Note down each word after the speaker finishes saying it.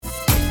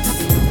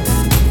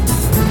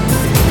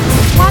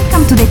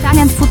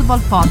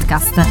Football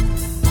Podcast.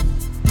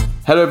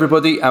 Hello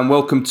everybody and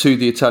welcome to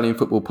the Italian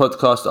Football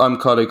Podcast. I'm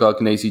Carlo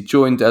Garganese,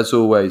 joined as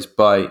always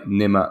by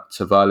Nima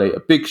Tavale. A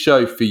big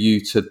show for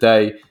you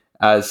today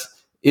as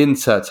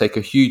Inter take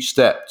a huge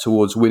step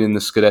towards winning the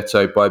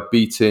Scudetto by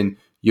beating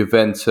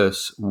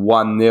Juventus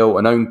 1-0.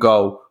 An own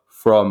goal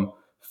from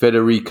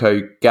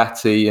Federico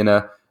Gatti in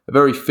a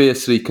very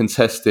fiercely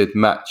contested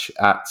match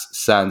at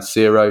San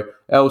Siro.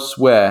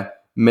 Elsewhere,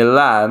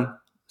 Milan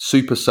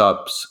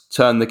Supersubs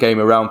turned the game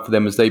around for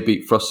them as they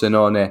beat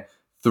Frosinone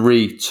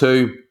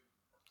 3-2.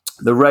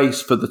 The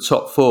race for the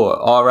top four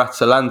are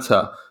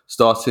Atalanta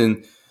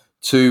starting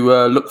to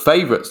look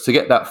favourites to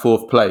get that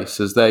fourth place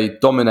as they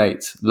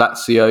dominate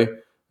Lazio.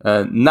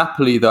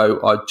 Napoli, though,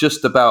 are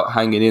just about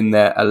hanging in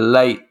there.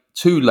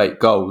 Two late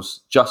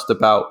goals just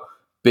about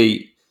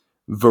beat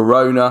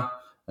Verona.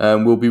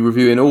 We'll be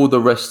reviewing all the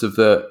rest of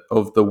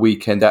the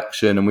weekend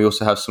action, and we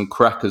also have some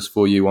crackers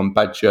for you on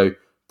Baggio,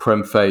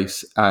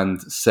 Premface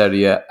and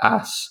Serie A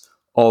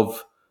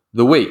of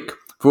the week.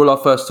 For all our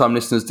first-time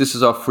listeners, this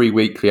is our free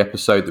weekly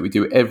episode that we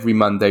do every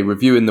Monday,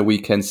 reviewing the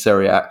weekend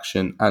Serie A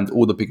action and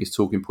all the biggest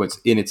talking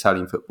points in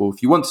Italian football.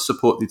 If you want to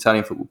support the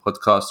Italian Football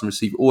Podcast and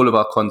receive all of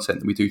our content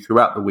that we do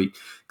throughout the week,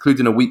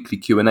 including a weekly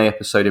Q&A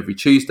episode every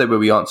Tuesday where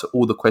we answer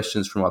all the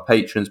questions from our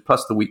patrons,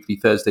 plus the weekly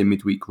Thursday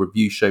midweek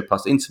review show,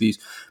 plus interviews,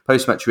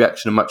 post-match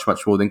reaction and much,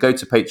 much more, then go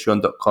to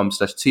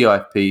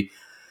patreon.com/TIFP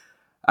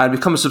and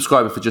become a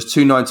subscriber for just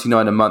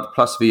 $2.99 a month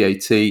plus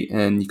VAT.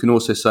 And you can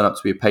also sign up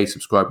to be a paid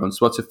subscriber on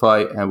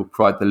Spotify, and we'll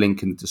provide the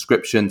link in the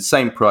description.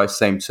 Same price,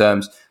 same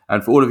terms.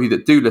 And for all of you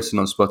that do listen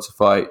on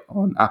Spotify,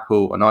 on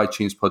Apple, on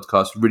iTunes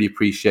podcast, really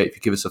appreciate if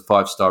you give us a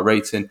 5-star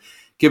rating,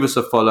 give us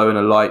a follow and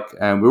a like.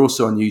 And we're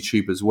also on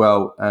YouTube as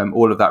well.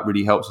 All of that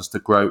really helps us to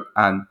grow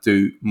and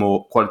do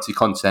more quality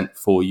content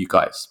for you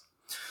guys.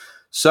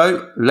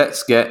 So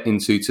let's get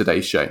into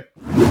today's show.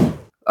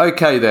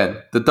 Okay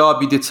then, the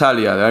Derby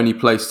d'Italia, the only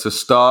place to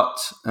start.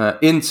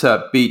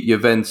 Inter beat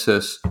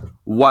Juventus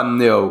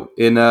 1-0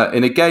 in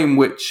a game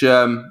which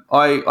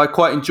I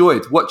quite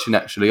enjoyed watching.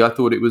 Actually, I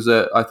thought it was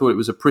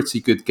a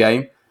pretty good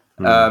game.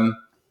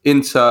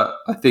 Inter,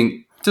 I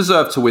think,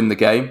 deserved to win the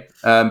game,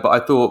 but I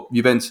thought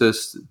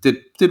Juventus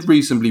did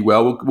reasonably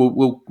well.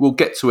 We'll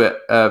get to it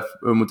and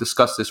we'll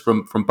discuss this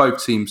from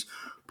both teams'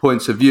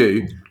 points of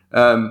view.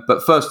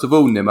 But first of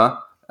all, Nima.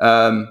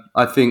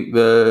 I think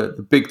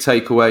the big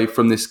takeaway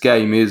from this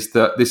game is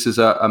that this is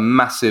a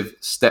massive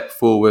step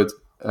forward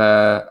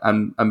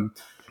and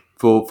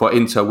for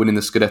Inter winning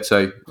the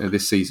Scudetto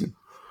this season.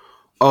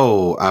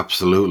 Oh,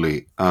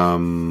 absolutely.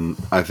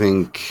 I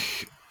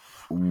think,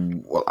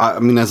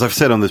 as I've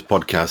said on this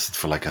podcast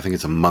for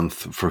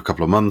for a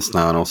couple of months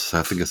now, and also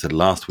I think I said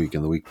last week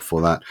and the week before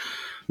that,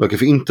 look,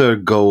 if Inter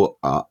go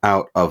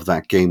out of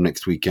that game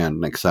next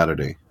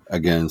Saturday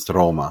against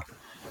Roma,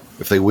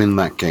 if they win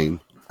that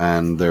game,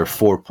 and they're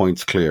 4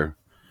 points clear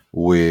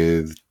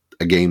with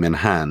a game in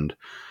hand,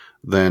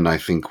 then I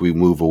think we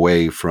move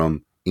away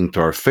from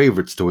Inter our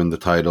favourites to win the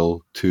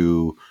title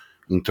to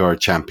Inter our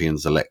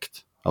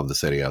champions-elect of the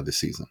Serie A this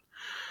season.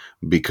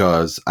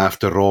 Because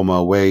after Roma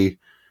away,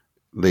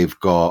 they've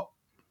got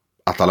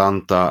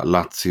Atalanta,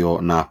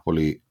 Lazio,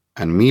 Napoli,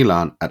 and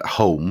Milan at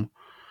home.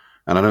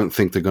 And I don't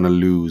think they're going to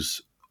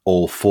lose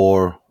all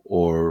four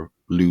or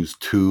lose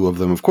two of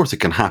them. Of course,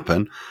 it can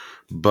happen,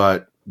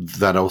 but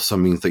that also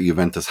means that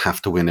Juventus have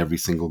to win every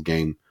single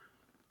game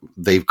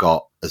they've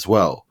got as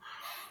well.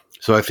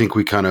 So I think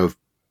we kind of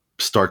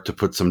start to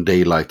put some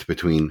daylight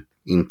between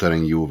Inter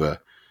and Juve.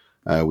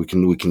 We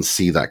can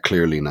see that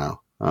clearly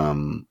now.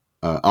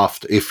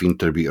 If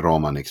Inter beat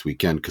Roma next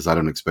weekend, because I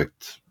don't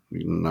expect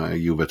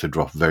Juve to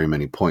drop very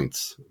many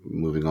points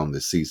moving on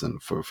this season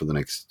for the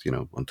next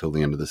until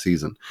the end of the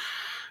season.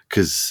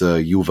 Because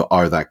Juve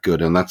are that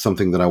good, and that's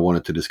something that I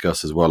wanted to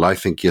discuss as well. I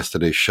think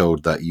yesterday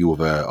showed that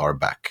Juve are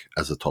back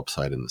as a top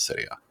side in the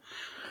Serie A.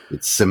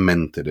 It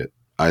cemented it.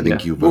 I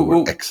think Juve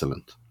were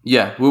excellent.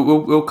 Yeah,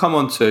 we'll come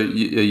on to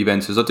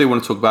Juventus. I do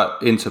want to talk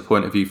about Inter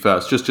point of view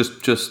first.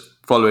 Just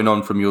following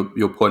on from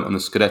your point on the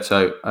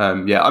Scudetto.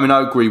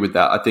 I agree with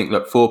that. I think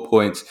 4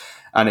 points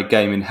and a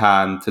game in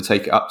hand to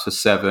take it up to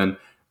 7.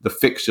 The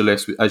fixture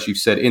list, as you've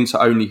said, Inter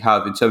only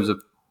have, in terms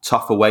of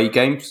tough away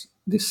games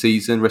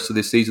rest of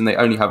this season, they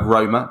only have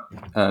Roma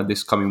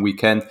this coming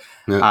weekend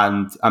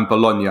and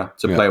Bologna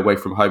to play away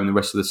from home in the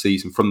rest of the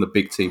season from the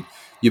big team.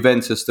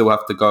 Juventus still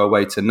have to go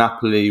away to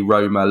Napoli,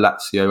 Roma,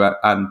 Lazio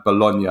and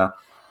Bologna.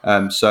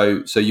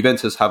 So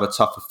Juventus have a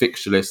tougher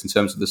fixture list in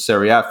terms of the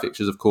Serie A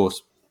fixtures. Of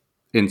course,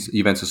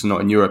 Juventus are not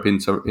in Europe,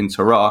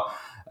 Inter are,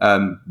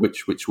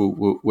 which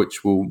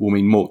will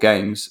mean more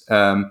games.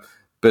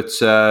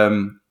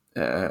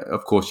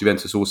 Of course,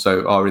 Juventus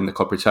also are in the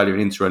Coppa Italia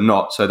and Inter are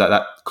not, so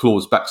that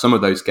claws back some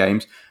of those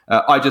games.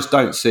 I just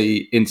don't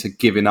see Inter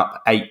giving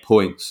up 8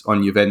 points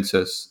on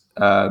Juventus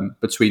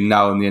between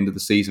now and the end of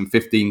the season.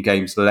 15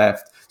 games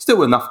left.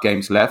 Still enough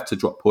games left to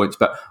drop points,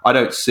 but I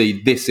don't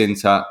see this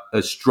Inter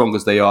as strong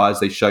as they are, as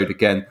they showed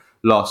again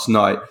last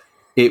night.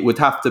 It would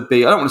have to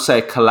be, I don't want to say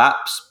a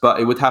collapse, but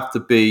it would have to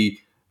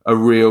be a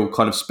real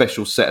kind of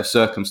special set of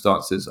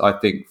circumstances, I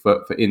think,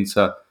 for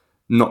Inter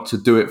not to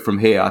do it from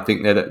here. I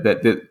think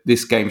that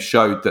this game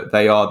showed that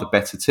they are the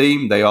better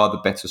team. They are the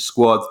better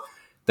squad.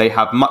 They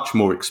have much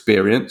more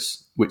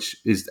experience, which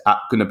is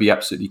going to be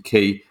absolutely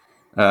key.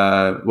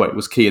 It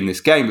was key in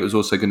this game, but it was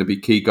also going to be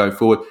key going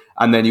forward.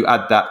 And then you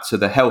add that to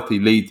the healthy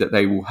lead that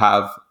they will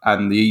have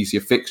and the easier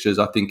fixtures.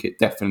 I think it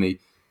definitely,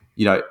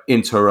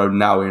 Inter are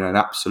now in an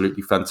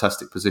absolutely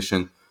fantastic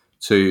position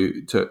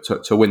to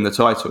win the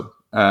title.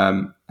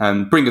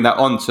 And bringing that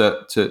on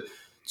to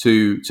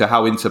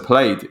how Inter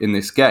played in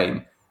this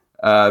game,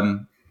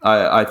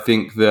 I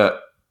think that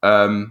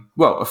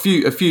a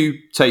few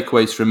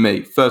takeaways from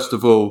me. First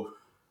of all,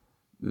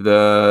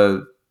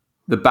 the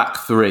back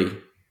three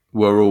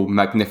were all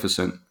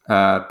magnificent.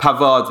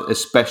 Pavard,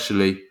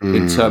 especially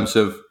in terms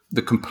of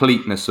the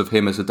completeness of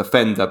him as a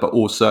defender, but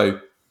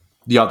also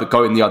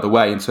going the other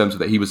way in terms of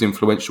that he was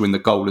influential in the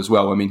goal as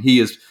well. I mean, he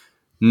has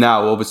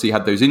now obviously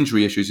had those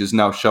injury issues, is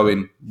now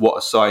showing what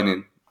a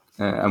signing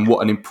and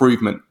what an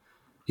improvement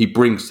he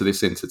brings to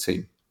this Inter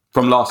team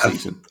from last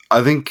season.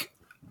 I think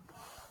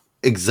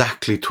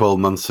exactly 12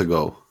 months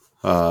ago,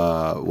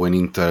 when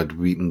Inter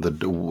had beaten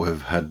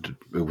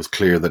it was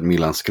clear that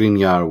Milan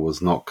Skriniar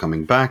was not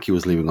coming back. He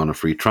was leaving on a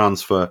free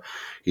transfer.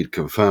 He'd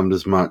confirmed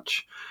as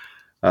much.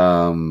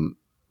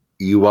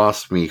 You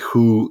asked me,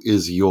 who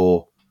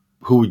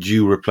would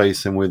you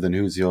replace him with, and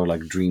who's your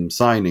dream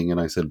signing? And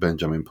I said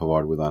Benjamin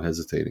Pavard without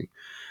hesitating.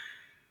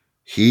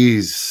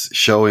 He's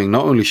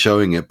not only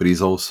showing it, but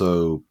he's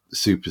also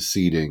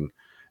superseding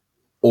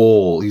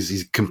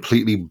he's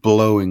completely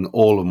blowing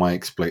all of my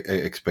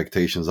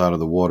expectations out of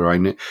the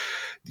water.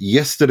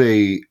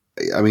 Yesterday,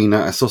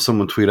 I saw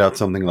someone tweet out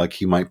something like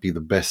he might be the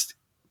best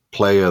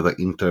player that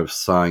Inter have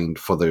signed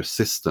for their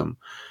system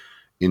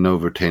in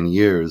over 10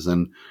 years.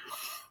 And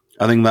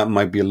I think that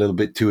might be a little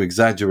bit too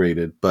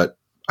exaggerated, but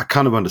I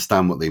kind of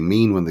understand what they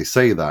mean when they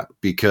say that,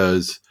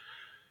 because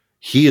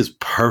he is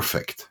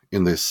perfect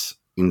in this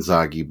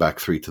Inzaghi back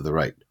three to the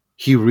right.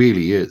 He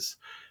really is.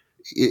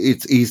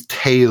 He's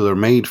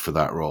tailor-made for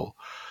that role.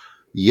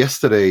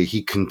 Yesterday,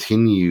 he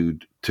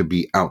continued to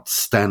be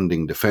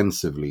outstanding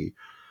defensively,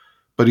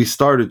 but he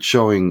started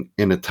showing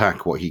in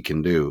attack what he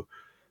can do.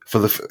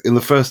 In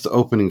the first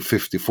opening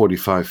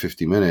 45,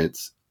 50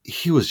 minutes,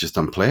 he was just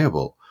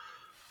unplayable.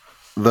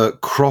 The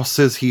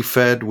crosses he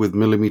fed with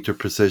millimeter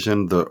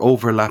precision, the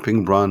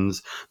overlapping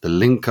runs, the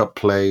link-up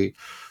play,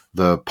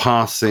 the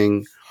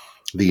passing,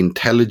 the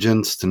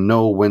intelligence to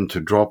know when to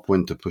drop,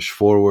 when to push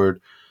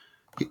forward.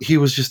 He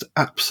was just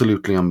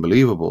absolutely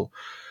unbelievable.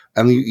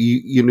 And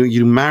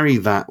you marry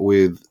that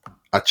with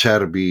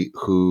Acerbi,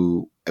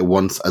 who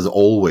once, as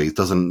always,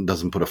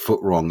 doesn't put a foot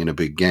wrong in a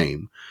big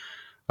game,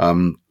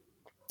 and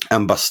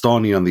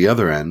Bastoni on the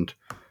other end,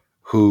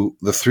 who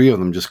the three of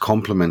them just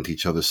complement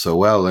each other so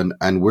well.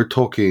 And we're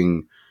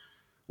talking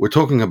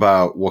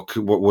about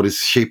what is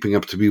shaping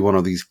up to be one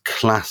of these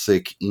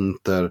classic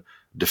Inter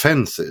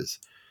defenses.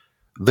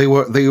 They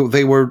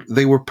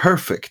were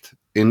perfect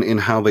in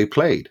how they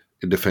played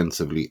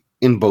defensively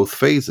in both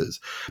phases,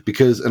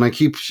 and I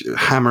keep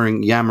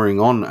yammering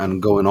on and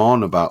going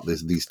on about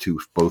these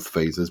both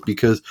phases,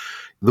 because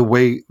the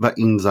way that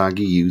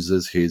Inzaghi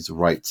uses his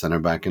right center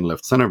back and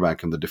left center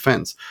back in the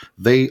defense,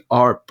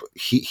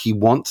 he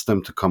wants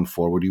them to come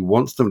forward, he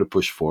wants them to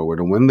push forward,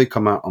 and when they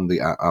come out on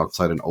the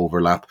outside and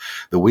overlap,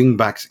 the wing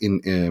backs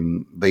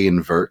they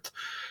invert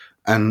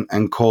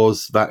and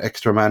cause that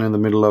extra man in the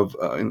middle of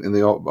in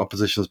the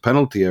opposition's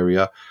penalty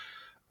area.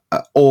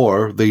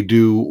 Or they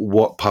do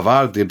what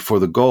Pavard did for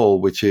the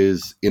goal, which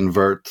is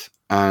invert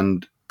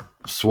and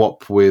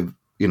swap with,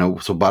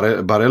 so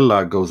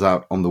Barella goes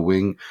out on the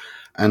wing,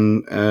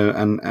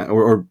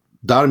 or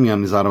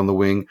Darmian is out on the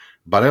wing.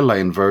 Barella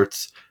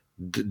inverts.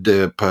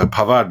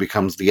 Pavard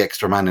becomes the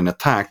extra man in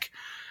attack,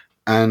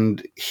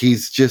 and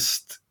he's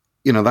just,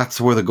 that's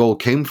where the goal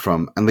came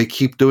from. And they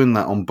keep doing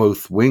that on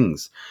both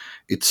wings.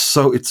 It's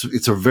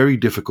a very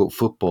difficult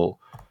football,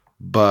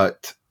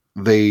 but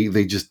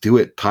they just do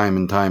it time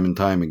and time and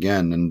time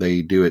again, and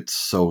they do it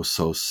so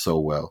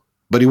well.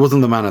 But he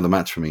wasn't the man of the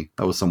match for me.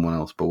 That was someone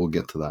else, but we'll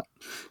get to that.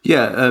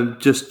 Yeah,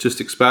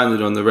 just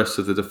expanded on the rest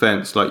of the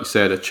defence, like you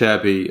said,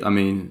 Acerbi. I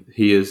mean,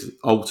 he is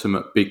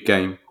ultimate big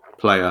game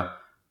player,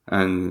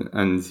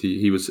 and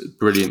he was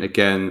brilliant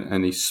again,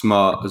 and he's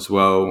smart as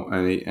well,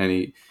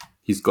 and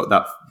he's got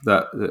that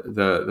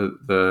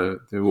the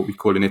what we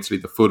call in Italy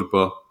the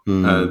furbo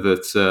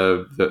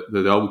that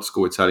the old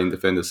school Italian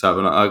defenders have.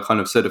 And I kind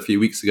of said a few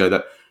weeks ago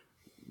that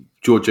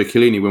Giorgio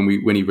Chiellini,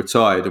 when he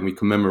retired and we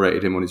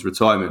commemorated him on his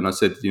retirement, and I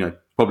said,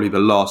 probably the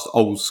last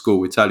old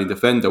school Italian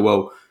defender.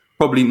 Well,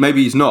 probably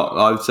maybe he's not.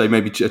 I would say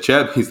maybe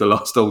Acerbi is the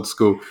last old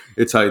school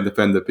Italian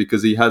defender,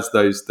 because he has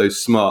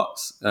those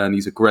smarts, and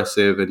he's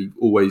aggressive, and he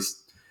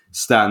always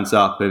stands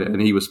up,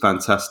 and he was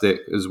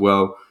fantastic as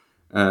well.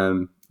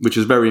 Which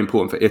is very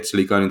important for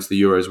Italy going into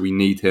the Euros. We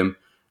need him.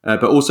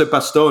 But also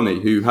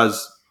Bastoni, who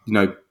has,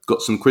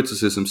 got some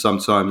criticism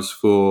sometimes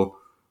for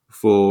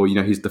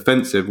his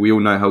defensive. We all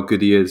know how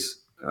good he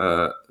is,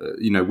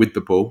 with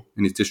the ball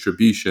and his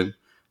distribution.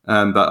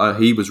 But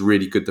he was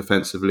really good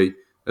defensively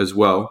as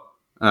well.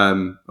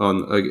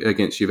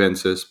 against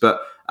Juventus.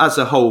 But as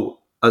a whole,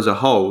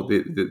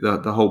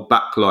 the whole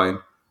back line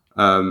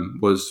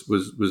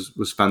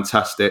was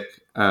fantastic,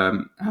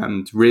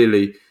 and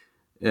really.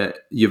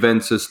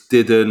 Juventus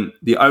didn't.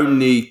 The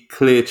only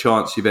clear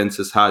chance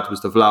Juventus had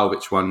was the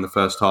Vlahovic one in the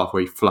first half,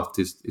 where he fluffed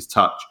his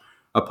touch.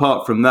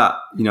 Apart from that,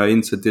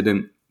 Inter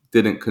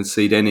didn't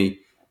concede any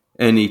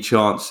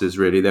chances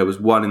really. There was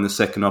one in the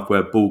second half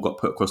where a ball got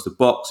put across the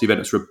box.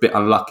 Juventus were a bit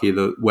unlucky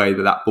the way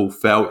that ball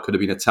fell. It could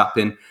have been a tap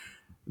in.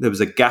 There was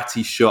a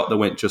Gatti shot that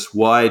went just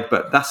wide,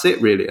 but that's it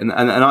really. And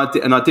I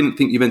didn't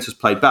think Juventus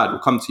played bad. We'll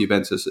come to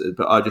Juventus,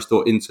 but I just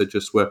thought Inter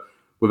just were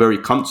very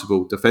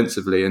comfortable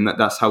defensively, and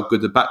that's how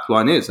good the back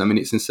line is. I mean,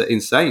 it's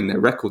insane,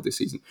 their record this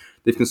season.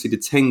 They've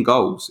conceded 10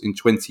 goals in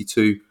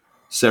 22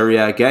 Serie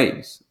A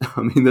games.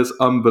 I mean, that's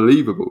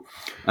unbelievable.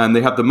 And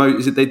they have the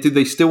most. Did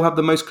they still have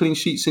the most clean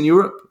sheets in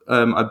Europe?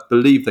 I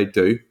believe they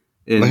do.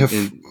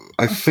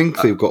 I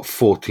think they've got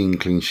 14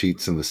 clean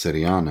sheets in the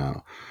Serie A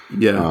now.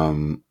 Yeah.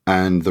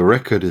 And the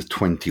record is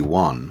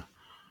 21.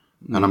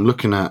 And I'm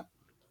looking at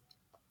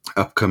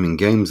upcoming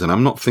games, and I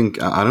don't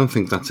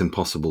think that's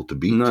impossible to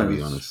beat. To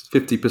be honest,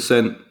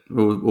 50%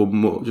 or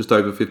more, just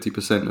over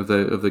 50% of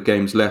the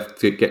games left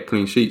to get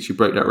clean sheets, you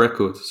break that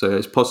record. So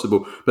it's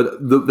possible.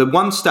 But the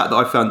one stat that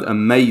I found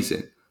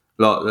amazing,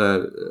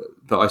 that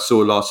I saw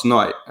last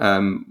night, I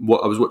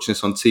was watching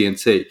this on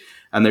TNT,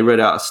 and they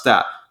read out a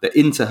stat that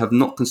Inter have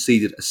not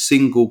conceded a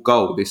single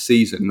goal this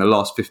season in the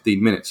last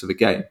 15 minutes of a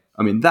game.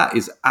 I mean, that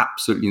is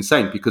absolutely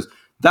insane, because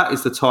that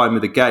is the time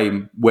of the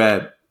game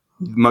where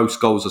most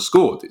goals are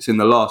scored. It's at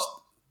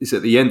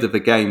the end of the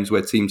games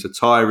where teams are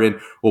tiring,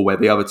 or where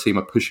the other team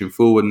are pushing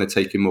forward and they're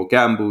taking more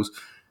gambles.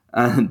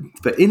 And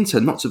for Inter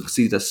not to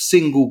concede a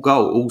single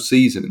goal all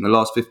season in the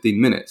last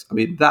 15 minutes, I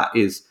mean, that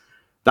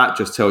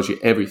just tells you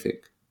everything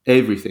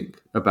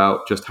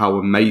about just how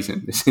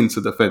amazing this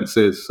Inter defense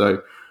is.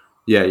 So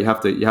yeah, you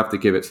have to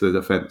give it to the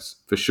defense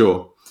for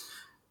sure.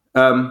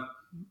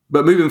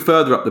 But moving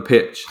further up the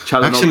pitch,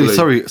 actually,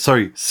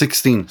 sorry,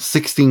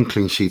 16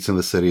 clean sheets in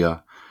the Serie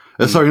A.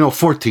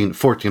 14.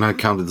 I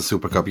counted the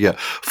Super Cup. Yeah,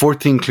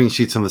 14 clean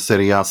sheets in the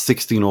Serie A,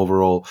 16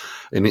 overall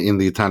in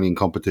the Italian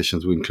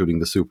competitions, including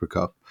the Super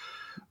Cup.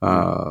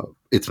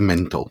 It's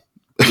mental.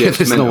 Yeah,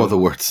 there's no other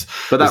words.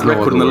 But that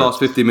record in the last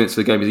 50 minutes of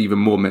the game is even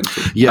more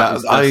mental. Yeah,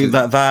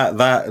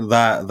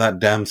 that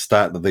damn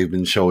stat that they've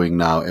been showing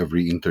now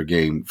every Inter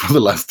game for the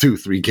last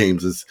 2-3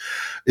 games is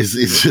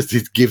just,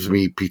 it gives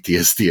me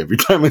PTSD every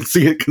time I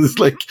see it, because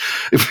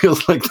it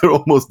feels like they're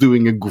almost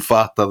doing a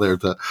gufata there.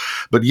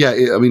 But yeah,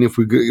 I mean, if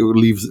we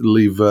leave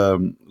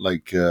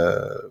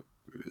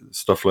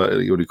stuff like, what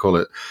do you call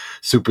it,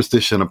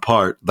 superstition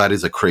apart, that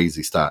is a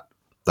crazy stat.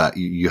 That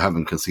you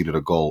haven't conceded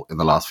a goal in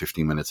the last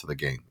 15 minutes of the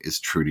game is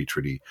truly.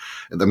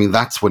 I mean,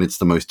 that's when it's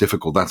the most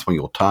difficult. That's when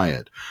you're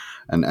tired,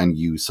 and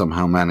you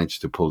somehow manage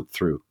to pull it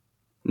through.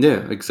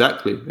 Yeah,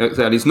 exactly.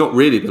 And it's not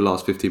really the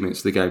last 15 minutes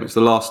of the game. It's the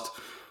last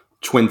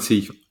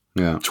 20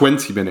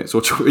 minutes,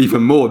 or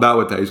even more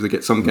nowadays. We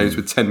get some games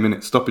with 10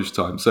 minutes stoppage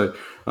time. So,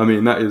 I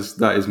mean, that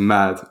is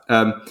mad.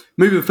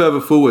 Moving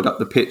further forward up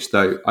the pitch,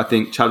 though, I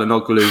think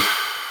Çalhanoğlu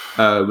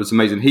was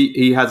amazing.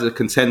 He has a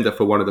contender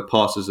for one of the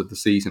passes of the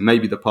season,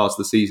 maybe the pass of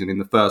the season, in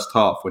the first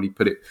half, when he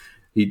put it,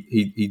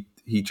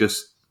 he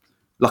just,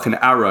 like an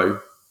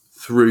arrow,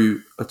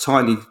 through a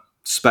tiny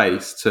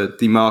space to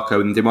Di Marco,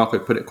 and Di Marco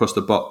put it across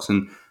the box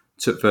and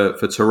for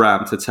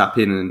Thuram to tap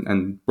in,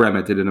 and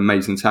Bremer did an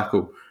amazing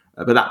tackle.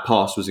 But that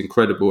pass was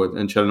incredible,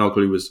 and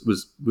Çalhanoğlu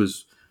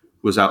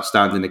was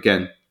outstanding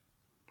again.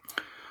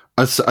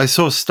 I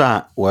saw a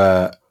stat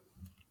where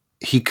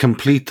he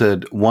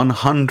completed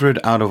 100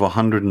 out of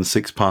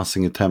 106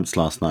 passing attempts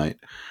last night.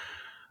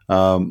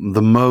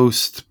 The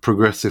most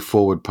progressive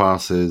forward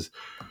passes,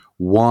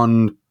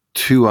 made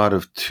 2 out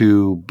of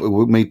 2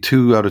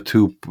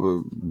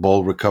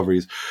 ball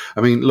recoveries.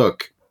 I mean,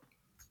 look,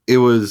 it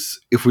was,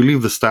 if we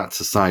leave the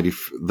stats aside,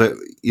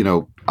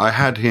 I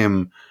had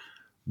him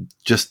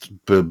just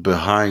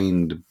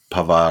behind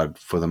Pavard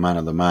for the man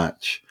of the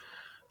match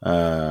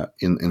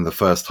in the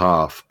first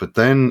half. But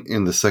then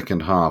in the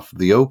second half,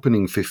 the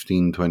opening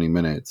 15-20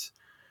 minutes,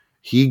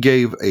 he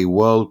gave a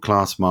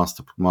world-class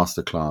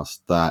masterclass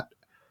that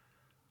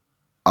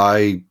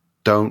the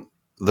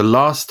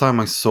last time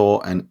I saw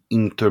an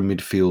Inter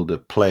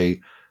midfielder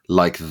play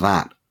like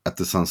that at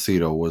the San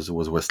Siro was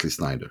Wesley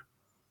Sneijder.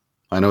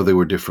 I know they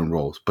were different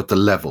roles, but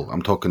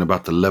I'm talking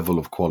about the level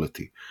of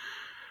quality.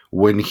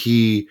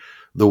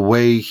 The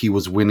way he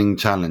was winning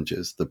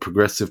challenges, the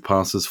progressive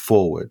passes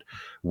forward,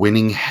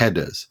 winning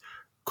headers,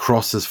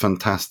 crosses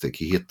fantastic.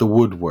 He hit the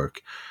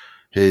woodwork.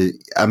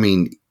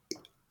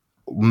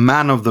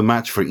 Man of the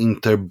match for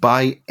Inter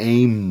by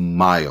a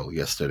mile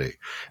yesterday.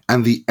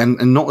 And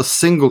not a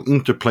single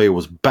Inter player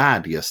was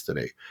bad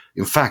yesterday.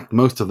 In fact,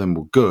 most of them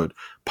were good.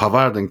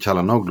 Pavard and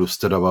Çalhanoğlu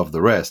stood above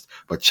the rest,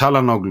 but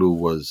Çalhanoğlu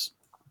was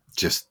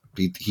just,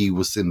 he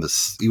was in the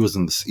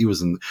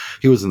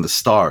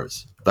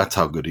stars. That's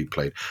how good he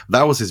played.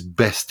 That was his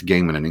best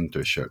game in an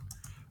Inter shirt.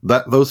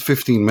 Those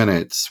 15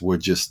 minutes were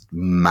just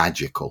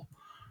magical.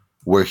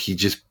 where he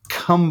just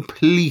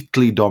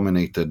completely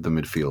dominated the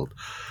midfield.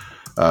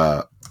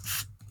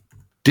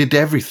 Did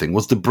everything,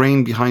 was the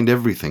brain behind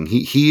everything.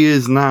 He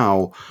is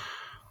now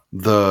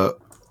the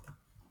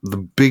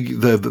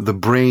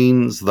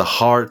brains, the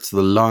hearts,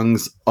 the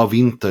lungs of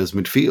Inter's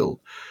midfield.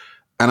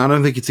 And I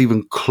don't think it's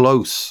even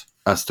close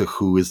as to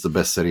who is the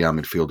best Serie A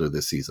midfielder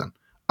this season.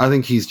 I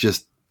think he's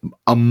just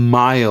a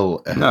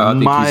mile. No, I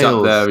think he's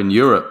up there in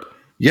Europe.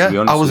 Yeah,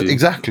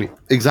 exactly.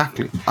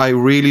 I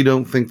really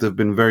don't think there've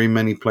been very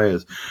many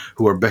players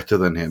who are better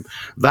than him.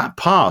 That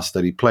pass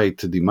that he played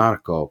to Di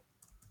Marco.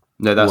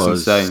 No, that's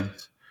insane.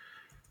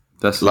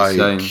 That's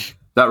insane.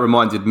 That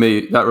reminded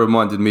me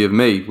of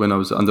me when I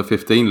was under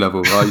 15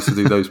 level. I used to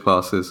do those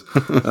passes.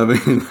 I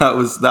mean, that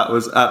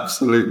was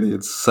absolutely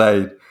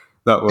insane.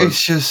 That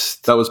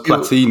was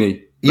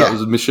Platini. That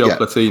was Michel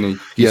Platini.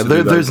 Yeah,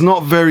 there's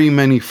not very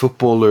many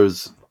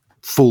footballers,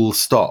 full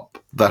stop,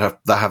 that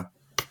have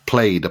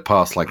played a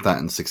pass like that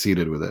and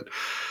succeeded with it.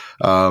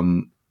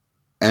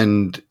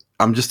 And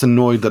I'm just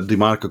annoyed that Di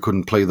Marco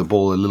couldn't play the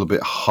ball a little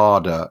bit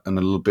harder and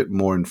a little bit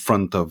more in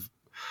front of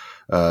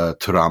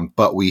Thuram.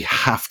 But we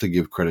have to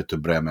give credit to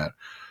Bremer,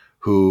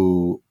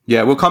 who...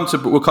 Yeah, we'll come to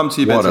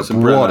Juventus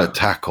and Bremer. What a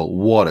tackle.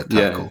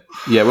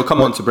 Yeah, we'll come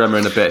on to Bremer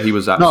in a bit. He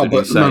was absolutely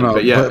insane.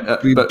 But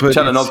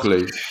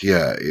Çalhanoğlu,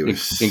 it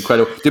was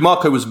incredible. Di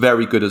Marco was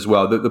very good as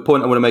well. The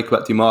point I want to make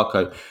about Di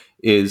Marco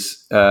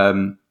is...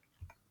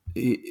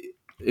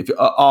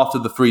 after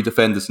the three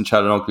defenders and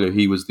Çalhanoğlu,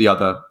 he was the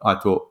other, I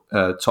thought,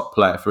 top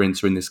player for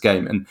Inter in this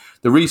game. And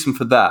the reason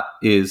for that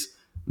is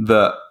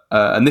that,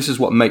 and this is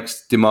what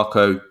makes Di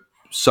Marco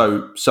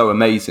so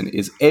amazing,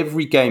 is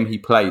every game he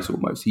plays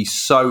almost, he's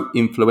so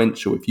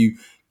influential. If you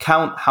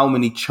count how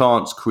many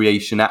chance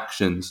creation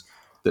actions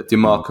that Di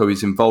Marco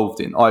is involved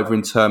in, either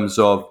in terms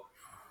of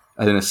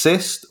an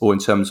assist or in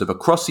terms of a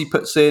cross he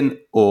puts in,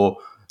 or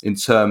in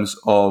terms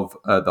of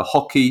the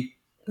hockey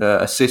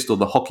assist or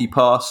the hockey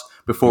pass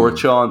before a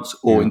chance,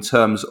 or in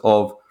terms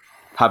of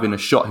having a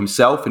shot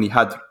himself. And he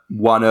had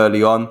one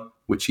early on,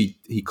 which he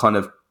kind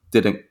of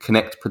didn't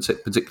connect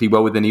particularly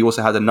well with. And he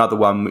also had another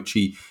one, which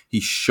he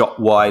shot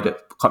wide. I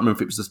can't remember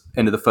if it was the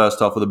end of the first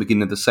half or the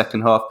beginning of the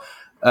second half.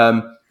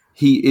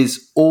 He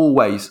is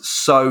always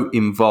so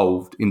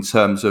involved in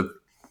terms of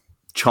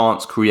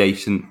chance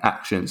creation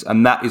actions.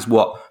 And that is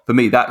what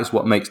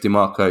makes Di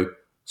Marco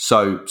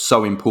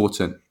so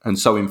important and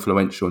so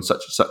influential and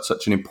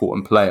such an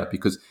important player,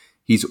 because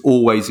he's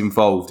always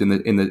involved in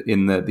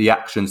the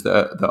actions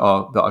that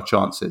are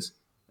chances,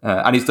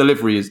 and his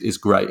delivery is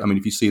great. I mean,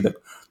 if you see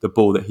the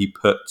ball that he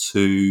put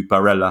to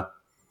Barella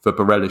for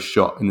Barella's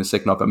shot in the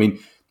second half, I mean,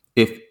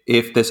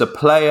 if there's a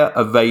player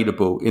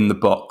available in the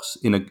box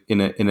in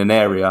an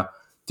area,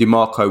 Di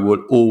Marco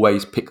will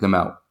always pick them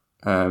out.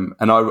 And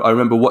I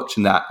remember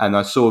watching that, and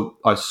I saw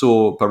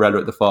Barella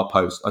at the far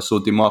post. I saw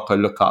Di Marco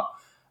look up.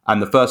 And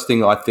the first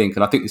thing I think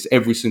this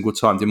every single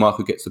time Di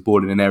Marco gets the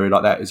ball in an area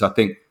like that, is I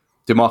think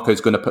Di Marco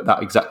is going to put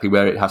that exactly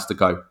where it has to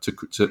go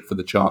for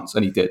the chance,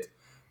 and he did.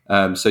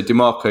 So Di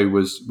Marco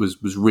was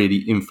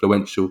really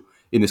influential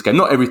in this game.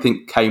 Not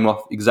everything came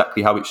off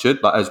exactly how it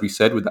should, but as we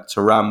said, with that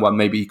Thuram one,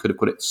 maybe he could have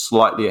put it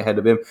slightly ahead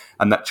of him,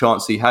 and that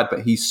chance he had.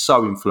 But he's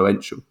so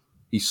influential.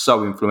 He's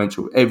so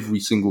influential every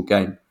single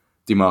game,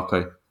 Di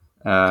Marco,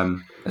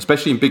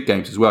 especially in big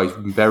games as well. He's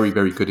been very,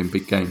 very good in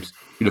big games.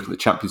 You look at the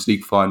Champions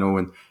League final,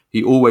 and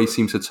he always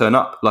seems to turn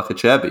up like a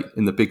Cherby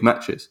in the big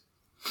matches.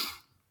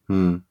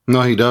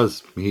 No, he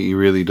does. He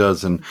really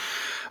does. And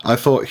I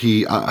thought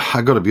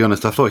I got to be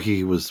honest, I thought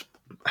he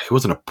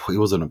wasn't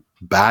a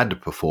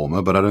bad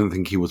performer, but I don't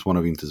think he was one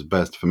of Inter's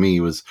best. For me, he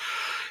was.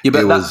 Yeah,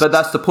 but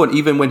that's the point.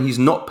 Even when he's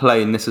not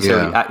playing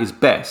necessarily at his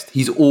best,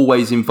 he's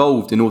always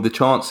involved in all the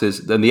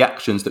chances and the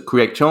actions that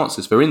create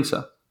chances for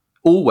Inter.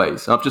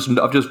 Always. I've just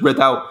read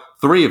out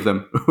 3 of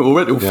them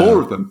already, or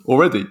 4 of them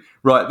already,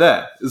 right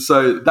there.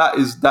 So that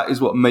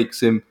is what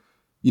makes him.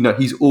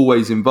 He's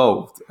always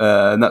involved,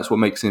 and that's what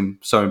makes him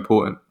so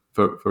important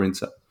for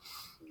Inter.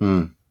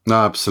 No,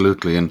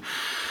 absolutely. And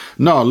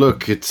no,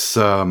 look, it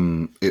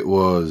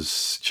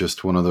was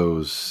just one of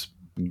those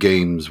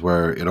games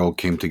where it all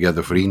came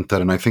together for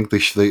Inter, and I think they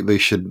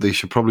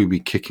should probably be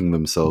kicking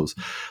themselves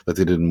that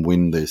they didn't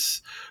win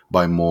this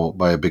by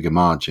a bigger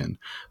margin.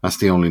 That's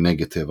the only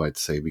negative, I'd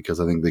say, because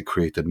I think they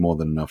created more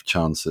than enough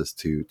chances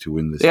to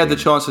win this. They had the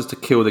chances to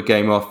kill the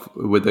game off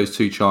with those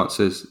 2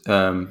 chances,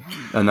 and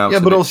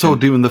but also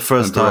during the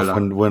first half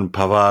when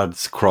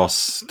Pavard's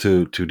cross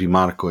to Di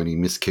Marco and he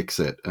miskicks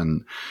it,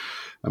 and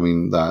I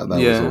mean that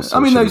was also. I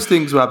mean, those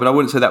things will happen. I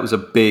wouldn't say that was a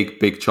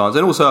big chance.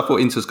 And also, I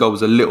thought Inter's goal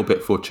was a little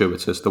bit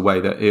fortuitous, the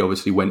way that it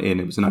obviously went in.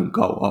 It was an own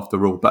goal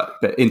after all, but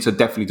Inter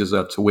definitely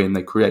deserved to win.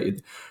 They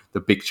created the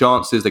big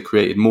chances. They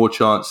created more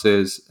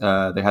chances.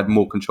 They had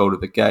more control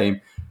of the game.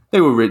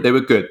 They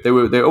were good. I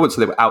wouldn't say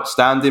they were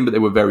outstanding, but they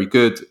were very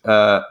good.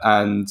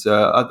 And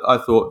I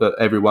thought that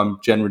everyone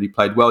generally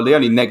played well. The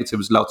only negative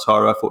was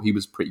Lautaro. I thought he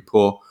was pretty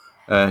poor.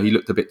 He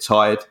looked a bit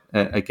tired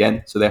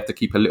again, so they have to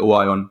keep a little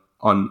eye on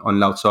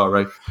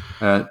Lautaro.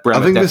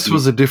 I think this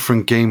was a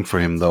different game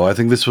for him, though. I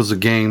think this was a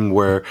game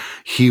where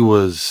he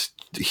was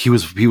he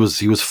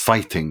was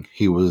fighting.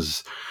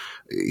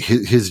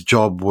 His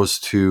job was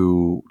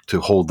to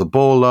hold the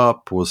ball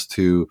up, was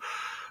to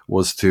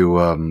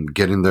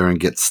get in there and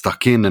get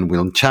stuck in and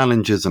win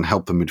challenges and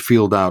help the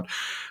midfield out.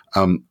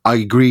 I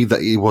agree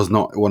that it was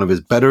not one of his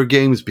better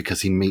games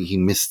because he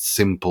missed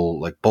simple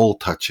like ball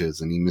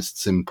touches and he missed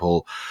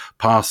simple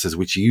passes,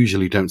 which you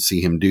usually don't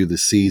see him do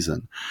this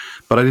season.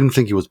 But I didn't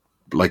think he was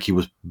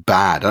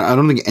bad. I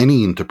don't think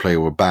any interplay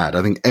were bad.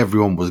 I think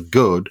everyone was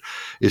good.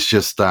 It's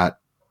just that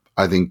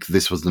I think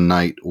this was the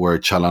night where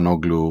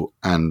Çalhanoğlu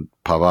and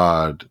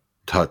Pavard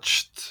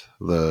touched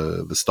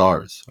the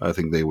stars. I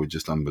think they were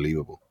just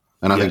unbelievable.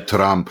 And I think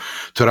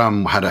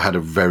Thuram had a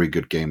very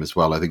good game as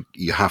well. I think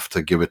you have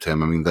to give it to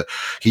him. I mean,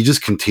 he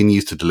just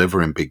continues to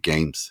deliver in big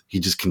games.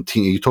 He just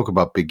continues. You talk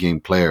about big game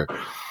player.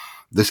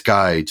 This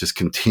guy just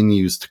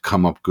continues to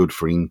come up good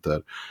for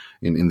Inter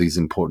in these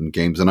important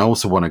games. And I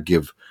also want to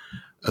give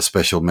a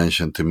special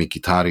mention to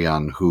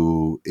Mkhitaryan,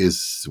 who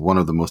is one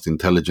of the most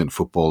intelligent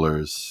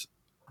footballers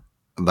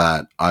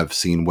that I've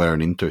seen wear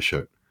an Inter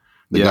shirt.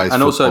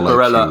 And also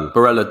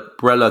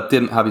Barella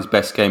didn't have his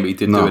best game, but he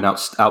did do an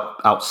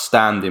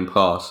outstanding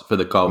pass for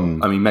the goal.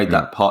 I mean, he made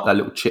that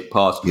little chip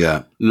pass.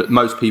 Yeah,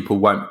 most people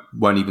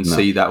won't even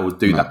see that or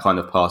do that kind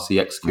of pass. He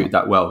executed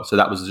that well, so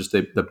that was just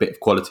a bit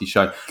of quality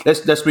shown.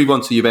 Let's move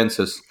on to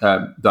Juventus,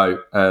 though,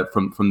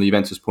 from the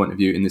Juventus point of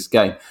view in this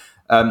game.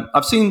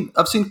 I've seen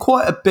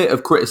quite a bit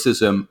of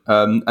criticism,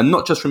 and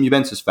not just from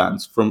Juventus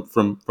fans,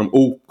 from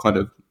all kind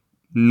of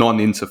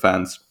non-Inter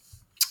fans,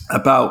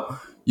 about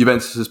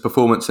Juventus's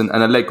performance and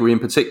Allegri in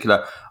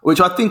particular,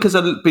 which I think has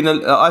been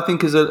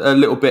a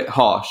little bit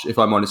harsh, if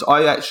I'm honest.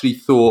 I actually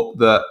thought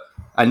that,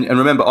 and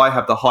remember, I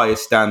have the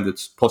highest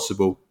standards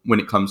possible when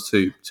it comes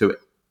to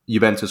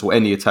Juventus or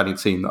any Italian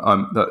team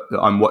that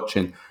I'm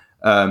watching,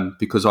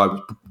 because I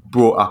was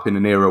brought up in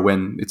an era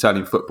when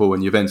Italian football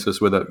and Juventus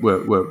were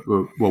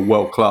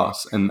world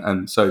class,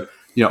 and so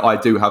I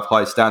do have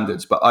high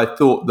standards. But I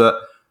thought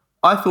that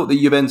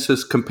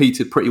Juventus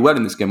competed pretty well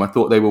in this game. I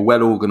thought they were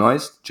well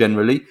organised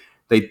generally.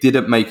 They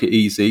didn't make it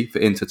easy for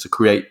Inter to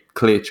create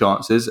clear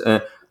chances,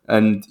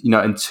 and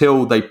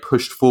until they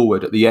pushed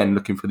forward at the end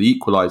looking for the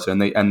equaliser,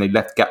 and they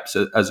left gaps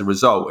as a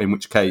result. In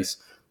which case,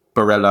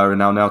 Barella and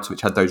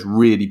Arnautovic had those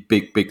really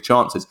big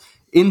chances.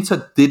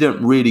 Inter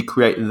didn't really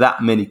create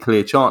that many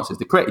clear chances.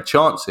 They created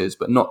chances,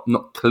 but not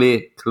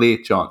clear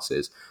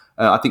chances.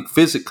 I think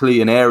physically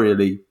and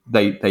aerially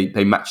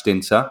they matched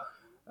Inter.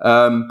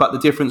 But the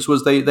difference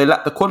was they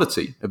lacked the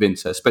quality of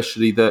Inter,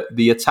 especially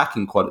the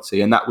attacking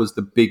quality, and that was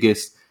the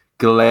biggest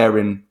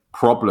glaring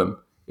problem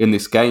in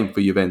this game for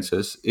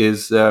Juventus,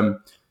 is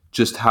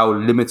just how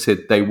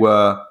limited they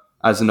were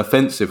as an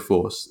offensive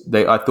force.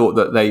 I thought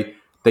that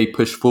they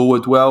pushed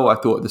forward well. I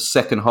thought the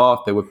second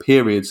half, there were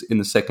periods in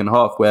the second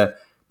half where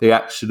they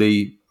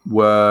actually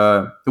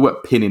weren't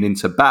pinning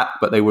Inter back,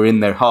 but they were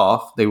in their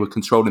half. They were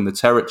controlling the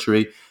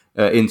territory.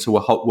 Inter were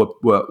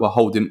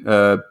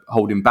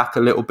holding back a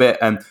little bit,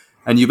 and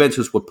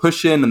Juventus were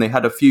pushing, and they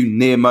had a few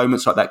near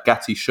moments like that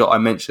Gatti shot I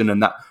mentioned,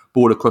 and that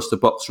ball across the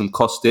box from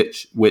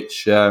Kostic,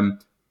 which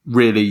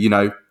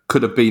really,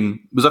 could have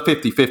been, was a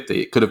 50-50.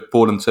 It could have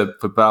fallen for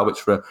Vlahovic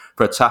for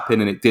a tap in,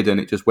 and it didn't.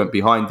 It just went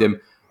behind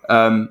him.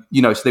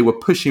 So they were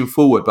pushing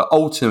forward, but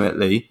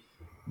ultimately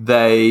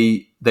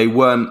they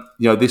weren't.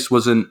 This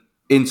wasn't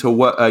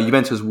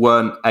Juventus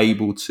weren't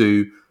able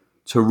to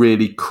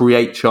really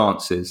create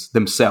chances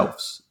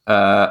themselves,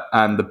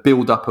 and the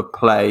build-up of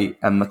play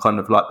and the kind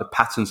of like the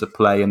patterns of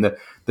play and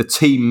the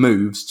team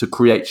moves to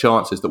create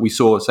chances that we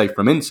saw, say,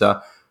 from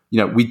Inter,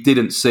 we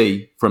didn't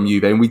see from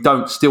Juve, and we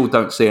still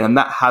don't see, and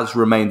that has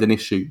remained an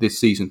issue this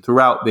season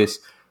throughout this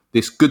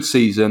good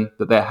season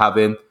that they're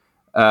having,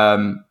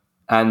 and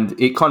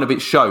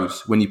it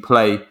shows when you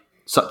play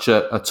such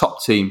a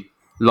top team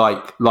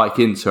like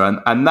Inter,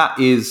 and that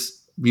is.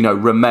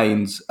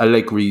 Remains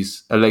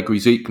Allegri's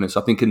weakness.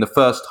 I think in the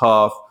first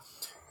half,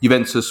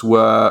 Juventus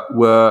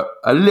were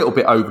a little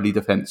bit overly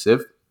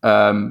defensive.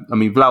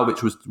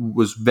 Vlahovic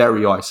was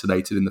very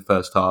isolated in the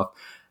first half.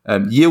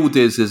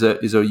 Yildiz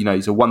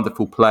is a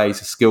wonderful player.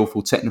 He's a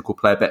skillful, technical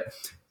player, but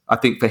I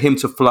think for him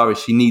to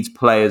flourish, he needs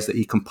players that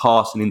he can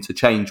pass and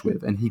interchange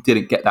with, and he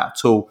didn't get that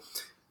at all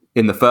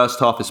in the first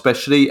half,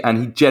 especially. And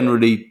he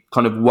generally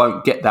kind of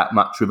won't get that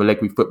much with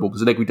Allegri football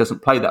because Allegri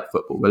doesn't play that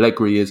football.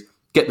 Allegri is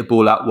get the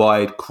ball out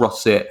wide,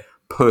 cross it,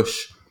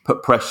 push,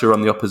 put pressure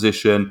on the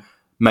opposition,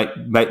 make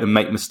them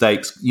make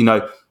mistakes.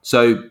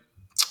 So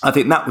I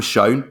think that was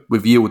shown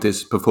with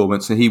Yildiz's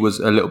performance, and he was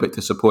a little bit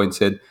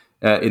disappointed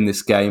in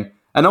this game.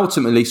 And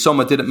ultimately,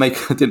 Sommer didn't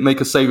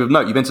make a save of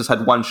note. Juventus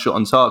had one shot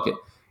on target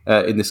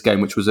in this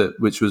game, which was an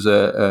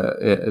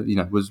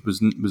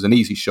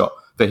easy shot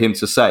for him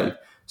to save.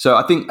 So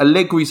I think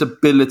Allegri's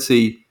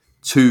ability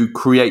to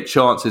create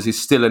chances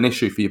is still an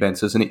issue for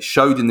Juventus, and it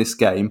showed in this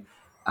game.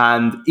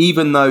 And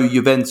even though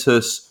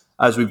Juventus,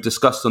 as we've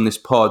discussed on this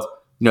pod,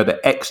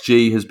 the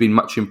XG has been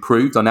much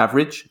improved on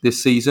average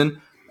this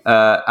season,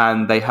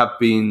 and they have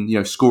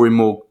been, scoring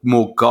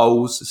more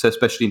goals,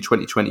 especially in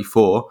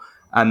 2024,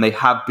 and they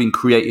have been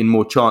creating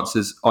more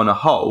chances on a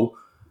whole.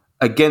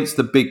 against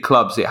the big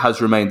clubs, it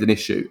has remained an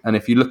issue. And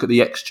if you look at the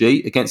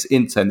XG against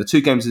Inter, the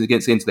 2 games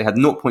against Inter, they had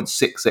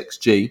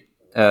 0.6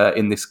 XG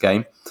in this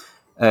game.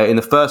 In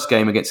the first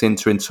game against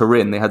Inter in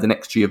Turin, they had an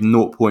XG of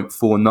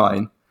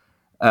 0.49.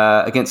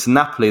 Against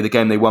Napoli, the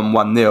game they won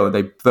 1-0,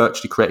 they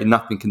virtually created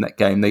nothing in that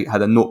game. They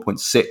had a 0.6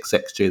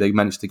 XG. They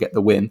managed to get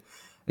the win.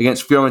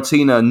 Against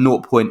Fiorentina,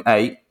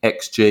 0.8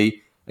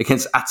 XG.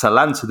 Against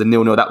Atalanta, the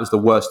 0-0, that was the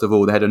worst of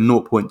all. They had a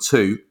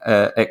 0.2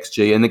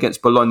 XG. And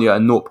against Bologna, a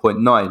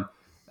 0.9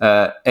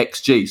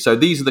 XG. So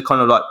these are the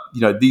kind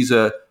of these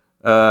are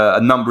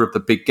a number of the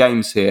big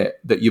games here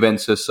that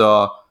Juventus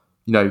are,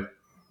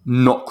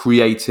 not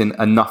creating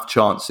enough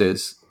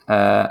chances.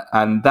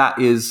 And that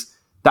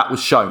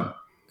was shown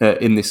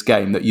in this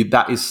game,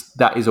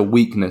 that is a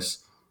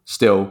weakness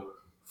still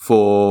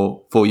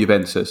for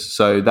Juventus.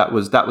 So that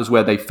was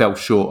where they fell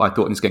short, I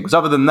thought, in this game. Because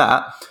other than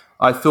that,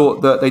 I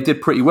thought that they did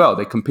pretty well.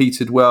 They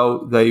competed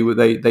well. They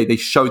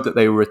showed that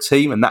they were a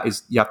team, and that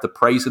is, you have to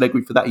praise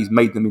Allegri for that. He's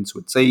made them into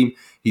a team.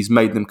 He's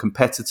made them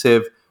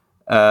competitive.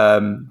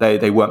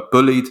 They weren't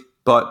bullied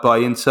by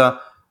Inter.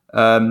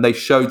 They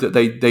showed that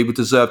they would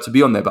deserve to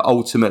be on there, but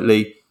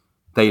ultimately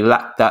they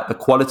lacked the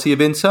quality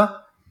of Inter.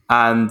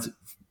 And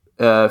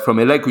from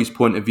Allegri's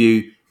point of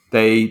view,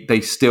 they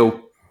still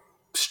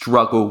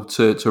struggle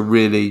to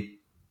really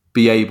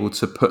be able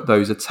to put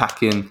those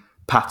attacking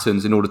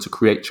patterns in order to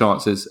create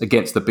chances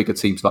against the bigger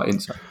teams like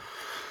Inter.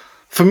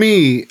 For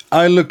me,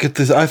 I look at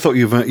this, I thought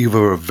Juve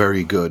were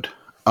very good.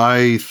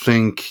 I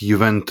think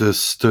Juventus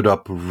stood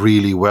up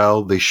really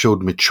well. They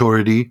showed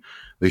maturity.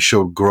 They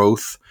showed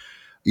growth.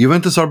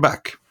 Juventus are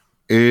back.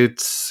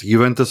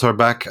 Juventus are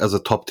back as a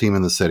top team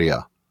in the Serie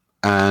A.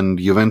 And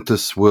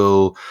Juventus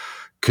will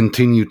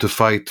continue to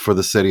fight for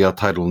the Serie A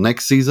title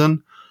next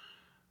season,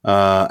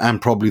 and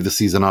probably the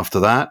season after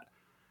that,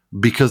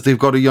 because they've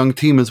got a young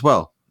team as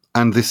well.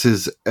 And this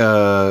is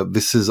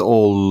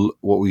all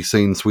what we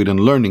say in Sweden,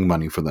 learning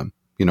money for them.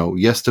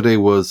 Yesterday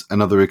was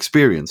another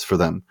experience for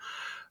them.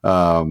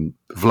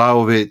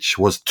 Vlahovic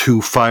was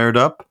too fired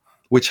up,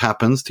 which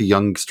happens to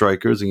young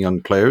strikers and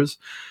young players,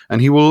 and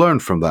he will learn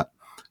from that.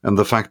 And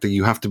the fact that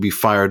you have to be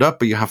fired up,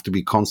 but you have to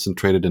be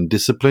concentrated and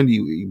disciplined.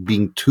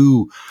 Being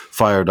too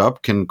fired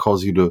up can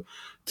cause you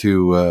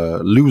to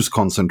lose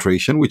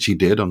concentration, which he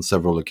did on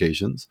several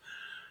occasions.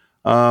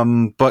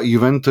 But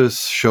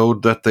Juventus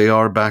showed that they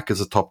are back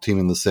as a top team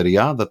in the Serie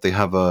A, that they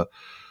have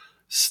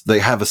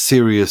a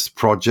serious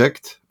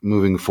project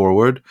moving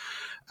forward,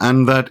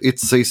 and that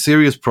it's a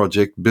serious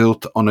project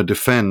built on a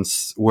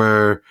defense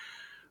where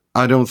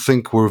I don't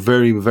think we're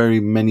very,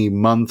 very many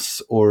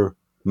months or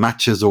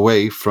matches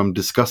away from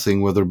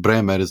discussing whether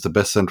Bremer is the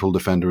best central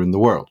defender in the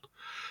world.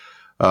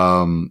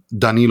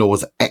 Danilo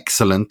was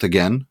excellent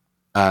again,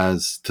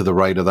 as to the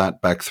right of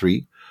that back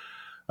three.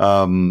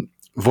 Wojciech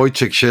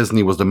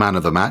Szczesny was the man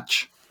of the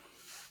match.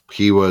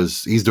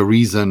 He's the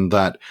reason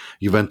that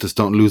Juventus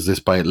don't lose this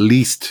by at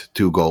least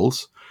 2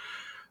 goals.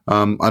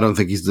 I don't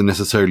think he's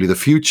necessarily the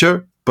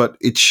future, but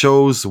it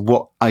shows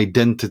what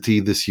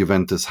identity this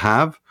Juventus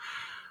have,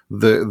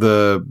 what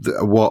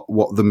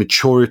the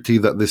maturity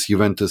that this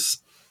Juventus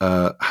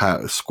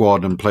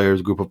squad and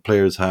group of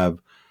players have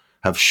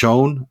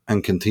shown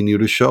and continue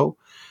to show.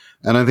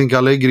 And I think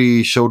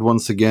Allegri showed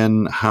once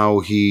again how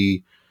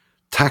he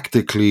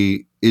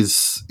tactically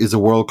is a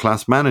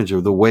world-class manager.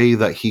 The way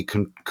that he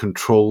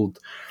controlled,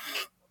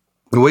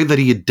 the way that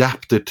he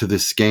adapted to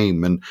this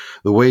game, and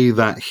the way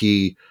that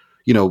he,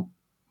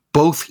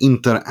 both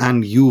Inter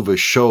and Juve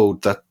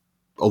showed that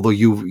although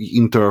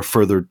Inter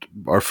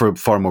are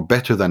far more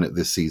better than it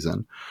this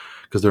season,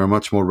 because they're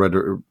much more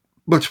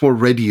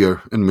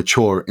readier and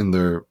mature in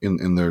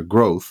their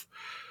growth,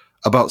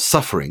 about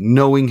suffering,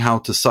 knowing how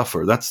to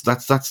suffer. That's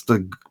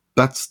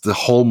the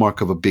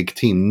hallmark of a big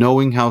team,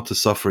 knowing how to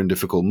suffer in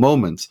difficult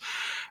moments,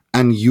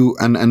 and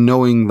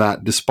knowing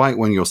that despite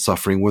when you're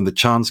suffering, when the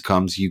chance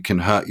comes, you can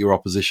hurt your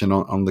opposition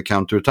on the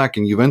counter attack.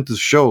 And Juventus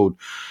showed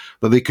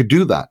that they could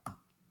do that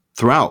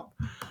throughout,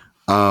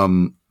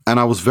 and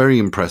I was very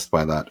impressed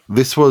by that.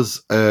 This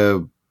was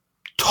a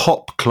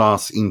top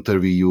class Inter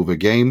v Juve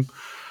game.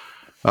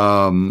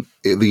 The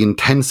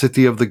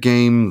intensity of the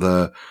game,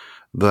 the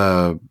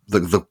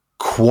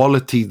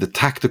quality, the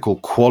tactical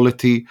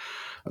quality,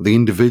 the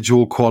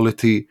individual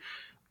quality.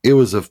 It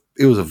was a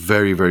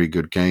very, very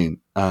good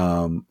game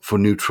for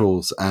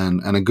neutrals,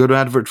 and a good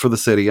advert for the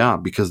Serie A,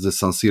 because the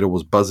San Siro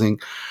was buzzing.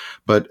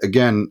 But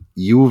again,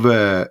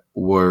 Juve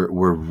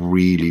were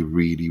really,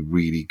 really,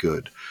 really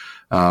good.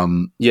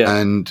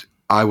 And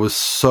I was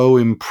so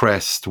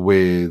impressed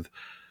with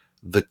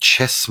the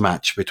chess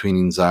match between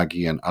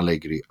Inzaghi and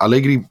Allegri.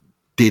 Allegri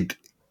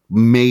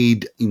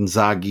made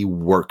Inzaghi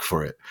work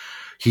for it.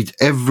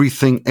 Every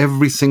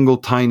single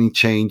tiny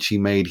change he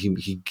made,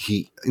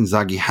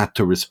 Inzaghi had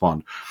to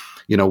respond.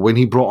 When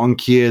he brought on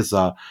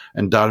Chiesa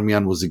and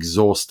Darmian was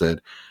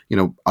exhausted,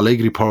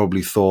 Allegri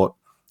probably thought,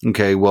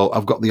 okay, well,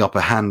 I've got the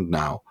upper hand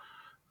now.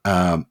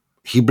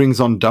 He brings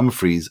on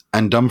Dumfries,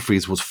 and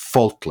Dumfries was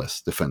faultless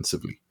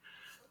defensively,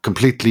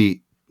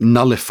 completely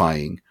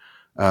nullifying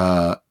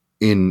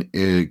in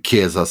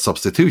Chiesa's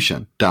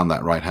substitution down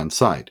that right-hand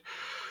side.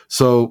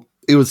 So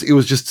it was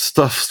just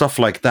stuff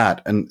like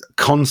that, and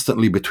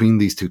constantly between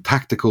these two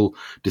tactical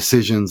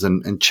decisions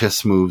and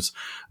chess moves,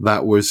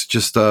 that was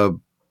just an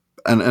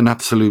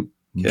absolute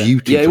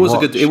beauty. Yeah, it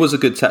was a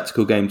good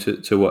tactical game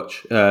to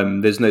watch.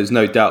 There's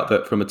no doubt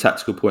that from a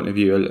tactical point of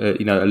view,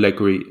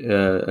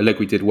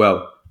 Allegri did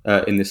well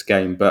in this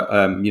game. But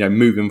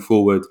moving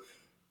forward,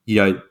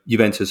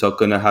 Juventus are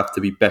going to have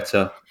to be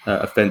better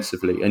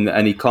offensively,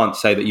 and he can't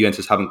say that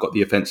Juventus haven't got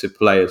the offensive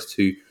players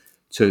to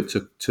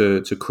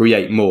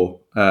create more.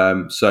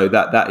 So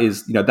that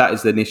is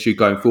an issue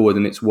going forward,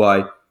 and it's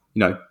why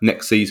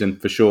next season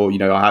for sure.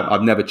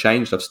 I've never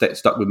changed. I've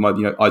stuck with my.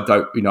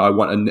 I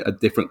want a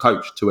different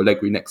coach to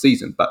Allegri next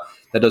season, but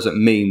that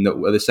doesn't mean that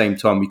at the same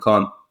time we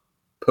can't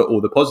put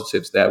all the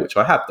positives there, which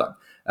I have done.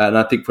 And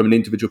I think from an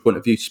individual point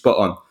of view, spot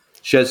on.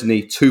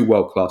 Szczesny, 2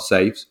 world-class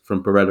saves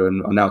from Barella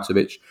and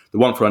Arnautovic. The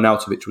one for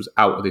Arnautovic was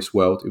out of this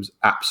world. It was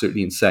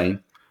absolutely insane.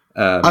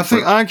 I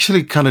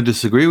actually kind of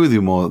disagree with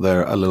you more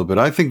there a little bit.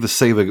 I think the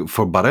save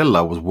for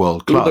Barella was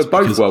world class. They're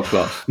both world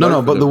class.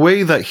 But the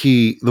way that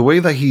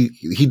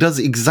he does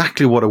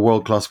exactly what a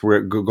world class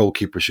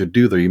goalkeeper should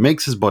do. There, he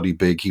makes his body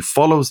big. He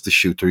follows the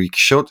shooter. He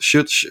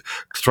shoots,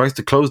 tries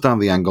to close down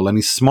the angle, and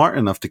he's smart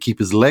enough to keep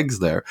his legs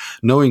there,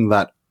 knowing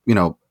that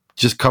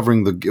just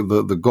covering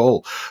the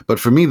goal. But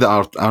for me, the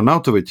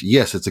Arnautovic,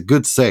 yes, it's a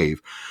good save,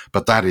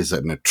 but that is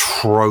an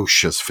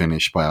atrocious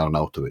finish by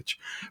Arnautovic,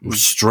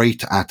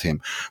 straight at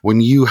him. When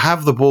you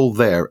have the ball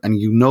there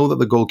and you know that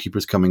the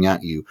goalkeeper's coming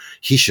at you,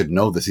 he should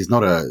know this. He's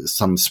not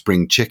some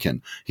spring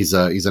chicken. He's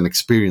an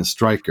experienced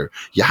striker.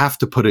 You have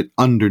to put it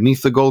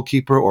underneath the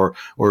goalkeeper or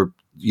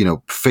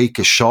fake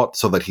a shot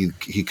so that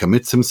he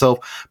commits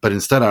himself, but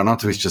instead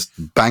Arnautovic just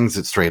bangs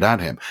it straight at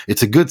him.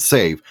 It's a good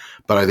save,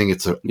 but I think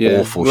it's an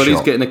awful shot.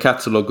 He's getting a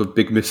catalogue of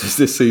big misses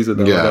this season.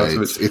 Though,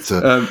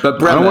 but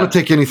Bremer, I don't want to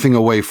take anything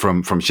away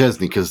from Szczesny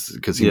because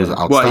he was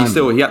outstanding.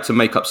 Well, he had to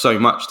make up so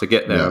much to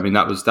get there. Yeah. I mean,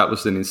 that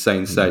was an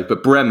insane save.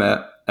 But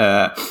Bremer,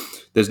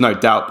 there's no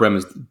doubt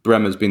Bremer's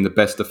been the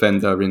best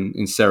defender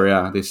in Serie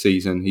A this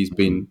season. He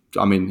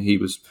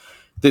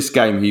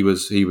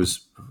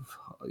was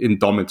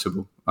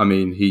indomitable. I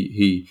mean,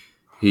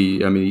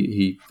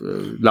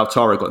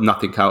 Lautaro got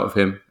nothing out of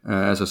him,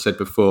 as I said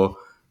before.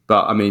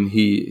 But I mean,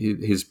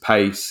 his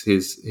pace,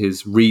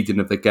 his reading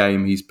of the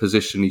game, his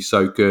position, he's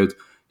so good.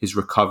 His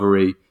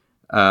recovery,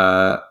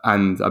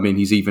 and I mean,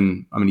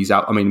 he's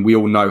out. I mean, we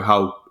all know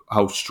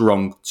how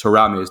strong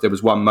Thuram is. There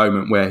was one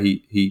moment where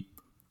he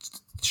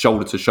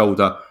shoulder to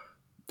shoulder.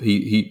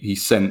 He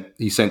sent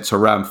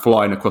Thuram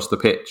flying across the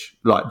pitch.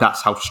 Like,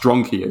 that's how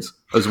strong he is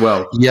as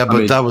well. Yeah,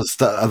 but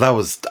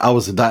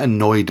that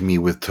annoyed me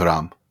with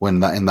Thuram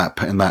when in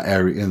that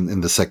area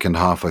in the second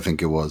half. I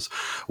think it was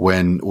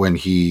when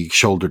he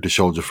shoulder to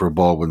shoulder for a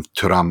ball, when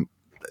Thuram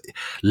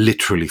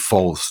literally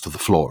falls to the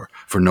floor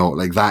for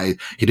that.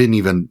 He didn't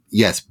even.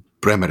 Yes,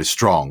 Bremer is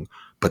strong,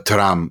 but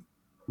Thuram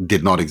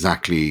did not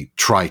exactly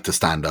try to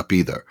stand up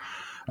either.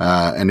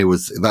 And it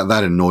was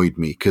that annoyed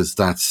me, because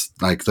that's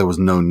there was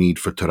no need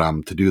for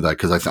Thuram to do that,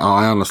 because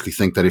I honestly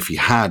think that if he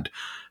had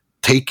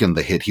taken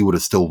the hit, he would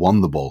have still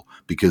won the ball,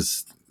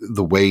 because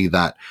the way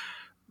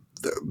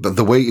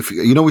if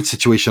you know which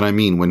situation I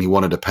mean, when he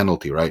wanted a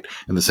penalty right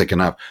in the second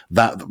half,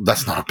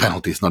 that's not a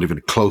penalty. It's not even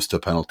close to a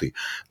penalty,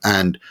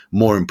 and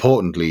more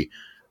importantly,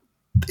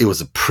 it was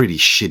a pretty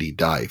shitty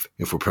dive,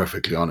 if we're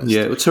perfectly honest.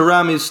 Yeah,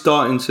 Thuram is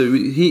starting to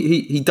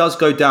he does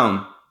go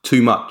down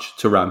too much.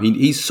 Thuram,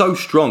 he's so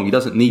strong, he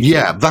doesn't need.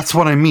 Yeah, that's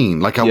what I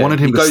mean. I wanted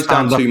him to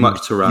stand up. He goes down too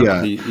much. Thuram.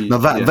 Yeah.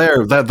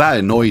 That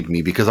annoyed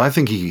me, because I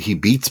think he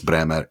beats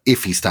Bremer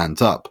if he stands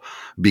up,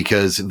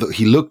 because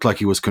he looked like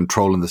he was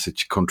control of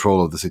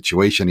the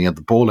situation. He had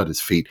the ball at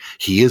his feet.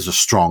 He is a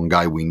strong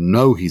guy. We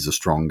know he's a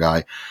strong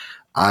guy.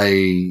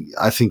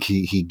 I think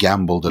he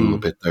gambled a little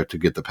bit there to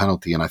get the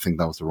penalty, and I think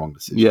that was the wrong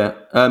decision. Yeah.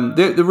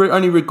 The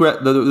only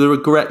regret, the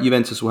regret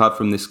Juventus will have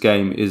from this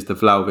game is the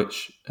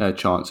Vlahovic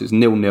chance. It's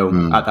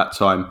 0-0 at that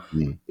time.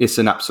 It's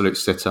an absolute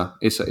sitter.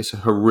 It's a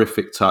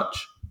horrific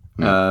touch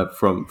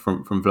from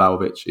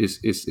Vlahovic.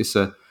 It's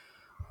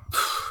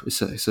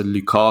a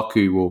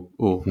Lukaku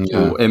or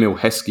Emil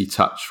Heskey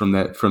touch from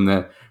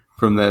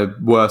their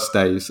worst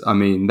days. I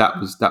mean,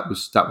 that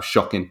was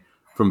shocking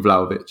from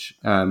Vlahovic,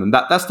 and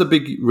that's the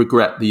big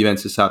regret the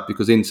Juventus have,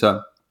 because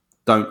Inter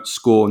don't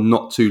score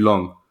not too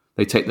long.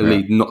 They take the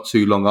lead not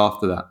too long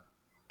after that.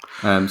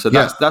 So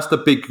that's the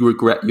big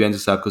regret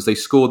Juventus have, because they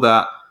score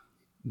that,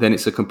 then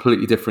it's a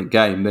completely different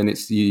game. Then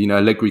it's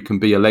Allegri can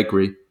be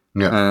Allegri,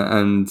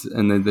 and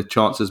then the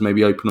chances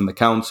maybe open on the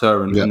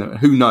counter, and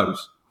who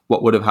knows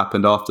what would have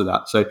happened after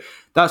that. So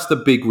that's the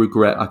big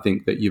regret I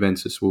think that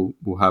Juventus will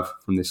have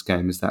from this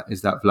game, is that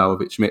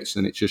Vlahovic mix,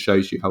 and it just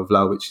shows you how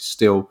Vlahovic is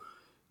still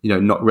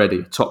not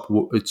ready. Top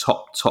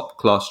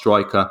class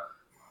striker,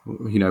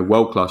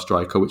 world class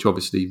striker, which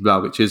obviously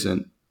Vlahovic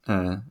isn't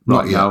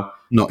right now.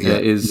 Not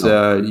yet.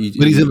 But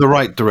he's in the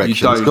right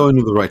direction. He's going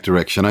in the right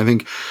direction. I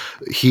think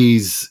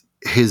he's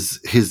his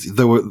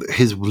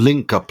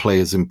link up play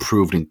has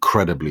improved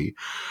incredibly.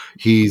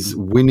 He's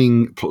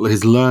winning.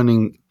 His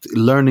learning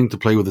to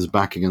play with his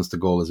back against the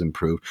goal has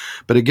improved.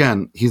 But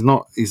again, he's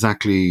not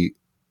exactly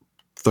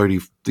 30.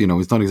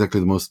 He's not exactly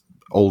the most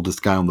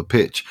oldest guy on the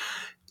pitch.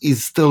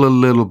 He's still a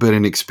little bit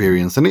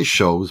inexperienced, and it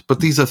shows.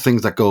 But these are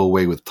things that go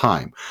away with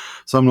time,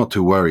 so I'm not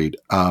too worried.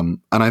 And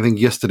I think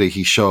yesterday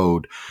he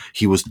showed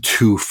he was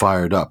too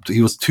fired up.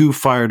 He was too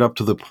fired up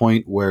to the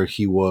point where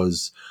he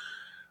was.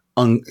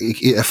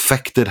 It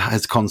affected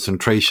his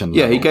concentration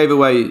level. Yeah, he gave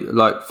away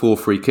like 4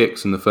 free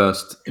kicks in the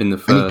first and he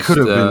could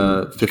have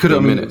been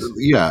 15 minutes.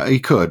 Yeah, he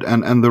could,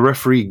 and the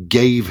referee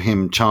gave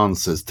him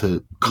chances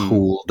to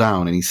cool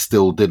down, and he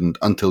still didn't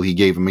until he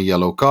gave him a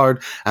yellow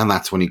card, and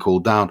that's when he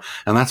cooled down,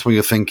 and that's when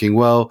you're thinking,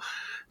 well,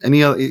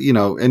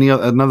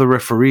 another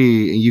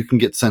referee, you can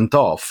get sent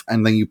off,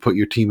 and then you put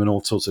your team in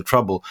all sorts of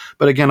trouble.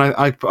 But again,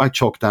 I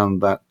chalk down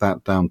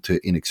that down to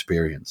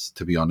inexperience.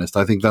 To be honest,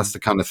 I think that's the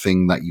kind of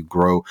thing that you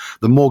grow.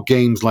 The more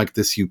games like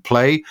this you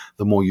play,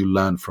 the more you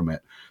learn from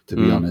it. To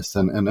be honest,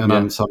 and I'm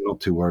not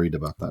too worried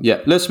about that. Yeah,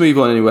 let's move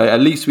on anyway.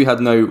 At least we had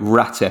no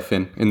rat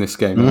effing in this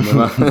game,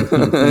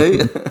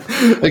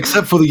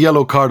 except for the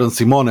yellow card on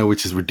Simone,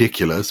 which is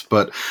ridiculous.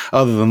 But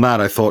other than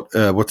that, I thought,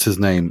 what's his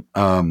name?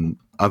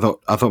 I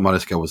thought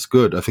Kvaratskhelia was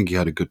good. I think he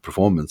had a good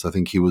performance. I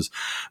think he was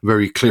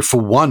very clear. For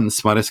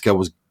once, Kvaratskhelia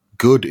was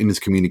good in his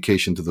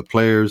communication to the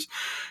players.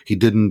 He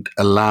didn't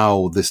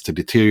allow this to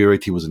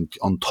deteriorate. He was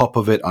on top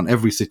of it on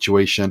every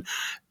situation.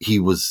 He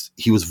was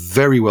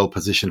very well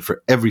positioned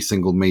for every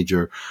single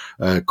major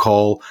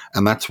call,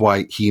 and that's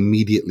why he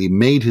immediately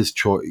made his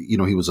choice.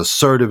 He was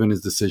assertive in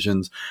his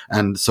decisions,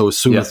 and so as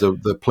soon as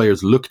the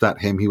players looked at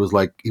him, he was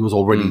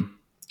already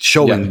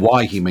showing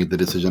why he made the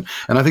decision.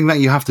 And I think that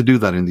you have to do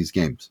that in these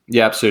games.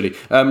 Yeah, absolutely.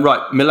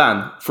 Right,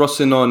 Milan.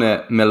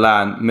 Frosinone,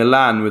 Milan.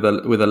 Milan with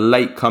a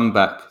late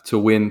comeback to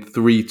win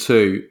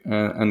 3-2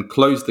 and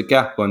close the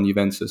gap on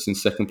Juventus in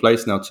second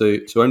place now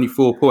to only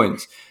 4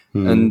 points.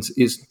 And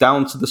it's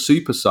down to the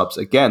super subs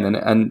again.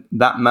 And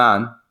that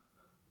man,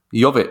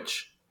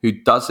 Jovic, who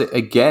does it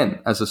again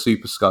as a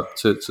super sub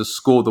to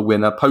score the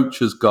winner,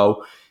 Poacher's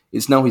goal.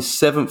 It's now his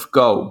 7th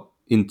goal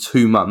in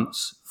 2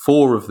 months.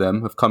 4 of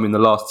them have come in the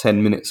last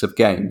 10 minutes of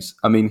games.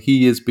 I mean,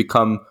 he has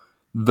become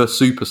the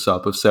super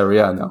sub of Serie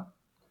A now.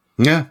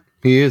 Yeah,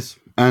 he is.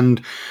 And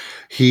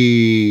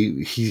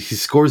he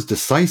scores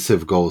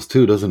decisive goals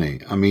too, doesn't he?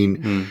 I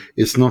mean,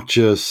 it's not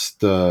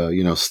just,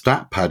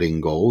 stat padding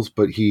goals,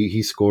 but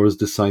he scores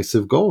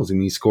decisive goals.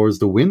 And he scores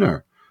the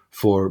winner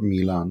for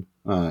Milan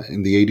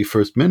in the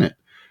 81st minute.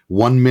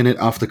 1 minute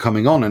after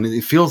coming on, and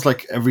it feels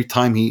like every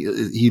time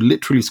he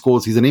literally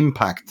scores, he's an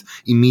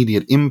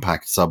immediate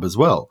impact sub as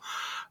well.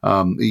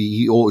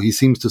 He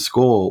seems to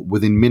score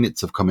within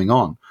minutes of coming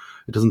on.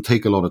 It doesn't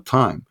take a lot of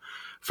time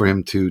for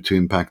him to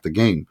impact the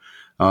game.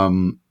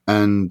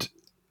 And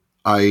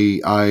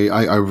I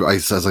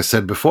as I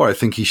said before, I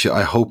think he should.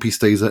 I hope he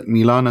stays at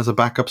Milan as a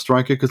backup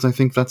striker, because I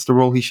think that's the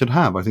role he should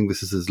have. I think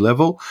this is his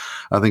level.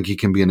 I think he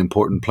can be an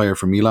important player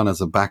for Milan as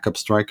a backup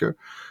striker.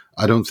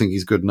 I don't think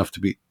he's good enough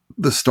to be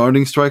the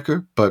starting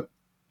striker, but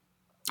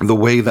the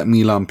way that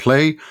Milan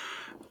play,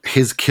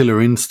 his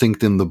killer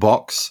instinct in the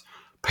box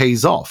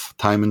pays off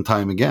time and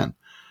time again.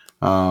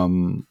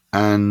 I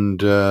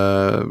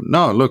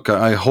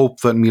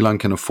hope that Milan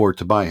can afford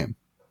to buy him.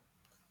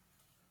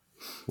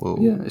 Whoa.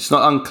 Yeah, it's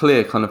not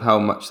unclear kind of how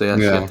much they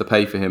actually have to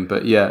pay for him,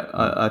 but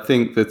I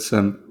think that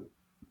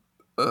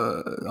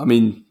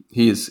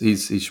he's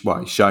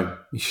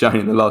shown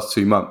in the last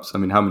 2 months. I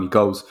mean, how many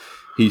goals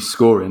he's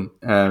scoring.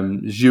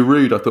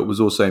 Giroud, I thought,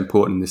 was also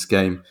important in this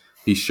game.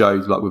 He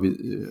showed, like, with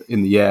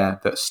in the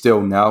air, that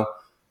still now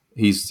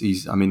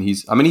he's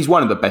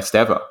one of the best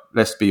ever.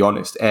 Let's be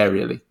honest,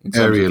 aerially. In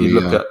terms of, if you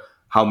look at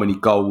how many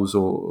goals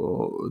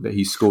or that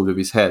he scored with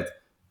his head,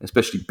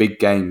 especially big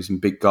games and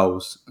big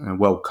goals, and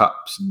World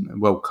Cups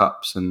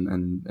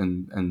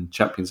and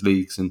Champions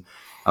Leagues, and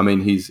I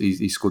mean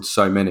he scored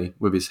so many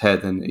with his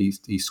head, and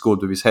he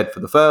scored with his head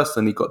for the first,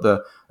 and he got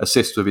the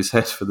assist with his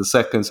head for the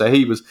second. So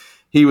he was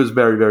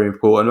very, very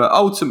important. But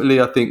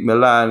ultimately, I think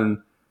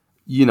Milan,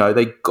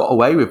 they got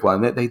away with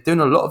one. They're doing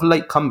a lot of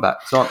late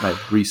comebacks, aren't they,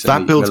 recently?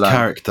 That builds Milan.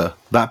 character.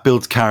 That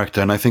builds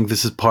character, and I think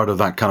this is part of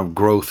that kind of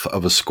growth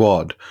of a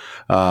squad,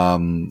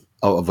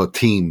 of a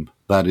team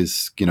that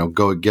is,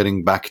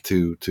 getting back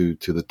to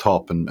the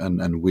top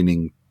and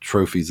winning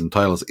trophies and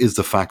titles, is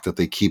the fact that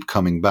they keep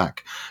coming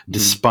back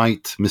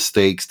despite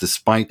mistakes,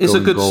 despite it's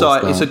going a good goals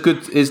side. down.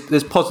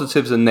 There's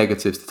positives and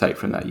negatives to take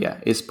from that. Yeah,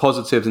 it's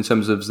positives in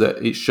terms of that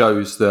it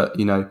shows that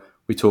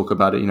we talk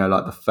about it.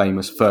 Like the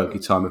famous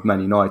Fergie time of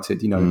Man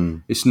United.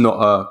 It's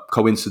not a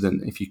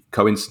coincidence if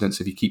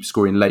you keep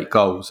scoring late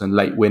goals and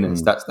late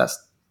winners.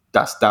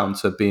 That's down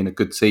to being a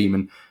good team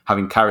and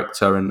having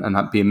character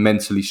and being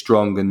mentally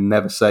strong and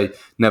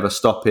never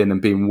stopping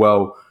and being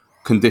well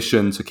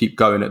conditioned to keep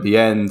going at the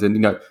end,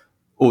 and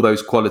all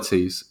those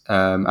qualities,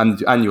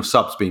 and your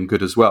subs being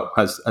good as well,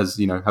 as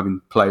having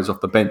players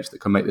off the bench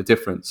that can make the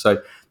difference. So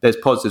there's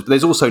positives, but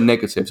there's also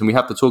negatives, and we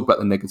have to talk about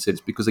the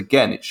negatives because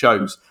again, it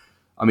shows.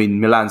 I mean,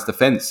 Milan's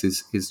defence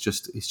is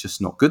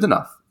just not good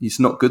enough. It's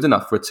not good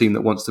enough for a team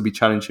that wants to be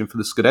challenging for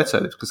the Scudetto.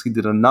 They've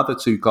conceded another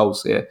 2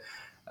 goals here.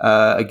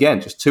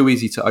 Again, just too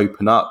easy to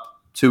open up,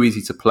 too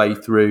easy to play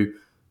through,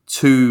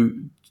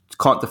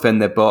 can't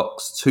defend their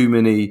box,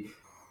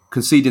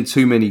 conceding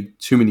too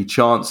many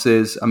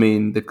chances. I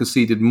mean, they've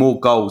conceded more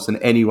goals than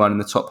anyone in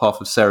the top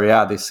half of Serie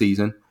A this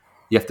season.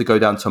 You have to go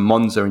down to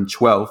Monza in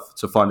 12th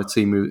to find a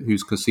team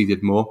who's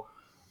conceded more.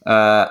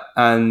 Last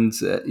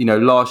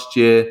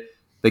year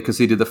they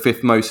conceded the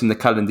 5th most in the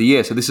calendar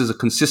year. So this is a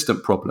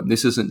consistent problem.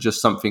 This isn't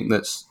just something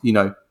that's,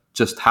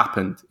 just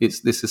happened.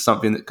 This is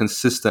something that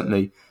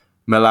consistently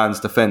Milan's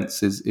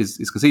defence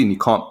is conceding. You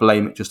can't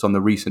blame it just on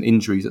the recent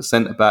injuries at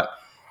centre-back.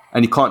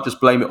 And you can't just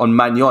blame it on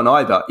Magnon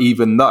either,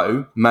 even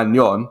though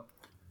Magnon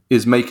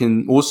is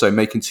making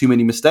too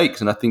many mistakes.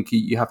 And I think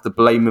you have to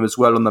blame him as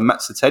well on the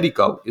Mazzucchelli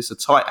goal. It's a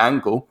tight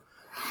angle.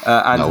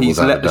 And he's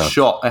let the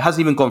shot. It hasn't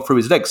even gone through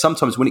his legs.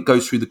 Sometimes when it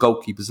goes through the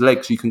goalkeeper's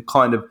legs, you can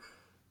kind of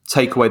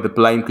take away the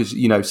blame because,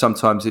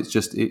 sometimes it's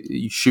just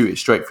you shoot it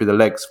straight through the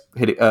legs,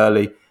 hit it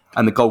early,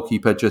 and the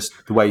goalkeeper, just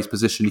the way he's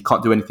positioned, he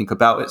can't do anything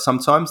about it.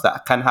 Sometimes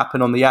that can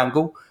happen on the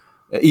angle.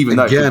 Even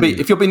though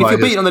if you're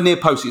beaten on the near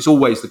post, it's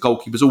always the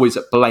goalkeeper's always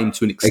at blame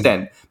to an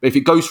extent. But if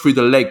it goes through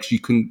the legs, you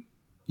can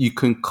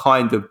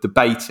kind of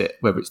debate it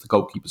whether it's the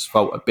goalkeeper's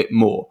fault a bit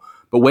more.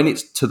 But when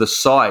it's to the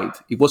side,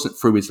 it wasn't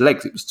through his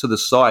legs; it was to the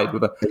side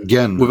with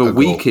a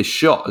weakish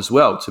shot as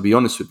well. To be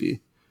honest with you,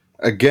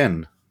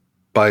 again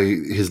by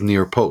his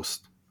near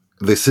post.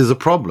 This is a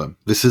problem.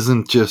 This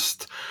isn't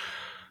just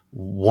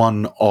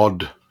one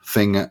odd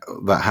thing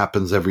that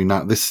happens every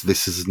now.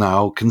 This is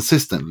now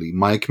consistently.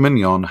 Mike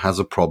Mignon has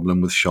a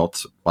problem with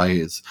shots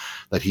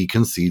that he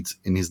concedes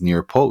in his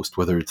near post,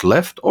 whether it's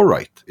left or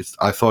right.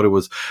 I thought it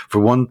was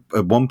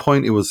at one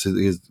point it was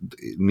his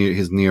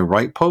near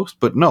right post,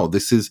 but no,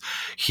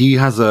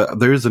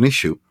 there is an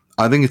issue.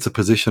 I think it's a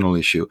positional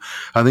issue.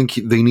 I think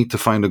they need to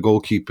find a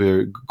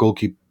goalkeeping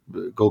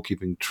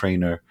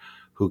trainer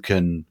who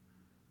can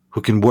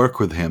work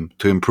with him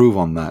to improve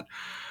on that.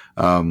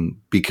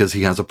 Because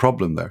he has a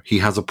problem there. He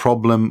has a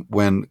problem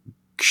when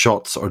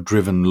shots are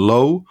driven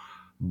low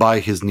by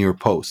his near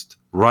post,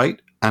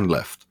 right and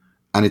left,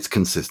 and it's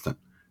consistent.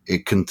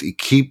 It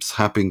keeps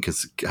happening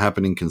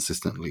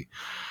consistently.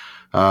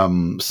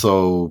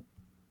 So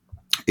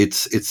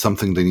it's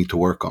something they need to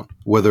work on.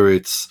 Whether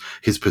it's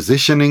his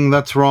positioning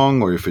that's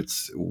wrong, or if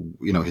it's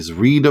his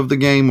read of the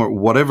game, or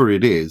whatever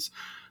it is,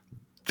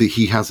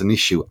 he has an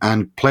issue.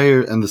 And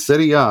the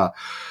Serie A,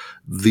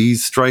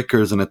 these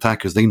strikers and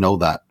attackers, they know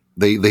that.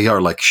 They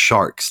are like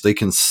sharks. They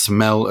can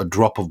smell a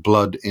drop of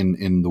blood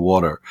in the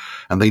water,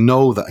 and they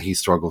know that he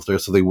struggles there,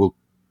 so they will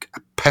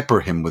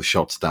pepper him with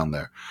shots down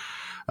there.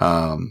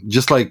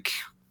 Just like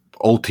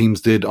old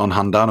teams did on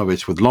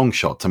Handanovic with long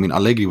shots. I mean,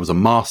 Allegri was a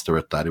master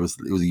at that. I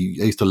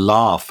used to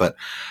laugh at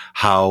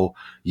how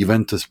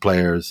Juventus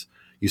players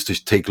used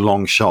to take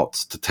long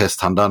shots to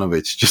test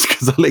Handanovic just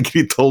because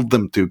Allegri told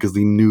them to, because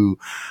he knew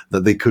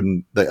that they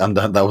couldn't, and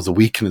that was a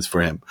weakness for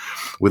him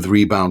with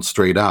rebounds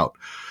straight out.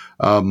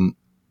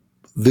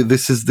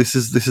 This is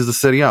the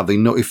Serie A. They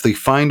know if they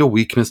find a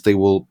weakness, they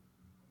will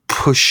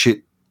push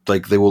it,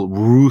 like they will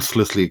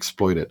ruthlessly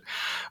exploit it.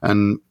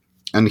 And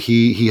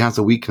he has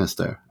a weakness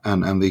there,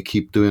 and they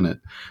keep doing it,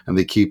 and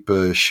they keep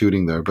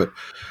shooting there. But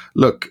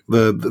look,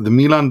 the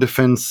Milan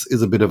defense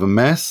is a bit of a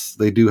mess.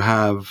 They do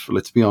have,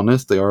 let's be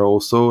honest, they are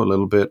also a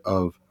little bit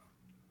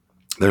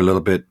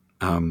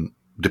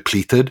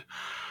depleted,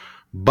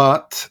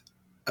 but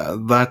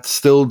that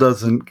still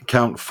doesn't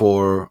count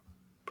for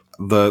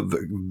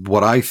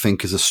what I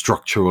think is a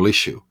structural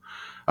issue.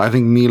 I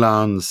think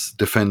Milan's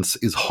defense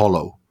is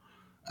hollow,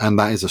 and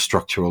that is a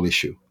structural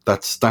issue.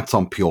 That's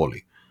on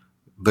Pioli.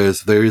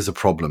 There is a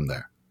problem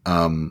there,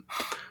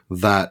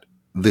 that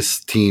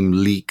this team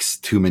leaks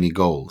too many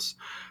goals,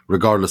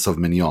 regardless of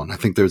Mignon. I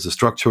think there's a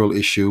structural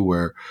issue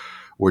where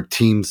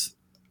teams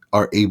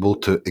are able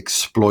to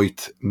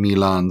exploit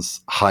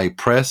Milan's high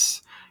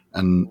press,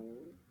 and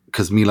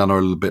because Milan are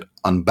a little bit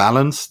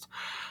unbalanced.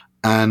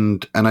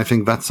 And I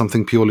think that's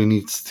something Pioli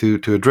needs to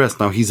address.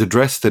 Now, he's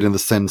addressed it in the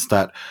sense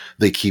that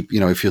they keep,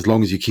 as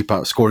long as you keep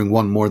out scoring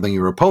one more than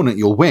your opponent,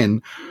 you'll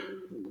win.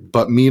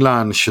 But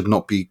Milan should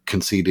not be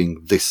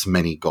conceding this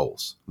many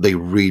goals. They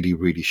really,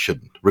 really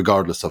shouldn't,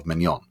 regardless of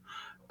Mignon.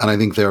 And I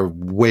think they're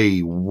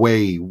way,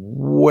 way,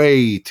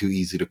 way too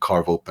easy to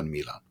carve open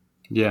Milan.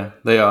 Yeah,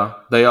 they are.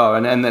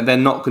 And they're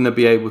not going to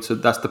be able to,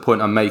 that's the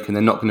point I'm making,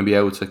 they're not going to be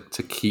able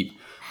to keep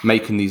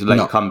making these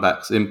late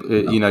comebacks.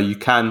 No.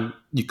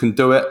 You can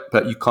do it,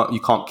 but you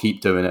can't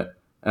keep doing it.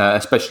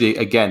 Especially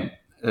again,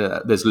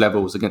 there's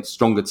levels against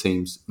stronger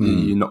teams.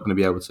 You're not going to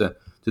be able to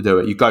do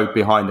it. You go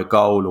behind a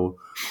goal,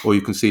 or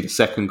you concede a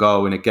second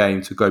goal in a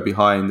game to go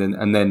behind,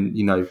 and then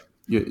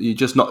it's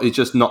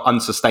just not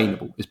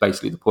unsustainable. Is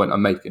basically the point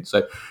I'm making.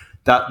 So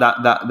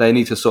that they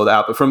need to sort that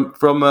out. But from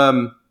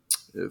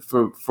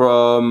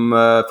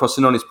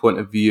Frosinoni's point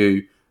of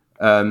view,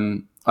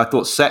 I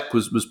thought Sek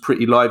was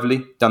pretty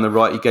lively down the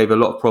right. He gave a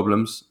lot of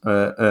problems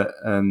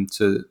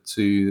to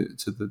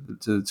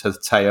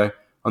Teo.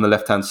 on the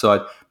left-hand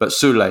side. But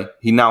Sule,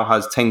 he now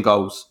has 10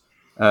 goals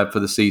for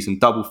the season,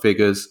 double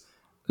figures,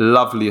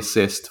 lovely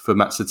assist for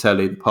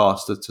Mazzutelli, the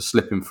pass to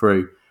slip him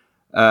through.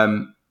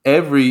 I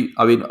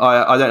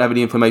don't have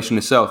any information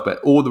myself, but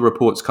all the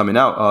reports coming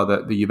out are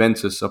that the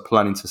Juventus are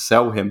planning to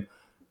sell him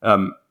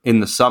in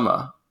the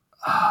summer.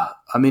 I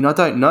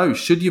don't know.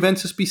 Should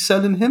Juventus be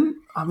selling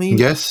him?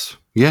 Yes,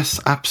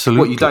 absolutely.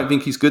 What, you don't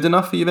think he's good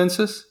enough for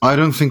Juventus? I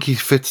don't think he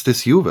fits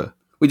this Juve. Well,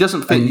 he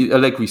doesn't fit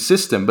Allegri's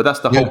system, but that's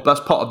that's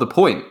part of the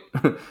point.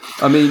 I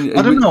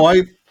don't know.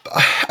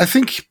 I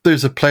think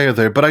there's a player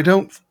there, but I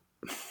don't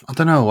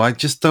know. I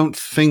just don't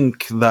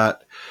think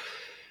that.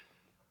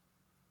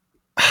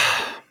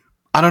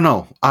 I don't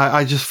know.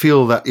 I just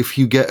feel that if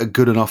you get a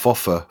good enough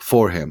offer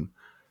for him,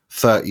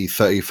 30,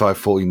 35,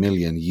 40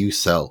 million, you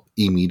sell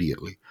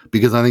immediately.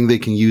 Because I think they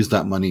can use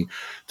that money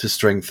to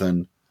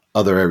strengthen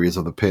other areas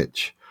of the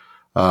pitch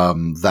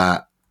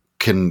that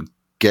can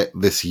get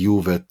this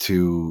Juve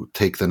to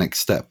take the next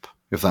step,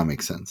 if that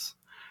makes sense.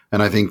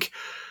 And I think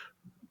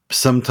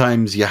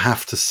sometimes you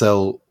have to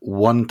sell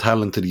one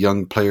talented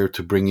young player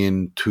to bring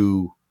in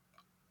two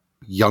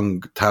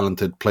young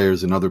talented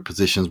players in other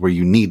positions where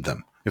you need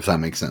them, if that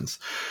makes sense.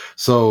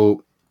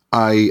 So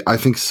I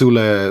think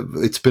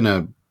Sule, it's been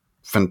a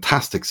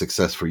fantastic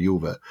success for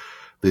Juve,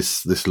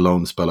 this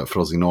loan spell at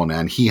Frosinone,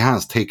 and he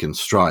has taken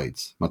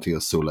strides,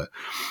 Matthias Sule.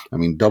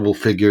 Double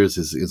figures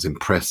is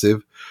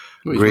impressive.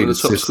 Well, he's one of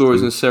the top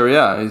scorers in Serie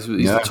A. He's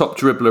the top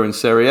dribbler in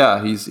Serie A.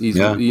 He's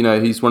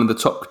he's one of the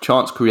top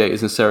chance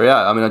creators in Serie A.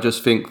 I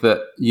just think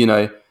that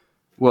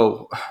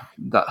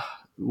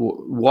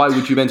why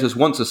would Juventus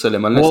want to sell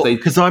him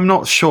because I'm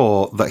not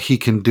sure that he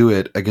can do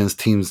it against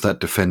teams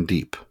that defend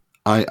deep.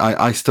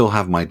 I still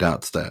have my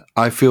doubts there.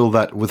 I feel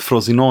that with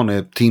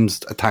Frosinone, teams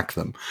attack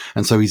them,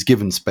 and so he's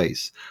given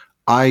space.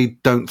 I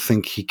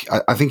think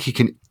he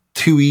can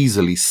too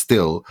easily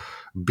still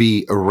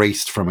be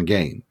erased from a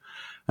game.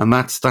 And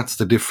that's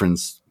the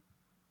difference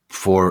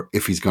for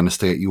if he's going to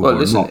stay at Juve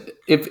or not.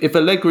 If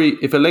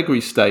Allegri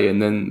stay, and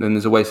then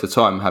there's a waste of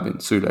time having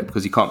Sule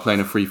because he can't play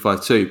in a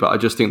 3-5-2. But I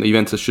just think that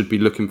Juventus should be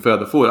looking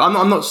further forward.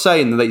 I'm not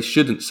saying that they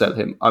shouldn't sell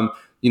him. I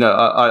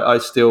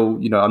still,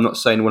 I'm not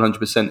saying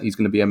 100% he's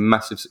going to be a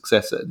massive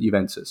success at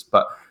Juventus.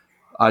 But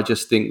I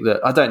just think that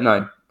I don't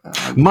know.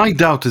 My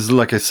doubt is,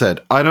 like I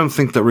said, I don't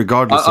think that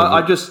regardless.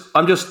 I'm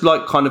just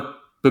like kind of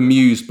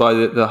bemused by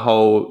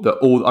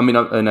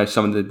I know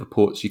some of the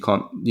reports you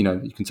can't,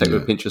 you can take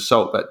with a pinch of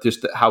salt, but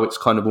just how it's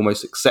kind of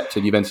almost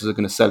accepted Juventus are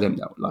going to sell him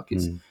now. Like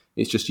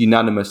it's just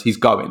unanimous. He's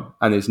going,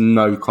 and there's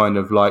no kind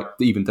of like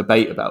even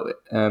debate about it.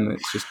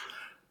 It's just,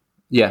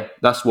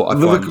 that's what I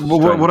find.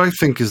 What I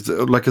think is,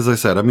 like as I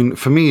said,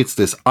 for me it's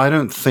this. I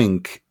don't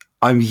think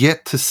I'm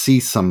yet to see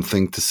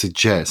something to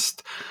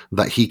suggest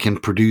that he can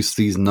produce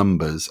these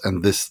numbers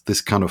and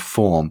this kind of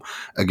form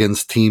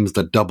against teams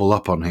that double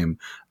up on him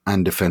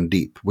and defend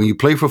deep. When you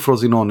play for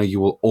Frosinone, you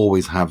will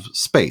always have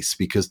space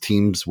because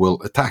teams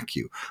will attack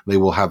you. They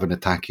will have an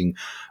attacking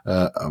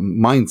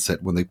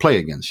mindset when they play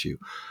against you.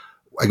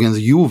 Against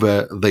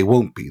Juve, they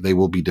won't be. They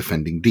will be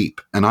defending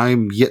deep. And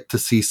I'm yet to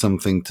see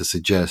something to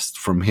suggest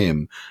from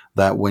him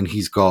that when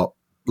he's got,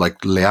 like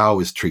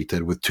Leao is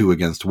treated with 2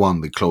 against 1,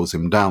 they close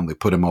him down, they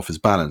put him off his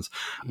balance.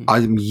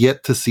 I'm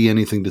yet to see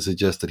anything to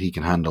suggest that he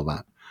can handle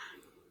that.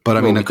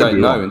 But we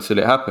don't know until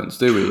it happens,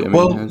 do we?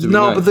 But it's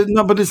not.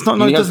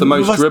 He has the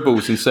most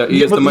dribbles in Serie A. He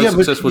has the most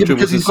successful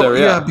dribbles in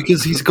Serie A.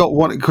 Because he's got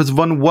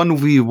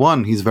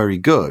 1v1, he's very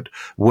good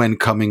when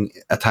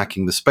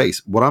attacking the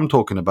space. What I'm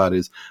talking about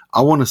is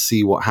I want to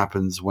see what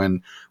happens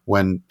when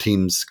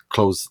teams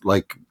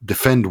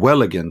defend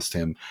well against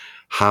him.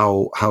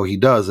 How he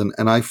does, and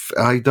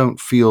I don't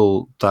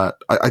feel that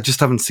I just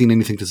haven't seen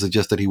anything to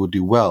suggest that he would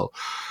do well.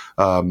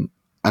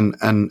 And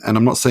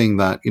I'm not saying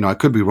that, I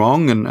could be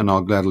wrong, and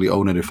I'll gladly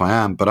own it if I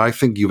am, but I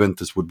think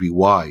Juventus would be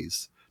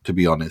wise, to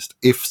be honest,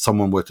 if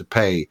someone were to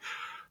pay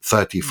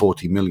 30,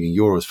 40 million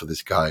euros for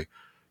this guy.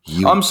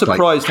 I'm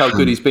surprised how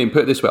good he's been.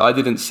 Put it this way, I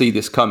didn't see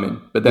this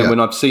coming, but then when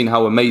I've seen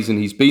how amazing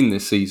he's been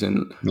this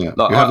season,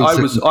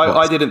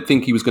 I didn't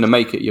think he was going to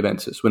make it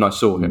Juventus when I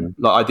saw him.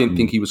 I didn't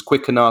think he was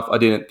quick enough. I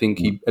didn't think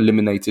he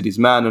eliminated his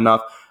man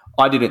enough.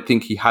 I didn't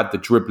think he had the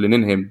dribbling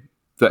in him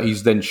that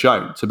he's then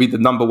shown. To be the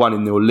number one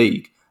in your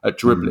league at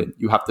dribbling,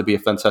 you have to be a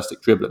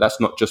fantastic dribbler.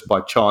 That's not just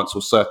by chance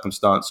or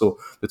circumstance or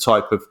the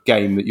type of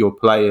game that you're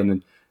playing.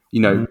 And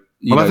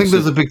I think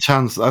there's a big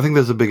chance. I think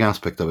there's a big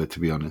aspect of it, to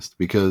be honest,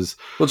 because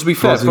to be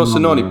fair,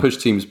 Frosinone push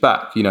teams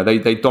back.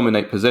 They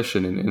dominate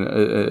possession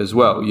as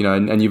well.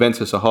 And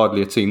Juventus are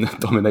hardly a team that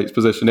dominates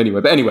possession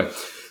anyway. But anyway,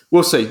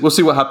 we'll see. We'll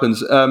see what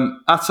happens.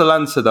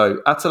 Atalanta,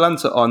 though,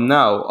 are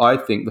now, I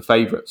think, the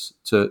favourites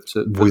for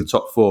the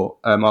top 4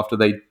 after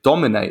they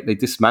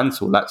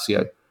dismantle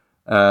Lazio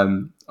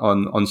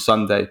on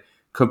Sunday,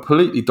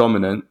 completely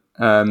dominant.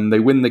 They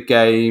win the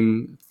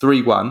game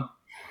 3-1.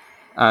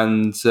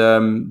 And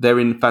they're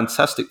in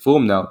fantastic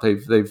form now.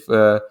 They've it's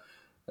their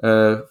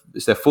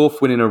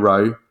 4th win in a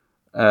row.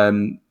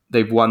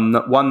 They've won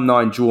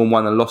 9, drawn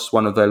 1, and lost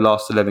 1 of their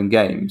last 11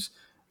 games.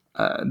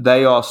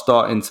 they are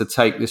starting to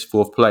take this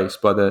fourth place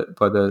by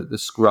the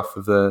scruff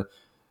of the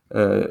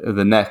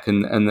neck,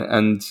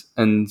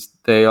 and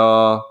they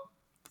are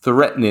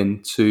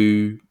threatening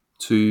to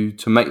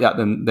make that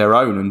their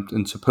own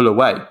and to pull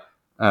away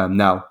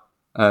now.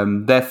 Are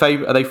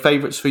they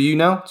favourites for you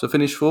now to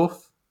finish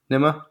fourth,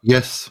 Nima?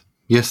 Yes,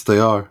 they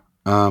are.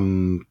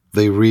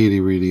 They really,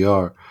 really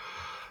are.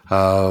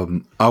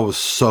 I was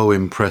so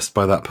impressed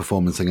by that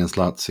performance against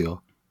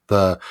Lazio.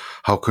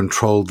 How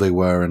controlled they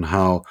were and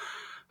how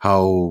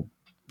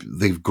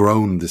they've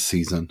grown this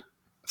season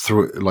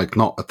through, like,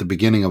 not at the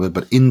beginning of it,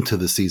 but into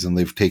the season.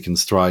 They've taken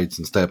strides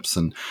and steps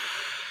and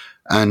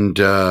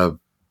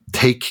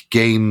take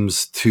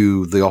games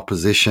to the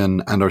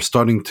opposition and are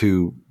starting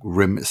to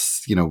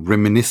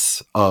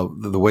reminisce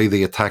of the way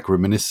they attack.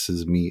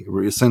 Reminisces me.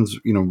 It sends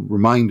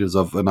reminders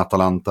of an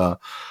Atalanta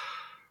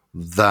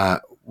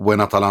that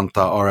when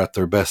Atalanta are at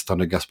their best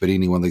under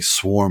Gasperini, when they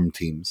swarm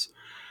teams.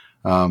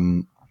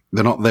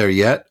 They're not there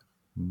yet,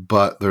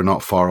 but they're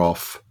not far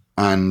off.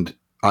 And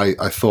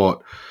I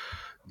thought,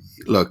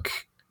 look,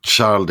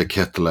 Charles de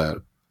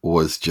Ketelaere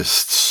was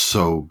just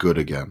so good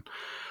again.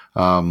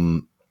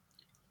 The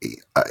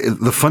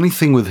funny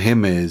thing with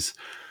him is,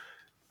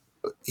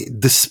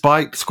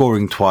 despite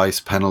scoring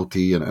twice,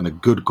 penalty and a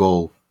good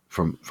goal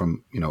from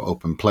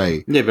open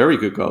play. Yeah, very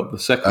good goal. The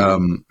second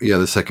one. Yeah,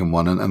 the second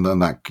one, and then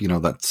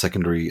that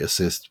secondary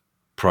assist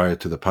prior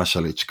to the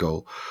Pasalic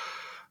goal.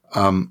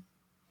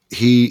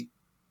 He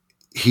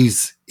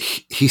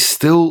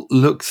still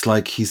looks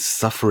like he's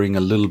suffering a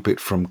little bit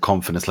from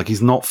confidence. Like,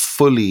 he's not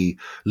fully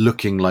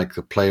looking like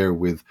the player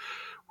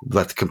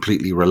that's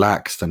completely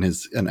relaxed and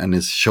is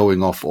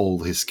showing off all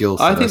his skills.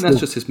 I think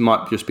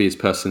might just be his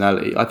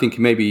personality. I think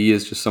maybe he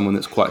is just someone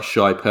that's quite a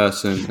shy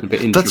person and a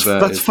bit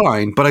introverted. That's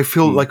fine, but I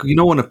feel like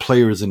when a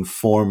player is in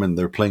form and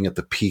they're playing at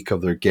the peak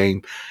of their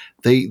game,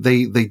 they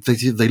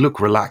look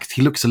relaxed.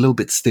 He looks a little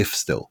bit stiff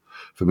still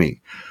for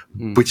me,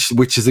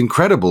 which is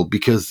incredible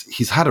because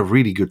he's had a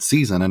really good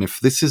season. And if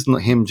this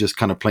isn't him just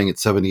kind of playing at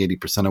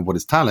 70-80% of what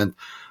his talent,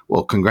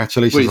 well,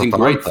 congratulations. Well, he's in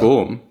great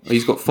form.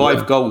 He's got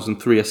 5 goals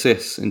and 3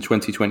 assists in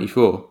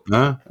 2024.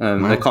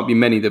 There can't be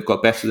many that've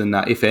got better than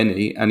that, if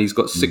any. And he's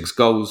got 6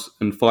 goals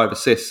and 5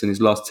 assists in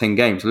his last 10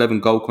 games. 11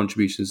 goal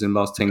contributions in the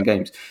last 10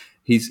 games.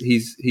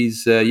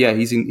 He's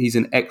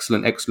in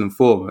excellent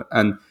form,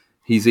 and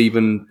he's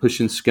even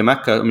pushing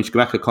Scamacca. I mean,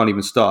 Scamacca can't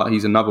even start.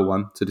 He's another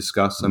one to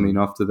discuss. I mean,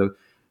 after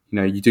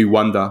you do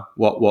wonder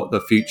what the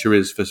future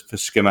is for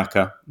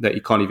Scamacca, that he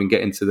can't even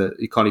get into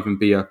he can't even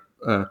be a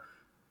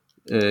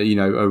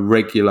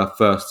regular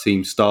first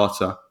team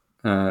starter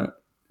at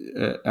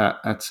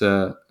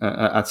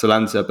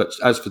Atalanta. But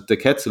as for De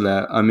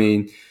Ketelaere, I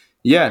mean,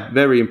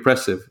 very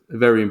impressive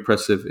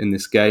in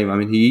this game. I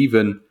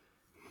mean,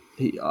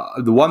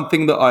 the one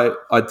thing that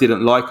I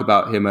didn't like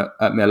about him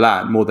at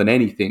Milan more than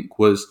anything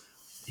was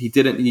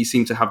he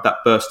seemed to have that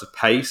burst of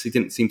pace. He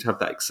didn't seem to have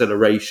that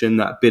acceleration,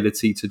 that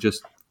ability to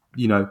just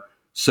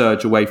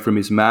surge away from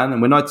his man.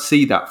 And when I'd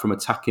see that from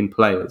attacking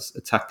players,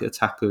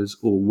 attackers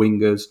or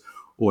wingers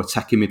or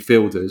attacking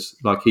midfielders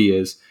like he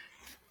is,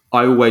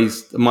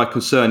 my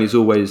concern is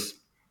always,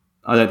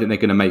 I don't think they're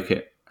going to make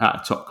it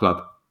at a top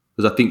club,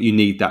 because I think you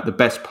need that. The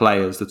best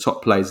players, the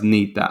top players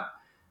need that.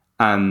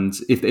 And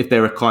if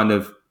they're a kind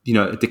of,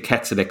 a De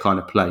Ketelaere kind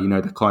of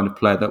player, the kind of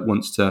player that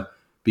wants to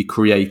be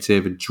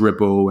creative and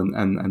dribble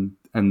and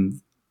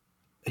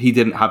he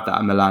didn't have that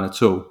at Milan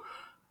at all.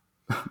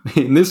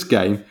 In this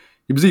game,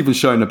 he was even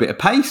showing a bit of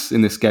pace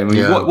in this game. I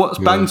mean, what's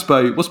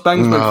Bangsbo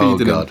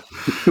feeding him?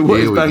 What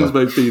is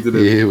Bangsbo feeding him?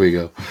 Here we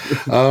go.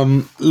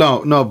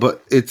 No,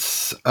 but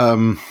it's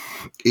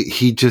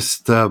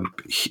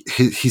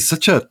he's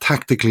such a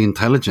tactically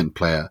intelligent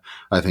player.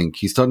 I think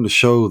he's starting to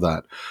show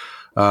that,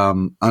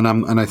 and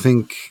I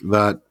think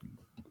that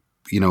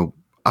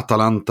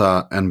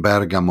Atalanta and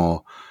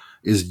Bergamo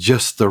is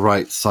just the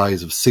right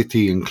size of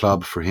city and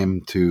club for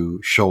him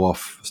to show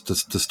off,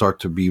 to start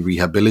to be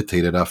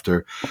rehabilitated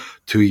after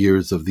 2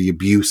 years of the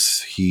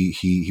abuse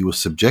he was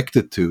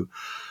subjected to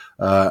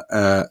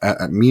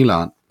at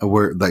Milan,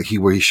 where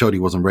he showed he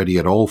wasn't ready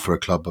at all for a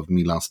club of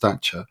Milan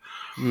stature.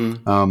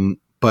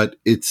 But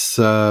it's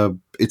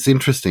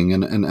interesting,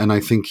 and I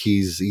think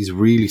he's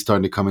really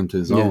starting to come into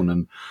his own.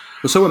 And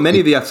so are many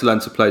of the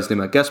Atalanta players.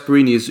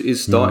 Gasperini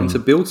is starting to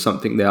build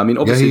something there. I mean,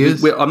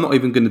 obviously, I'm not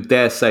even going to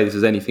dare say this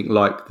is anything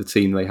like the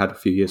team they had a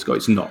few years ago.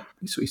 It's not.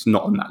 It's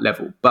not on that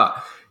level. But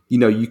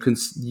you can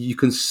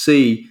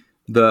see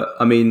that.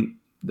 I mean,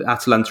 the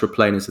Atalanta are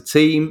playing as a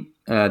team.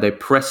 They're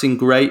pressing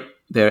great.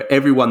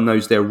 Everyone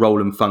knows their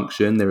role and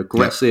function. They're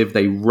aggressive.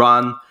 They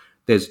run.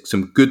 There's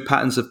some good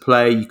patterns of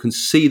play. You can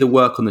see the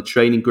work on the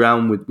training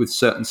ground with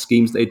certain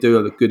schemes they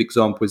do. A good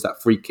example is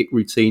that free kick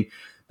routine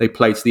they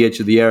play to the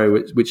edge of the area,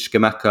 which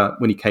Scamacca,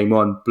 when he came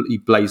on, he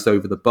blazed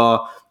over the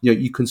bar.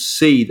 You can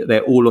see that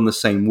they're all on the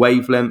same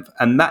wavelength.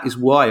 And that is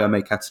why I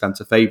make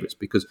Atalanta favourites,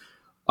 because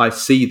I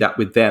see that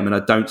with them and I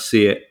don't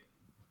see it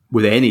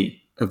with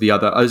any of the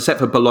other, except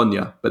for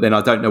Bologna. But then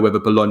I don't know whether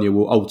Bologna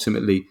will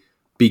ultimately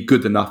be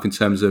good enough in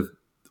terms of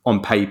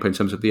on paper in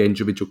terms of the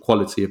individual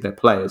quality of their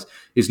players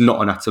is not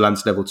on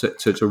Atalanta's level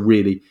to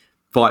really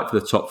fight for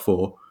the top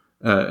four,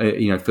 for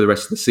the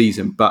rest of the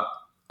season. But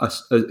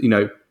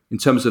in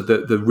terms of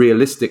the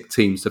realistic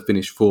teams to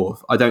finish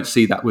fourth, I don't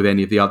see that with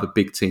any of the other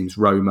big teams,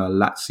 Roma,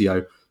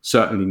 Lazio,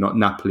 certainly not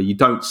Napoli. You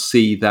don't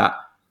see that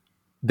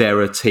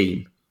they're a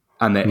team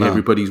and that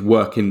everybody's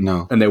working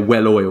and they're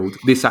well-oiled.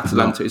 This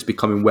Atalanta is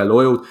becoming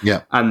well-oiled.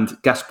 Yeah. And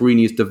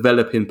Gasperini is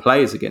developing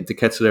players again.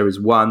 Ketelaere is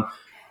one.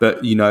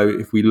 But,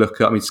 if we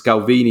look at,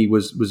 Scalvini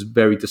was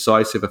very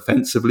decisive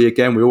offensively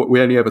again.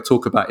 We only ever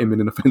talk about him in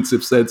an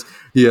offensive sense.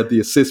 He had the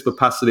assist for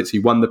Pasalic. He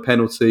won the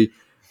penalty.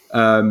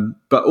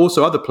 But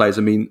also other players.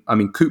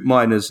 Coop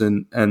Miners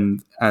and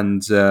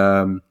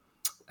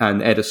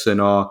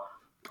Ederson are,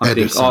 I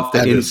think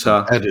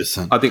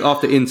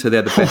after Inter,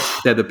 they're the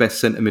best. They're the best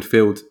centre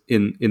midfield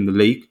in the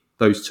league.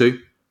 Those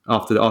two,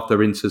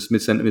 after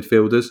Inter's centre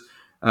midfielders,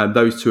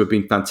 those two have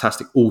been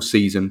fantastic all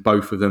season.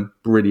 Both of them,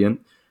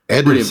 brilliant.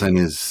 Ederson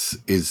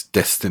is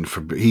destined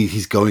for.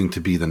 He's going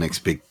to be the next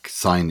big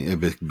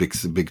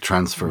big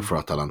transfer for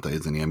Atalanta,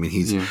 isn't he?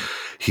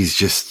 He's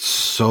just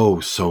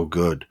so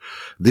good.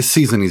 This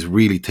season he's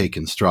really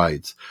taken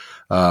strides.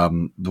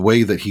 The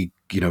way that he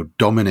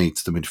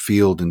dominates the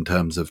midfield in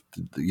terms of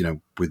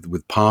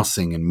with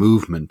passing and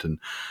movement and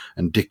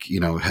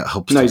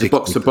helps. No, he's a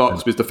box to box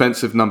with his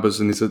defensive numbers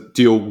and his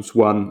duels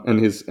won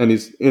and his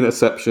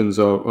interceptions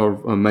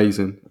are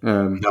amazing.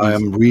 I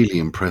am really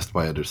impressed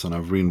by Ederson.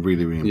 I've been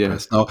really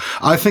impressed. No,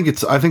 I think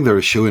they're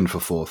a shoe in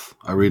for fourth.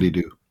 I really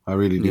do.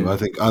 Yeah. I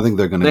think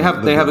they're going to. They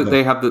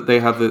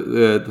have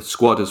the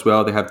squad as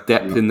well. They have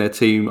depth in their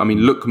team.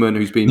 Lookman,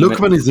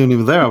 Lookman isn't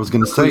even there. I was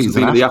going to say he's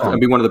been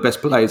one of the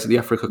best players at the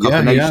Africa Cup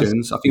of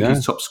Nations. I think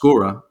he's top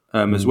scorer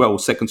as well,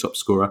 second top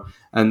scorer,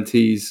 and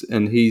he's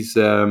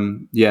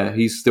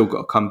still got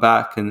to come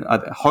back. And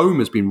Home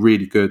has been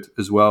really good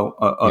as well,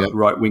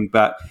 right wing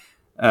back.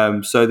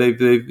 So they've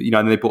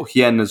and they bought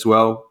Hien as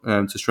well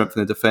to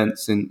strengthen the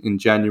defence in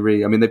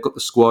January. They've got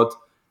the squad.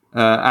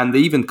 And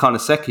even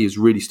Kvaratskhelia is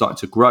really starting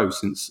to grow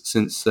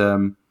since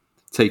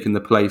taking the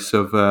place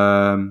of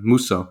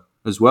Musso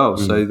as well.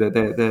 So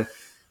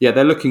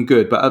they're looking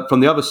good. But from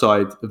the other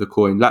side of the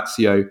coin,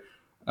 Lazio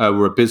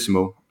were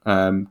abysmal,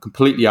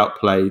 completely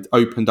outplayed,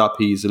 opened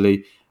up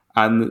easily.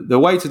 And the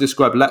way to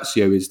describe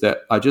Lazio is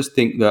that I just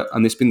think that,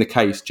 and it's been the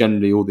case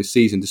generally all this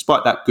season,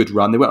 despite that good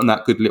run, they went on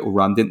that good little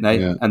run, didn't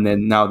they? Yeah. And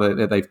then now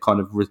they've kind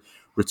of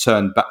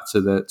returned back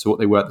to what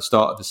they were at the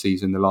start of the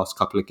season, the last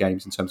couple of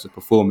games in terms of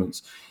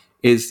performance.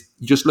 Is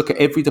you just look at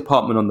every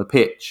department on the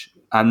pitch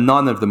and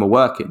none of them are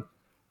working.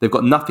 They've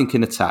got nothing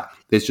in attack.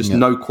 There's just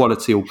no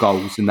quality or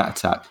goals in that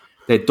attack.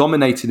 They're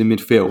dominated in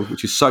midfield,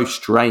 which is so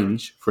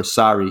strange for a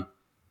Sarri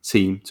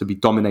team to be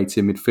dominated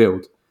in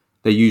midfield.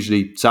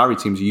 Sarri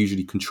teams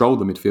usually control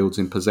the midfields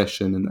in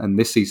possession, and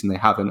this season they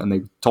haven't, and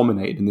they've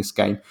dominated in this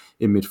game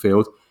in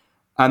midfield.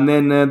 And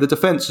then the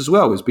defence as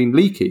well has been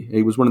leaky.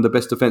 He was one of the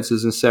best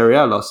defences in Serie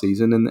A last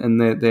season,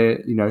 and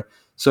they're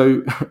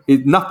so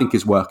nothing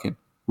is working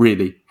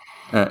really.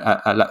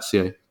 At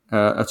Lazio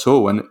at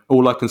all. And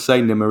all I can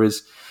say, Nima,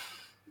 is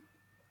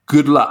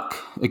good luck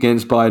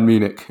against Bayern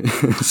Munich.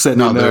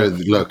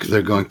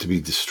 They're going to be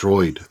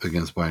destroyed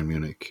against Bayern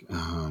Munich.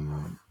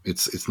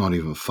 It's not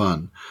even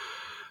fun.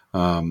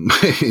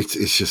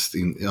 It's just,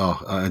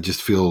 I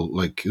just feel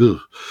like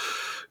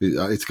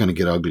it's going to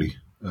get ugly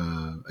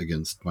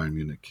against Bayern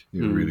Munich.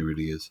 It really,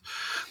 really is.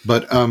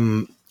 But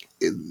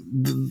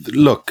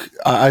look,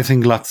 I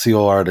think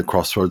Lazio are at a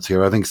crossroads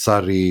here. I think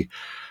Sarri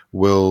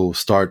will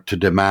start to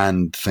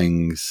demand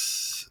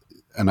things,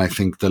 and I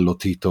think the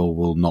Lotito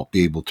will not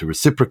be able to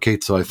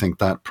reciprocate. So I think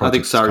that project. I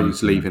think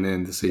Sarri's leaving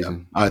in the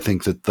season. Yeah, I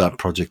think that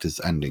project is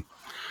ending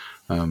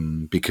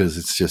because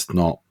it's just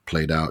not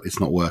played out. It's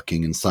not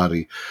working. And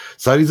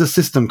Sarri's a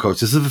system coach.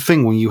 This is the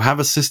thing: when you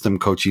have a system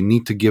coach, you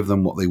need to give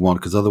them what they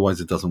want because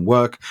otherwise it doesn't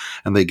work,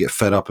 and they get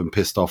fed up and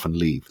pissed off and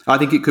leave. I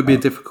think it could be a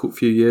difficult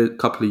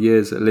couple of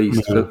years at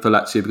least for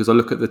Lazio because I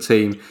look at the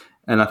team.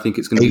 And I think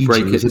it's going to be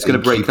It's going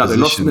to break out. They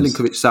lost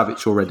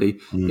Milinkovic-Savic already.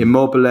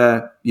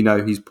 Immobile,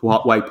 he's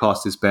way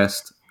past his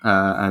best,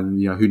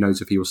 and who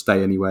knows if he will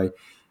stay anyway.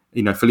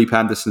 Felipe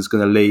Anderson's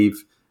going to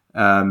leave.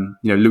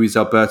 Luis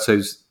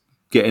Alberto's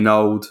getting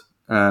old.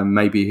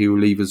 Maybe he will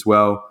leave as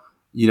well.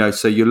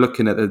 So you're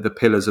looking at the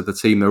pillars of the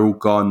team; they're all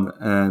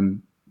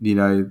gone.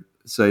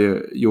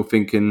 So you're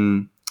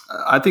thinking.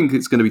 I think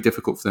it's going to be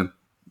difficult for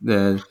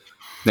them.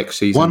 Next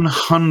season,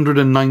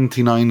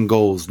 199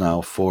 goals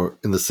now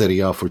in the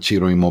Serie A for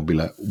Ciro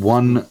Immobile,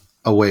 one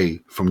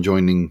away from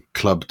joining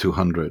Club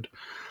 200,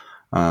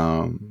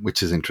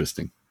 which is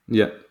interesting.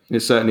 Yeah, it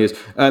certainly is.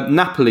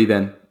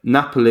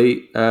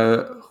 Napoli,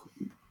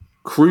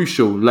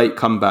 crucial late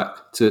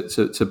comeback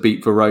to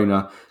beat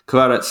Verona.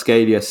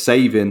 Kvaratskhelia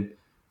saving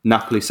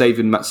Napoli,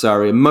 saving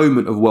Mazzari, a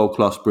moment of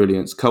world-class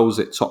brilliance, calls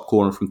it top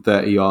corner from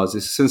 30 yards.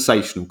 It's a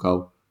sensational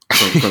goal.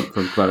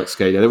 From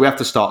Kvaratskhelia. We have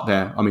to start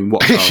there.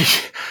 What a goal.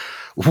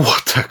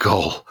 What a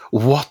goal.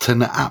 What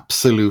an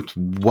absolute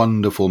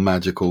wonderful,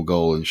 magical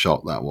goal and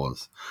shot that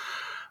was.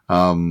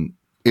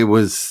 it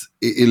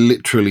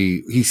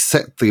literally, he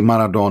set the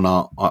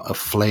Maradona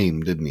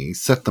aflame, didn't he? He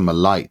set them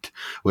alight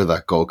with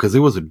that goal, because it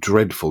was a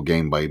dreadful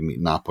game by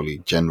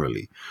Napoli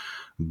generally.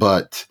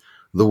 But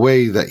the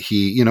way that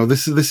he,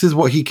 this is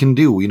what he can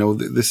do.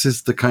 This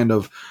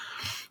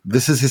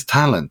is his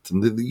talent.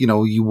 And,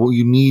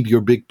 you need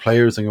your big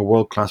players and your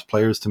world-class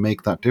players to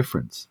make that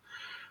difference.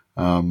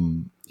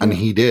 And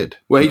he did.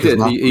 Well, he did.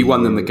 He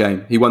won them the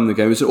game. He won the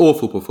game. It was an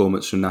awful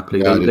performance from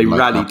Napoli. Yeah, they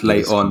rallied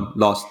late on,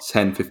 last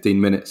 10,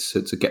 15 minutes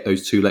to get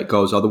those 2 late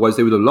goals. Otherwise,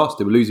 they would have lost.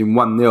 They were losing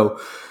 1-0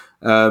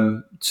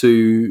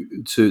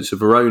 to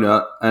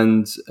Verona,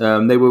 and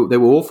they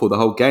were awful the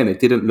whole game. They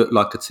didn't look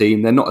like a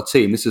team. They're not a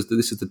team. This is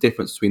the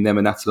difference between them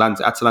and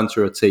Atalanta. Atalanta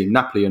are a team.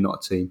 Napoli are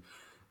not a team.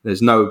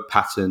 There's no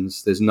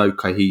patterns. There's no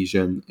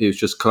cohesion. It was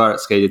just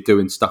Kvaratskhelia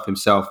doing stuff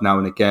himself now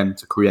and again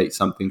to create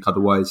something.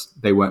 Otherwise,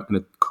 they weren't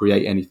going to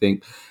create anything.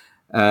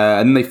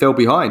 And they fell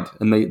behind,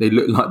 and they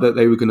looked like that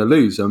they were going to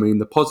lose. I mean,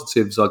 the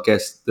positives, I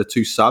guess, the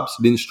 2 subs,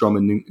 Lindstrom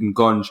and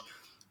Gonj,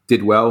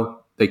 did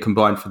well. They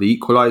combined for the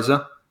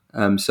equaliser.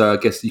 So I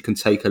guess you can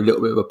take a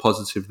little bit of a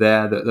positive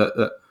there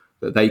that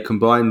they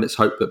combined. Let's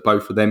hope that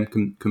both of them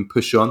can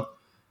push on.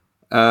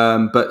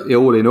 But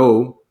all in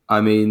all, I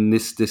mean,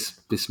 this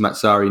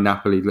Mazzarri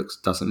Napoli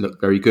doesn't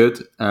look very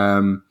good.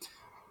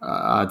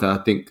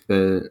 I think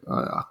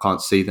I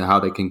can't see how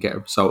they can get a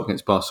result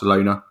against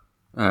Barcelona,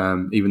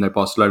 even though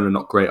Barcelona are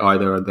not great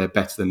either, and they're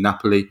better than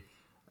Napoli.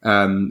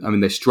 I mean,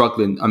 they're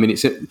struggling. I mean,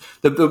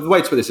 the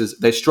way to put this is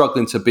they're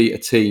struggling to beat a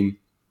team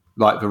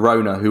like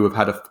Verona, who have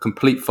had a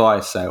complete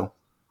fire sale.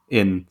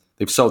 They've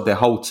sold their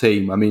whole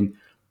team. I mean,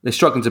 they're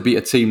struggling to beat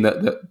a team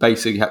that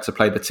basically had to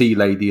play the tea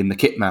lady and the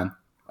kit man.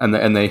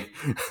 And they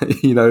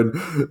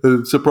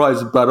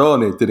surprised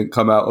Barone didn't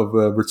come out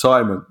of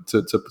retirement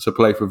to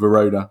play for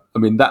Verona. I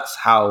mean, that's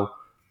how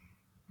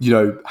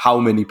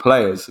many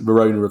players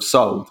Verona have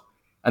sold.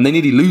 And they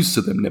nearly lose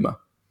to them, Nima.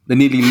 They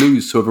nearly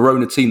lose to a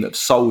Verona team that have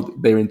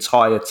sold their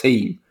entire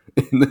team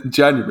in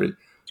January.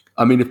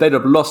 I mean, if they'd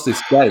have lost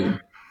this game,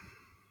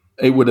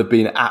 it would have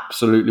been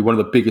absolutely one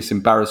of the biggest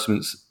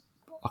embarrassments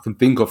I can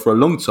think of for a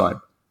long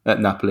time at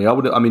Napoli.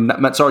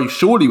 Mazzarri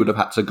surely would have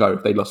had to go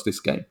if they lost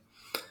this game.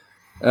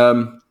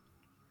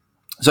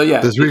 So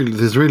yeah, there's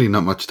really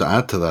not much to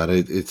add to that.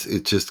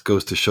 It just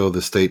goes to show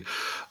the state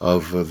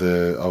of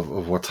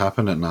what's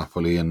happened at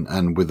Napoli,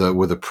 and with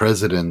a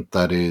president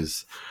that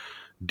is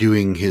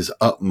doing his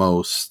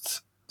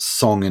utmost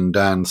song and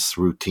dance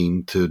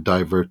routine to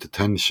divert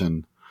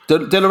attention. De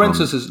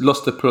Laurentiis has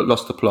lost the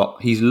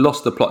plot. He's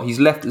lost the plot. He's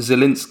left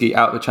Zielinski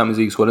out of the Champions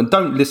League squad, and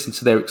don't listen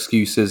to their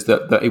excuses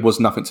that it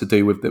was nothing to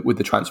do with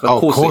the transfer.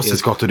 Of course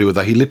it's got to do with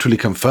that. He literally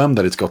confirmed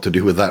that it's got to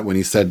do with that when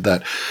he said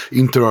that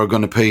Inter are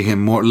going to pay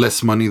him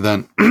less money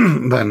than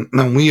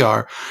we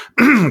are.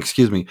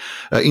 Excuse me.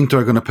 Inter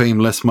are going to pay him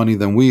less money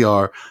than we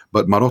are,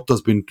 but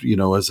Marotta's been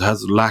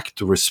has lacked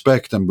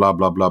respect and blah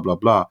blah blah blah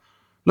blah.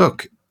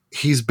 Look,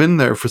 he's been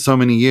there for so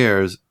many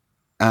years.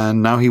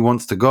 And now he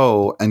wants to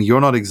go, and you're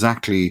not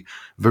exactly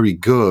very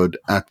good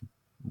at,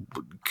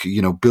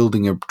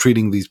 building or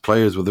treating these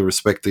players with the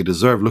respect they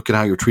deserve. Look at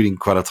how you're treating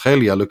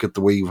Kvaratskhelia. Look at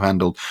the way you've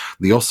handled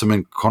the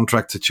Osimhen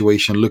contract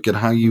situation. Look at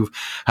how you've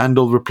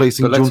handled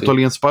replacing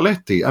Giuntoli and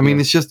Spalletti. I mean,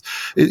 it's just.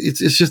 But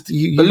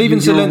leaving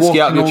Zielinski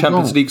out of your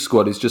Champions League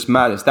squad is just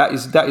madness. That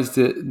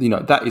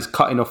is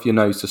cutting off your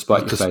nose to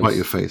spite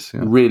your face.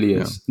 Yeah. It really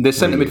is. Yeah. Their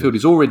centre midfield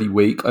is already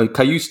weak.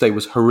 Cajuste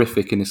was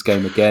horrific in this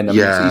game again.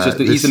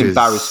 He's an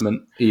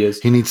embarrassment. He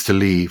is. He needs to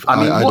leave.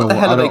 I mean, what the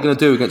hell are they going to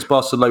do against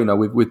Barcelona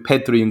with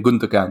Pedri and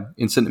Gundogan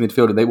in centre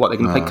midfield? They're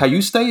going to play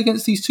Cajuste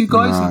against these two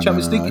guys in the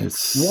Champions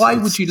League? Why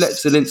would you let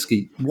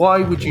Zielinski? Why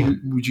would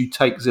you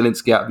take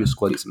Zielinski out of your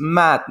squad? It's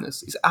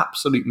madness. It's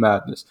absolute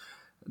madness.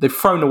 They've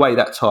thrown away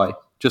that tie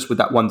just with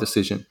that one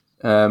decision.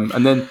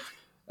 And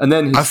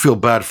then I feel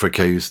bad for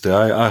Cajuste.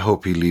 I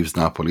hope he leaves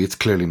Napoli. It's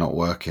clearly not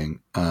working.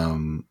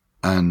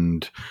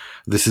 And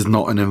this is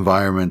not an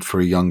environment for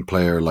a young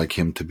player like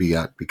him to be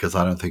at, because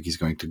I don't think he's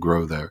going to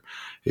grow there.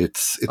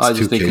 It's I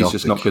just think he's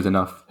just not good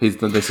enough.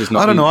 This is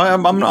not. I don't know. I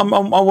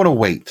want to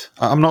wait.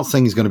 I'm not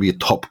saying he's going to be a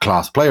top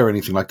class player or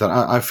anything like that.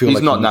 I feel he's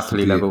like not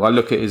Napoli level. I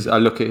look at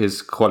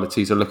his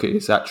qualities. I look at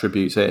his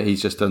attributes.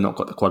 He's just not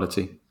got the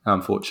quality.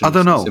 Unfortunately,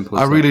 I don't know.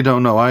 I really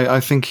don't know.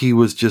 I think he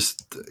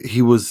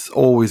was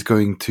always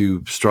going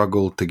to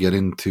struggle to get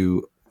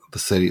into the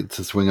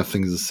swing of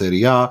things in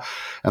Serie A,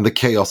 and the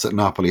chaos at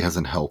Napoli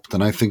hasn't helped.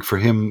 And I think for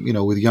him,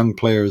 with young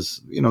players,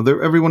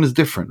 everyone is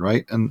different,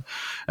 right? And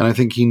I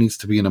think he needs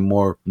to be in a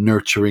more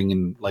nurturing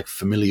and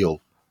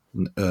familial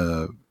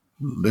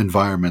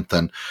environment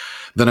than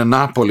a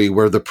Napoli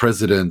where the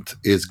president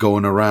is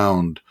going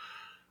around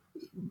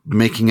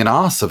making an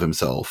ass of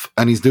himself,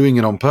 and he's doing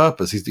it on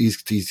purpose.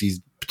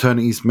 He's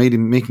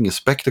making a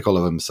spectacle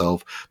of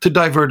himself to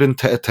divert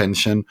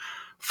attention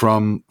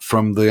from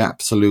the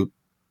absolute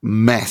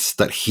mess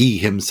that he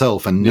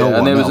himself and no one else.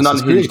 And there was an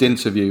unhinged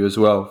interview as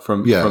well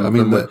from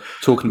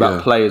talking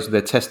about players with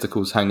their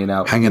testicles hanging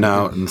out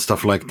and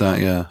stuff like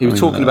that. Yeah, he was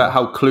talking about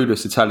how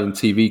clueless Italian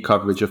TV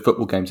coverage of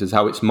football games is,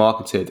 how it's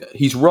marketed.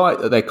 He's right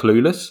that they're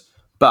clueless,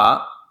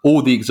 but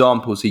all the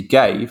examples he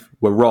gave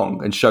were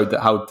wrong and showed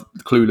that how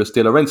clueless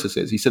De Laurentiis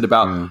is. He said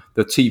about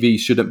the TV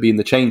shouldn't be in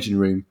the changing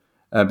room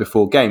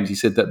before games. He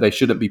said that there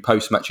shouldn't be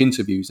post-match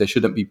interviews. There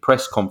shouldn't be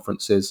press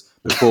conferences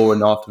before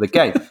and after the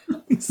game.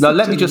 Now,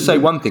 let me just say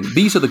one thing.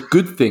 These are the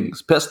good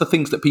things. That's the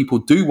things that people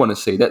do want to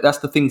see. That's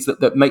the things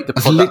that make the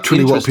product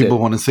literally interesting. what people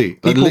want to see.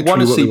 People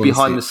want to see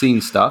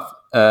behind-the-scenes stuff.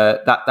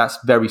 That's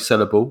very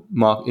sellable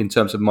in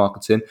terms of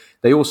marketing.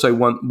 They also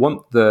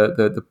want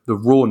the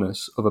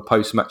rawness of a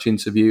post-match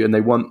interview, and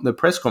they want the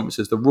press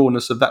conferences, the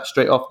rawness of that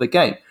straight after the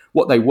game.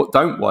 What they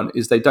don't want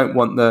is they don't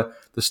want the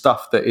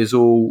stuff that is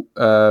all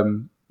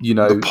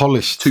the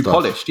polished too stuff.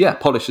 Polished. Yeah,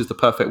 polished is the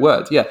perfect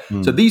word. Yeah.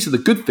 So these are the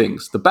good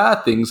things. The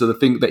bad things are the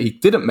things that he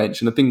didn't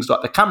mention. The things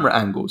like the camera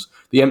angles,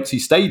 the empty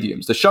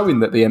stadiums, the showing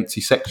that the empty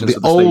sections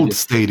of the old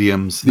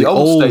stadium. stadiums, the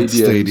old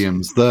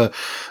stadiums,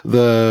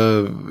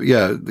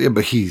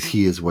 but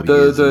he is what he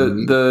is.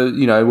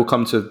 We'll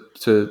come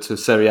to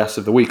Serie A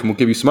of the week, and we'll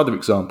give you some other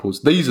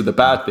examples. These are the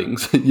bad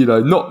things,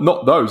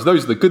 not those.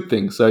 Those are the good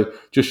things. So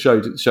just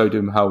showed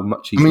him how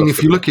much he's. I mean,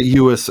 if you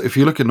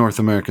look at North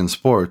American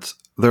sports,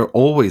 they're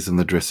always in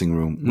the dressing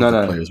room with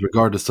the players,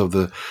 regardless of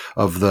the.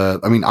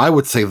 I mean, I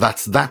would say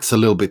that's a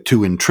little bit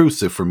too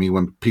intrusive for me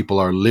when people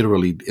are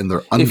literally in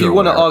their underwear. If you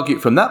want to argue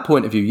it from that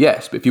point of view,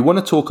 yes. But if you want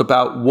to talk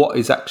about what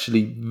is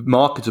actually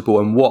marketable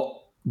and what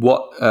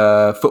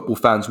football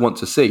fans want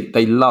to see,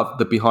 they love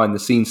the behind the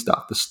scenes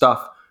stuff, the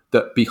stuff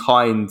that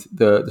behind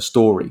the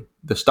story,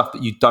 the stuff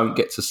that you don't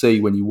get to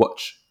see when you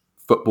watch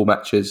football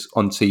matches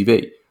on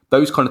TV.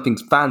 Those kind of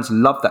things, fans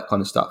love that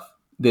kind of stuff.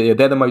 They're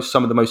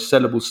some of the most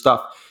sellable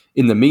stuff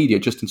in the media,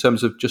 just in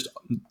terms of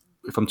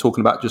if I'm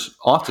talking about just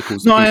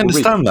articles. No, I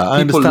understand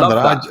that. People love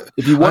that.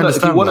 If you want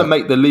to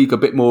make the league a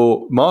bit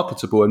more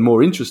marketable and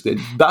more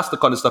interesting, that's the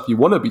kind of stuff you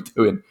want to be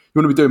doing. You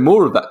want to be doing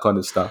more of that kind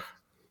of stuff.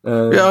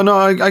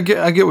 I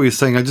get what you're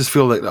saying. I just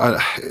feel like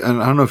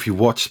and I don't know if you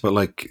watched, but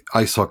like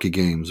ice hockey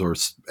games or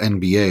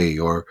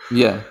NBA or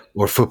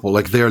football,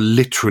 like they're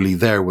literally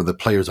there where the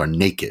players are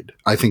naked.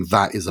 I think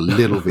that is a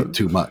little bit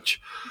too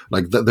much.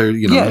 Like they're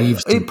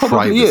leaves it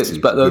probably is,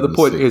 but the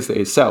point is that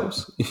it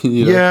sells.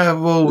 Yeah,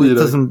 well, it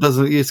doesn't.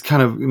 It's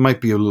kind of, it might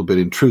be a little bit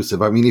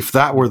intrusive. I mean, if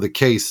that were the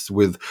case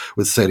with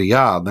Serie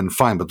A, then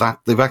fine. But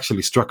that they've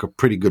actually struck a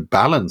pretty good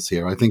balance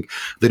here. I think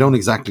they don't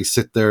exactly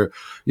sit there.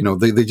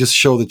 They just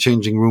show the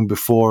changing room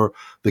before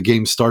the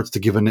game starts to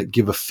give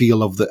a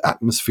feel of the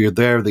atmosphere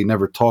there. They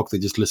never talk. They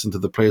just listen to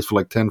the players for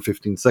like 10,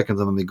 15 seconds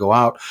and then they go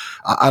out.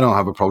 I don't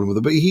have a problem with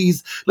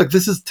it. But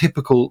this is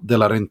typical De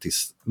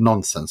Laurentiis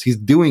nonsense. He's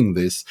doing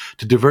this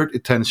to divert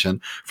attention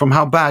from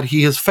how bad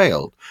he has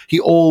failed. He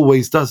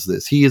always does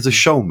this. He is a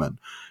showman.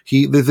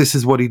 This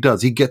is what he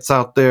does. He gets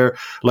out there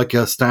like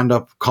a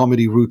stand-up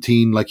comedy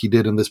routine like he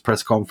did in this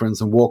press conference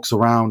and walks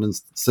around and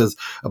says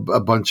a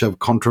bunch of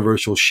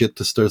controversial shit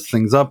to stir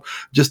things up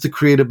just to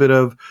create a bit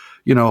of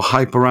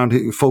hype around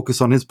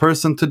focus on his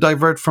person to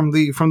divert from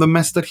the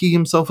mess that he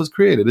himself has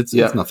created. It's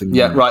nothing.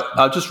 Yeah, right.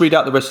 I'll just read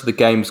out the rest of the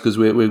games because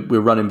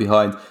we're running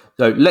behind.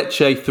 So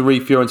Lecce 3,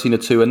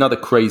 Fiorentina 2, another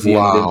crazy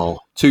ending.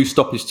 2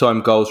 stoppage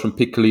time goals from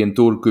Piccoli and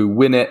Dorgu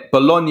win it.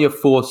 Bologna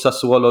 4,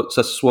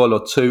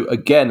 Sassuolo 2,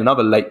 again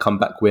another late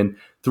comeback win.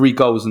 3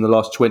 goals in the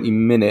last 20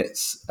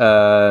 minutes,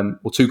 or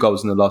 2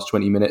 goals in the last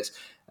 20 minutes.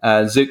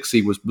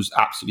 Zirkzee was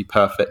absolutely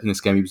perfect in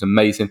this game. He was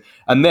amazing.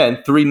 And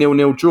then 3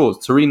 0-0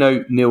 draws.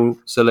 Torino 0,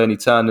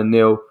 Salernitana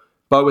 0.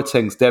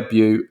 Boateng's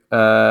debut,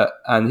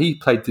 and he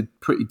did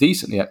pretty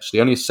decently,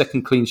 actually. Only a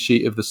second clean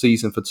sheet of the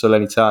season for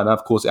Salernitana.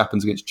 Of course, it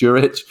happens against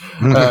Juric.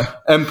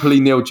 Empoli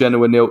 0,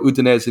 Genoa 0,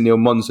 Udinese 0,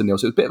 Monza 0.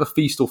 So it's a bit of a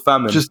feast or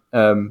famine Serie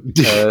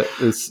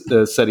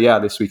A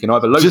this weekend.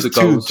 Either loads of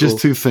goals. Just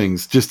two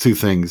things.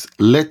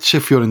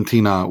 Lecce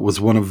Fiorentina was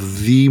one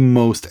of the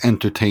most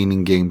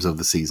entertaining games of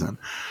the season.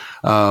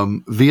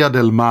 Via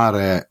del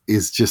Mare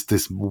is just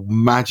this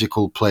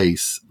magical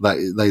place that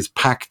is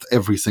packed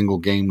every single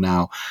game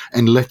now,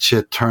 and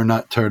Lecce turn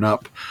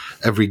up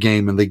every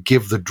game and they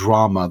give the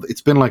drama.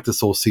 It's been like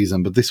this all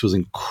season, but this was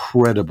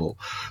incredible.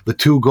 The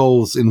 2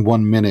 goals in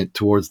 1 minute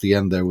towards the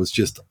end there was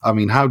just, I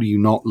mean, how do you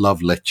not love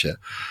Lecce?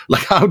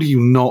 Like, how do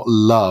you not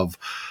love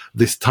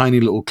this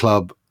tiny little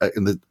club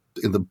in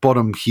the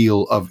bottom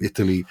heel of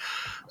Italy,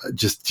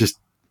 just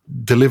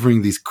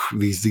delivering these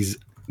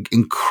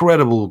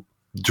incredible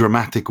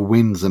dramatic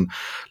wins and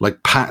like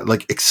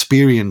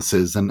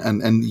experiences and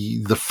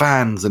the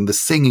fans and the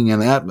singing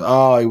and that.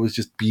 It was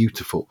just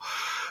beautiful.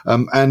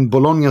 And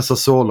Bologna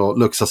Sassuolo,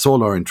 look,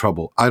 Sassuolo are in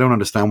trouble. I don't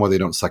understand why they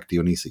don't sack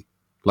Dionisi.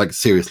 Like,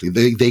 seriously,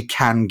 they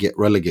can get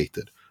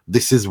relegated.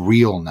 This is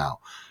real now.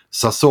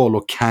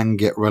 Sassuolo can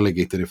get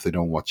relegated if they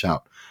don't watch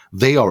out.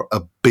 They are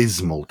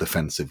abysmal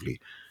defensively.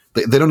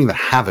 They don't even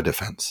have a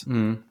defense.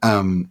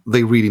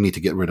 They really need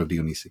to get rid of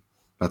Dionisi.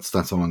 That's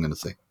all I'm going to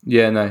say.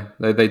 Yeah, no,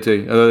 they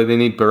do. Although they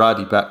need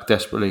Berardi back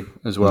desperately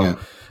as well.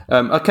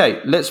 Yeah. Okay,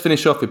 let's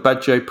finish off with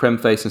Baggio,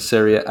 Premface and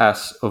Serie A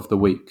of the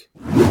week.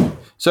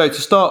 So to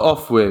start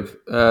off with,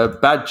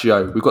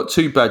 Baggio. We've got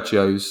 2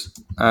 Baggios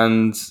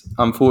and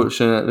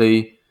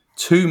unfortunately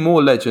two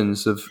more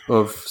legends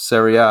of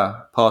Serie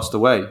A passed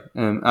away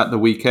at the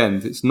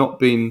weekend.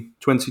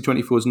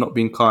 2024 has not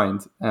been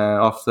kind.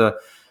 After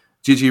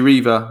Gigi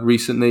Riva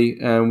recently,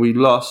 we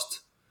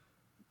lost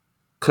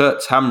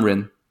Kurt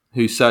Hamrin,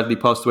 who sadly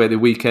passed away the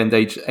weekend,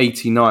 aged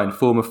 89,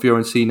 former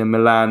Fiorentina,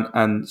 Milan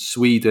and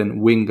Sweden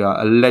winger,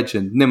 a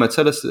legend. Nima,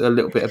 tell us a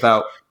little bit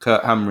about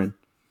Kurt Hamrin.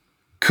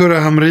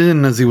 Kura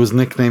Hamrin, as he was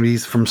nicknamed, he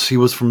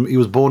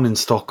was born in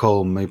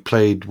Stockholm. He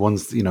played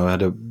once,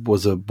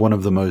 was one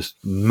of the most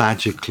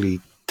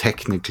magically,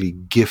 technically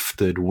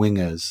gifted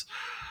wingers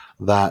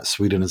that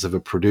Sweden has ever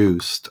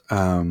produced.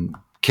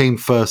 Came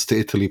first to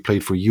Italy,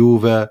 played for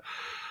Juve,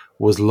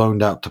 was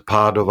loaned out to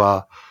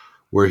Padova,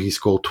 where he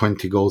scored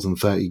 20 goals in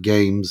 30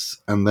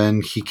 games, and then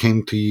he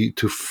came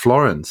to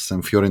Florence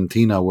and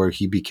Fiorentina, where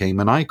he became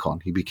an icon.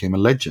 He became a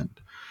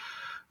legend.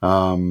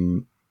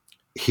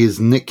 His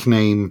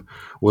nickname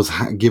was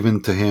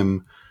given to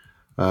him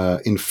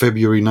in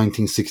February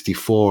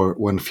 1964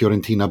 when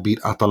Fiorentina beat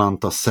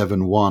Atalanta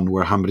 7-1,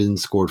 where Hamrin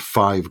scored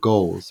 5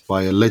 goals,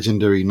 by a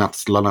legendary La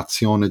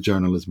Nazione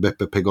journalist,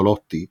 Beppe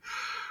Pegolotti,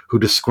 who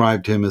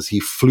described him as he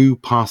flew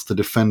past the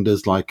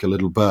defenders like a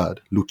little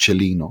bird,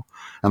 L'Uccellino.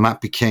 And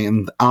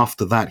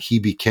after that, he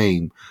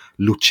became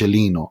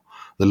L'Uccellino,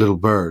 the little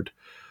bird,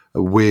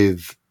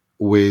 with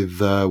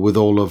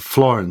all of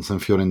Florence and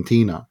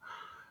Fiorentina.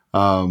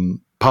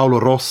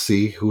 Paolo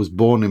Rossi, who was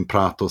born in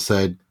Prato,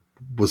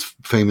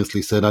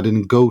 famously said, I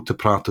didn't go to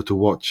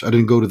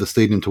the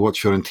stadium to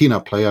watch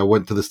Fiorentina play. I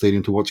went to the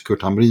stadium to watch Kurt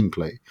Hamrin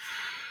play.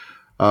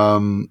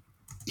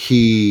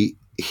 He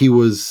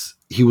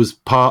was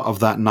part of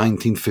that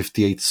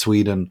 1958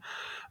 Sweden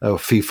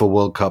FIFA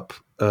World Cup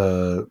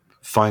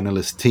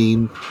finalist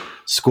team,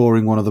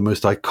 scoring one of the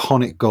most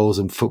iconic goals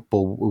in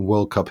football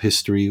World Cup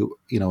history,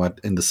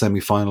 in the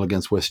semi-final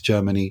against West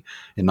Germany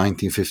in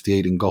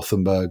 1958 in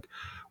Gothenburg,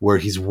 where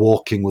he's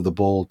walking with the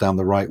ball down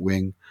the right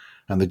wing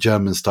and the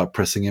Germans start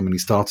pressing him and he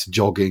starts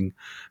jogging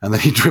and then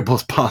he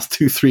dribbles past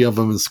 2-3 of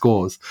them and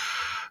scores.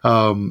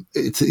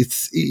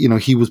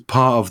 He was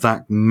part of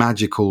that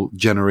magical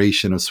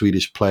generation of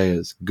Swedish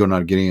players: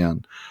 Gunnar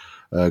Gren,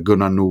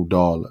 Gunnar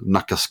Nordahl,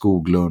 Nacka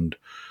Skoglund,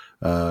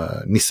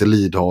 Nisse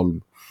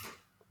Lidholm,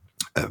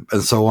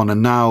 and so on.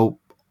 And now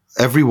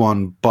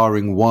everyone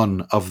barring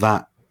one of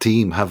that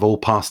team have all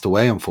passed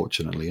away,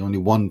 unfortunately. Only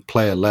one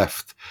player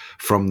left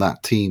from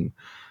that team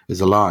is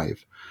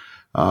alive.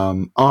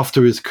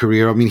 After his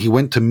career, he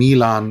went to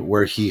Milan,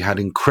 where he had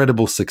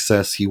incredible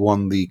success. He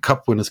won the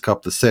Cup Winners'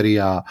 Cup, the Serie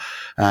A,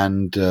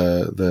 and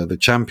the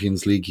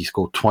Champions League. He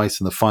scored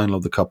twice in the final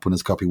of the Cup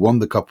Winners' Cup. He won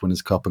the Cup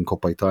Winners' Cup and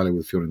Coppa Italia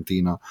with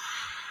Fiorentina.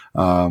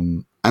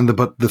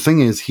 But the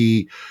thing is,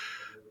 he,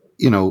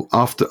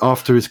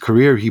 after his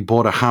career, he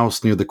bought a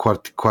house near the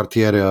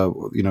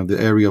Quartiere, the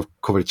area of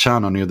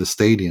Coverciano near the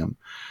stadium,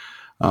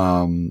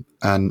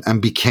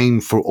 and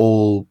became, for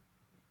all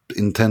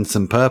intents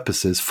and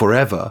purposes,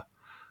 forever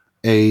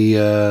as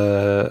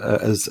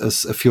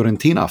a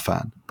Fiorentina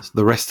fan.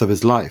 The rest of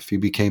his life, he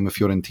became a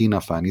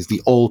Fiorentina fan. He's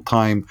the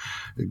all-time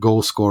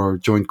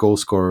joint goal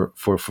scorer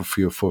for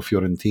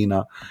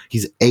Fiorentina.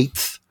 He's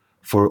 8th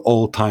for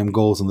all-time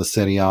goals in the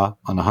Serie A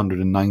on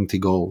 190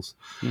 goals.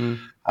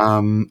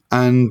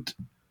 And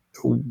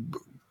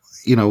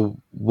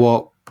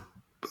what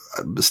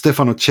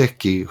Stefano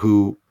Cecchi,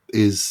 who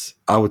is,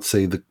 I would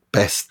say, the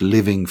best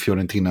living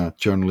Fiorentina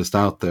journalist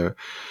out there,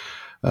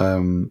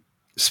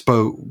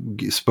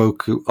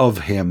 spoke of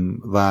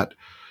him, that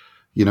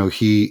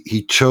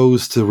he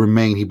chose to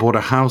remain. He bought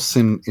a house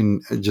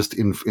in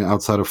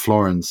outside of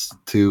Florence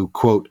to,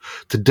 quote,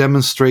 to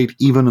demonstrate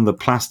even in the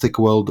plastic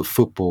world of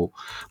football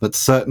that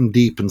certain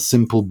deep and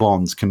simple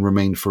bonds can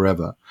remain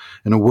forever.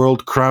 In a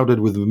world crowded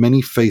with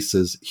many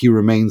faces, he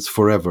remains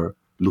forever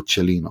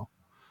L'Uccellino.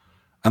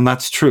 And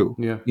that's true.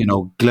 Yeah.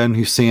 Glenn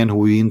Hussein, who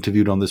we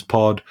interviewed on this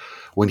pod,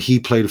 when he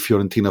played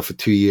Fiorentina for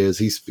 2 years,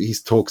 he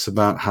talks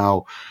about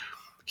how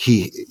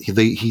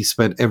he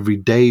spent every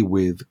day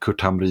with Kurt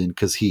Hamrin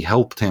because he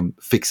helped him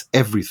fix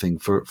everything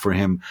for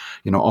him,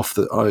 off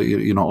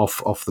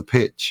the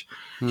pitch.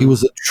 He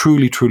was a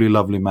truly, truly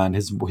lovely man.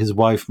 His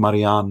wife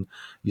Marianne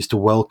used to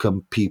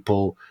welcome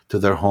people to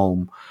their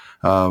home,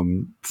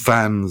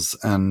 fans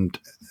and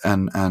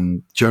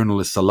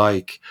journalists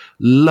alike.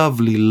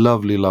 Lovely,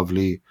 lovely,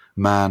 lovely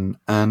man,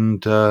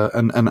 and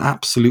an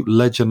absolute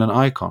legend and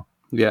icon.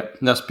 Yeah,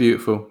 that's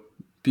beautiful.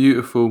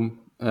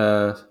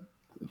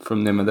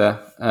 From Nimmer there,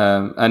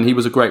 and he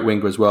was a great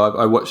winger as well.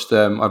 I've watched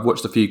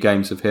a few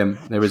games of him.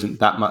 There isn't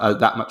that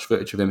much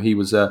footage of him. He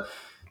was a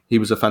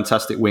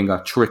fantastic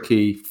winger,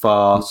 tricky,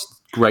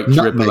 fast, great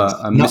dribbler,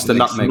 and Mr.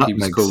 Nutmeg he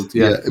was called.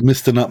 Yeah,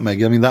 Mr.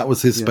 Nutmeg. That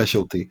was his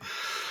specialty.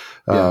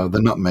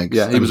 The nutmegs.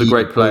 Yeah, he was a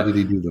great player. Did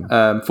he do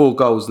them? 4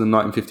 goals in the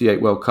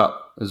 1958 World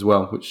Cup as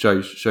well, which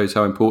shows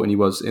how important he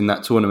was in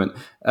that tournament.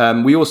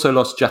 We also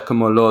lost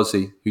Giacomo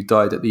Lozzi, who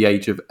died at the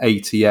age of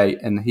 88,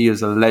 and he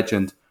is a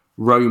legend,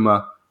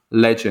 Roma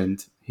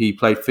legend. He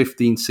played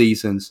 15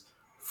 seasons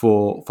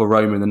for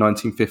Roma in the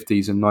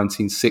 1950s and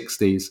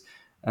 1960s.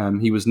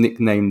 He was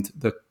nicknamed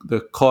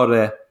the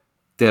Cuore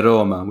di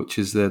Roma, which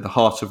is the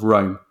heart of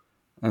Rome.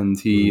 and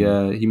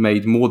he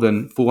made more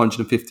than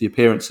 450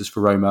 appearances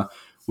for Roma,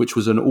 which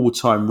was an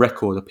all-time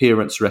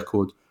appearance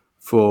record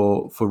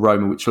for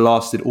Roma, which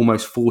lasted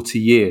almost 40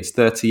 years,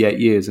 38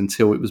 years,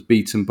 until it was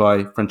beaten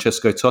by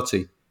Francesco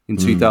Totti in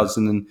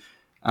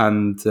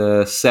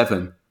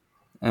 2007.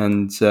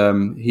 And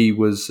he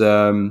was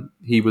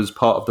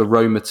part of the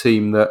Roma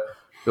team that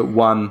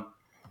won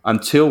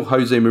until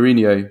Jose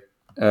Mourinho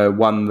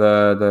won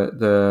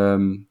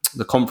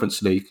the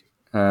Conference League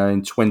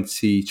in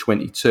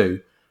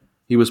 2022.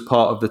 He was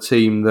part of the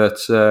team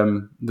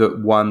that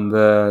won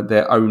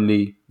their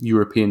only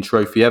European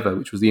trophy ever,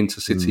 which was the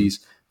Intercities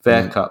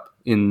Fair Cup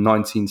in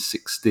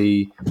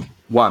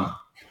 1961.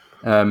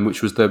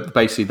 Which was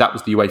that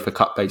was the UEFA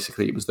Cup.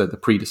 Basically, it was the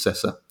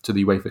predecessor to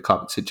the UEFA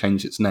Cup. It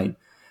changed its name.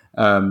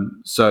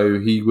 So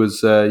he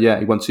was,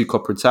 he won 2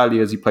 Coppa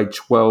Italias. He played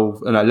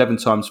 11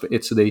 times for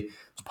Italy. He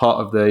was part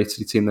of the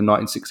Italy team, the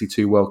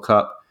 1962 World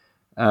Cup.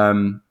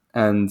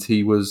 And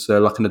he was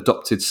like an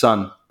adopted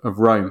son of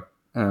Rome.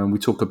 We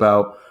talk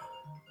about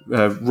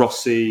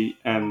Rossi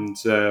and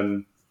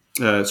De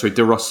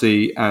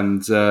Rossi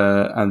and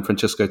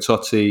Francesco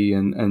Totti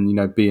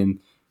and being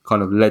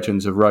kind of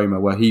legends of Roma,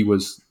 where he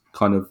was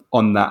kind of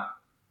on that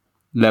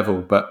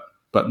level, but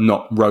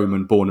not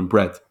Roman born and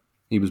bred.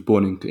 He was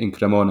born in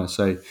Cremona.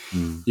 So,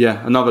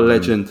 another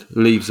legend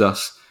leaves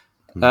us.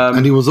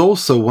 And he was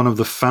also one of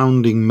the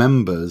founding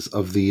members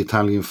of the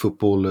Italian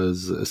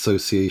Footballers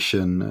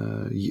Association,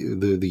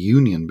 the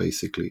union,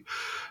 basically.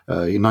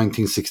 In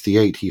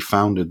 1968, he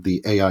founded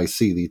the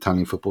AIC, the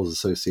Italian Footballers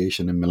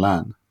Association in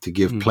Milan, to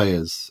give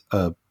players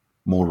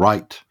more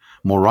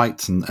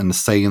rights and a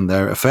say in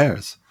their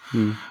affairs.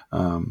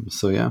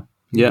 So,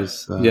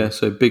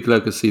 so big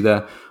legacy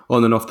there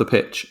on and off the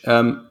pitch.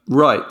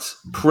 Right,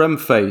 Prem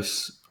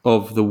face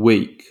of the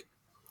week.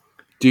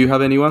 Do you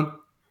have anyone?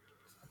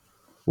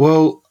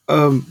 Well,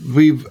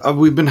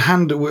 we've been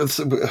handed.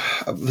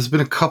 There's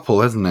been a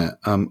couple, hasn't it?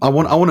 I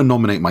want to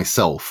nominate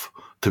myself,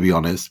 to be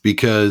honest,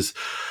 because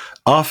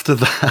after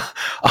the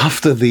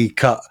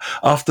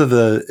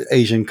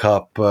Asian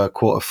Cup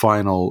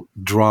quarterfinal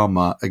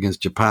drama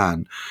against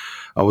Japan,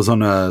 I was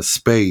on a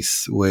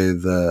space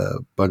with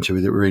a bunch of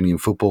Iranian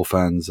football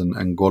fans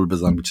and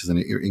Golbazan, which is an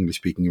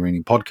English-speaking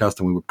Iranian podcast,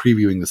 and we were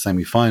previewing the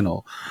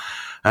semi-final.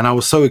 And I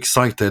was so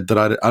excited that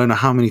I don't know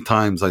how many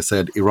times I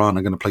said Iran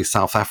are going to play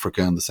South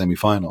Africa in the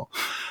semi-final.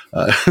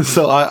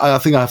 So I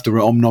think I have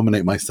to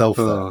nominate myself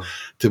there,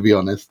 to be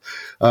honest.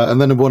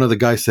 And then one of the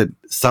guys said,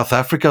 South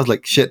Africa? I was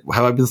like, shit,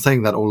 have I been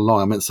saying that all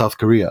along? I meant South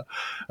Korea.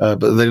 But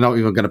they're not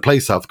even going to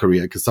play South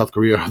Korea because South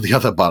Korea are the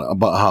other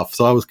but half.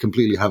 So I was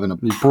completely having a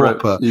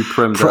proper...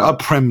 I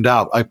premmed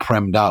out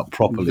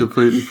properly. You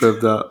completely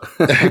premmed out.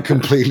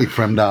 Completely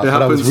premmed out.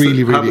 But I was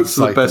really, really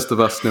excited. It happens to the best of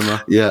us,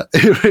 Nima. Yeah,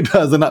 it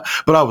does.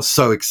 But I was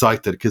so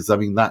excited because, I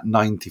mean, that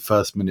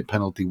 91st minute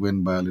penalty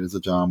win by Aliza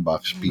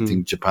Jahanbakhsh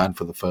beating Japan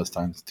for the first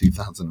time since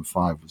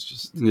 2005 was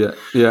just... Yeah.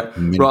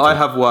 Right, I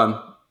have one.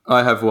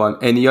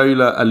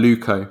 Eniola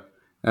Aluko.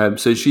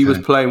 So she was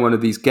playing one of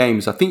these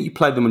games. I think you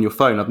played them on your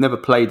phone. I've never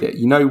played it.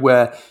 You know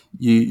where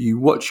you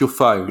watch your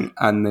phone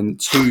and then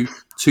two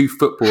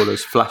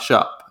footballers flash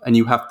up and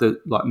you have to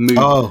like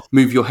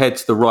move your head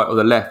to the right or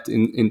the left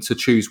in to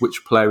choose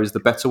which player is the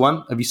better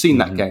one. Have you seen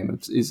that game?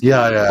 Quite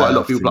a lot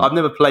of people. I've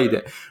never played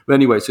it. But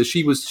anyway, so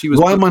she was.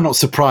 Why am I not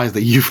surprised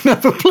that you've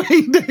never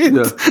played it?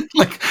 Yeah.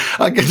 Like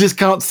I just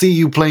can't see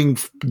you playing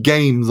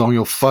games on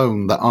your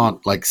phone that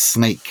aren't like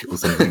Snake or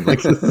something.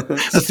 Like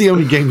that's the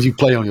only games you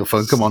play on your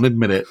phone. Come on,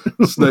 admit it.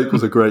 Snake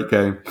was a great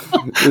game.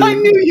 I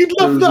knew you'd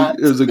love that.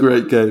 It was a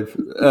great game,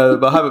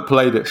 but I haven't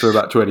played it for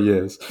about 20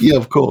 years. Yeah,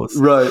 of course.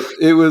 Right.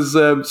 It was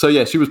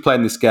she was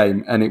playing this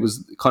game, and it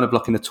was kind of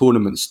like in a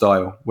tournament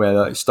style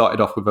where it started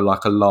off with a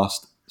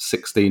last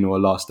 16 or a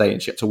last 8,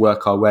 and she had to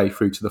work her way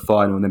through to the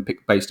final and then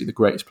pick basically the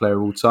greatest player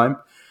of all time.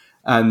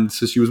 And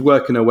so she was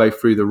working her way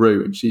through the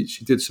route, and she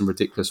did some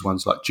ridiculous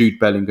ones like Jude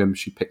Bellingham.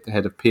 She picked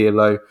ahead of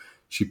Pirlo.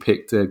 She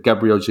picked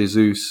Gabriel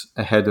Jesus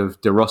ahead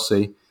of De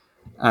Rossi.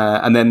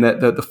 And then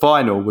the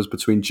final was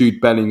between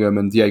Jude Bellingham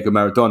and Diego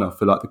Maradona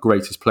for like the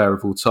greatest player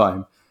of all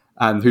time.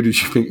 And who do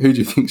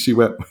you think she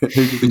went with?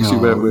 She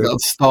went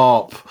with?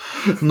 Stop.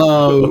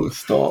 No,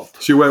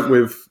 stop. She went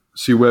with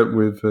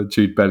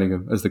Jude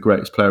Bellingham as the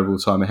greatest player of all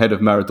time, ahead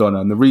of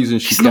Maradona. And the reason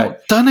he's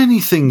not done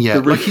anything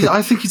yet.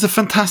 I think he's a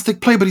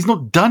fantastic player, but he's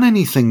not done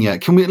anything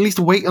yet. Can we at least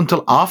wait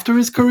until after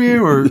his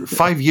career or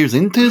 5 years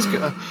into his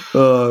career?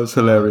 Oh, it's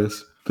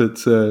hilarious. But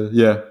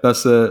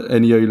that's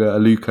Eniola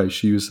Aluko.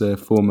 She was a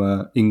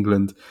former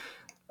England.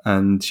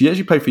 And she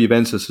actually played for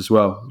Juventus as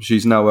well.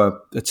 She's now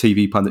a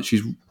TV pundit.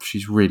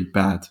 She's really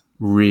bad,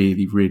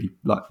 really, really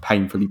like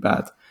painfully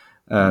bad.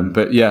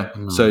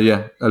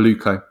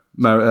 Aluko.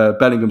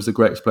 Bellingham's the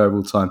greatest player of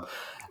all time.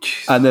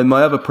 Jeez. And then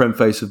my other Prem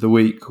face of the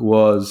week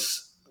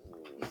was,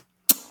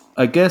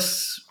 I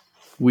guess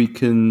we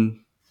can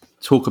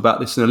talk about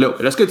this in a little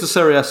bit. Let's go to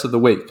Serie A of the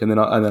week, and then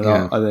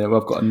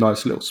I've got a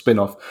nice little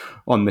spin-off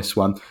on this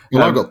one.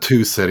 Well, I've got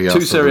two Serie A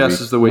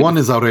of the week. One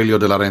is Aurelio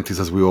De Laurentiis,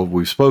 as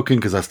we've spoken,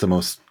 because that's the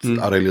most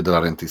Aurelio De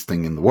Laurentiis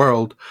thing in the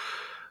world.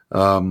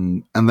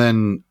 And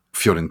then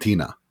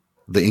Fiorentina,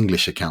 the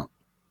English account.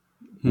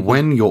 Mm-hmm.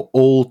 When your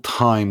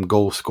all-time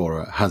goal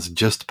scorer has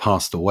just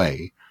passed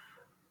away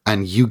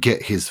and you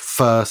get his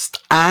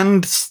first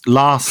and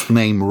last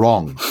name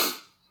wrong,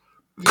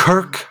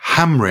 Kirk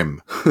Hamrim,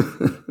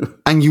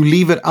 and you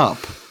leave it up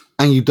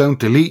and you don't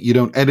delete, you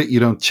don't edit, you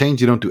don't change,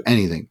 you don't do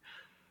anything.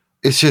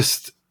 It's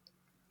just,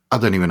 I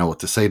don't even know what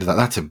to say to that.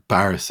 That's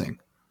embarrassing.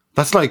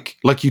 That's like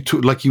you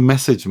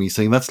messaged me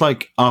saying that's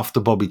like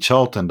after Bobby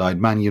Charlton died,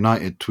 Man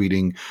United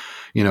tweeting,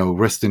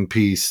 rest in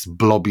peace,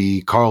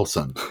 Blobby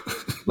Carlson.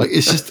 Like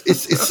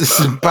it's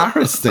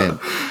embarrassing.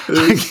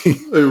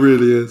 It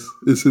really is.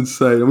 It's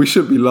insane, and we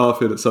shouldn't be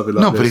laughing at something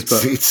like this. No,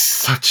 but it's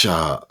such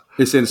a.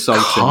 It's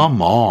insulting.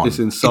 Come on, it's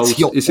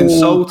insulting. It's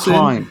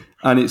insulting,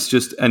 and it's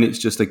just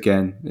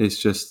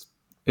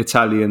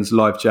Italians,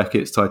 life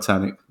jackets,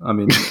 Titanic. I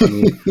mean,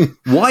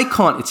 why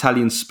can't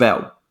Italians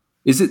spell?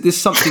 Is it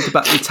this something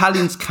about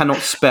Italians cannot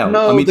spell?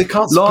 No, they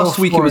can't spell. Last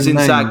week it was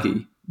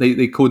Inzaghi.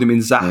 They called him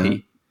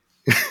Inzaghi.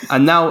 Yeah.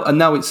 and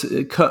now it's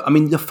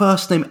the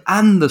first name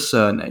and the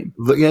surname.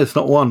 Yeah, it's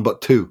not one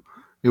but two.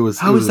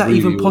 How is that really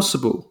even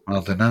possible? I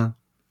don't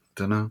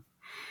know.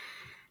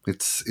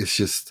 It's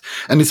just,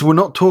 and we're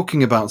not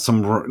talking about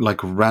some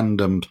like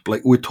random,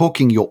 like we're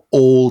talking your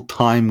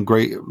all-time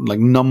great, like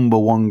number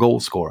one goal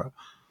scorer.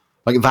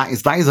 Like that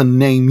is a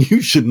name you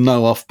should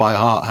know off by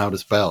heart how to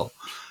spell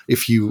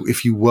if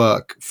you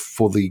work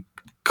for the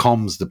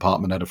comms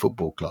department at a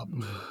football club.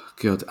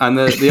 Good. And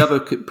the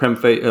other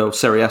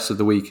Serie A of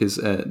the week is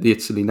the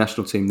Italy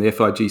national team, the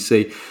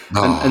FIGC,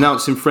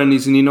 announcing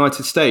friendlies in the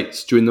United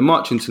States during the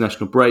March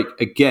international break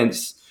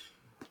against.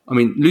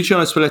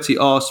 Luciano Spalletti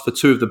asked for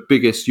two of the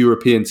biggest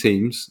European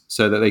teams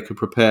so that they could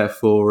prepare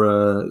for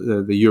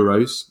the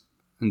Euros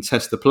and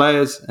test the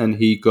players, and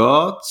he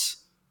got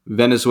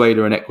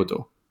Venezuela and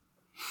Ecuador.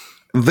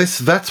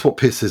 That's what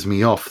pisses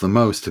me off the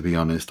most, to be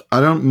honest. I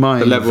don't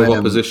mind the level of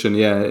opposition.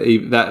 Yeah,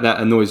 that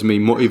annoys me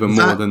more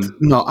than.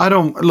 No, I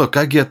don't. Look,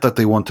 I get that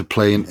they want to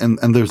play,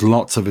 and there's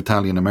lots of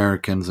Italian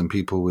Americans and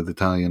people with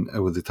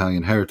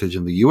Italian heritage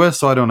in the US,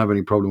 so I don't have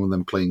any problem with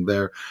them playing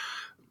there.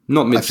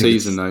 Not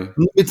mid-season though.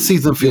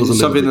 Mid-season feels a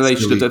little something bit that they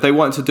silly. should have. If they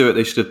wanted to do it,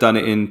 they should have done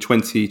it in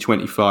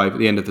 2025 at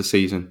the end of the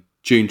season,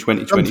 June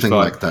 2025. Something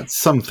like that.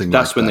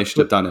 That's when they should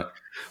have done it.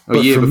 A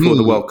year before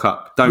the World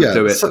Cup. Don't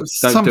do it.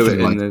 Don't do it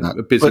in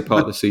a busy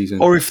part of the season.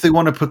 Or if they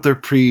want to put their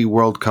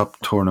pre-World Cup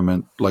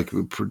tournament, like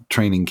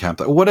training camp,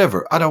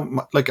 whatever. I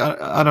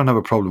don't have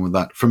a problem with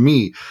that. For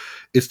me,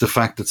 it's the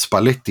fact that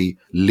Spalletti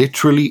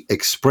literally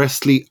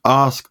expressly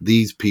asked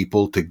these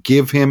people to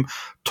give him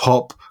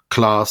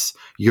top-class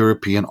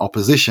European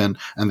opposition,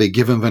 and they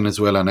give him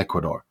Venezuela and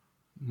Ecuador.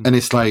 Mm-hmm. And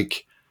it's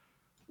like,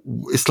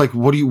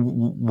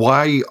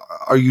 why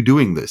are you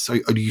doing this? Are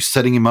you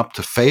setting him up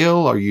to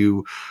fail? Do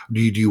you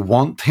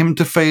want him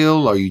to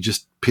fail? Are you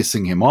just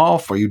pissing him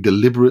off? Are you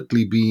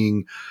deliberately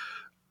being,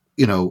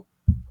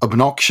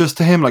 obnoxious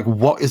to him? Like,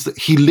 what is it?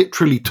 He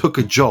literally took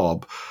a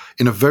job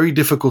in a very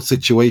difficult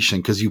situation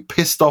because you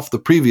pissed off the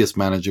previous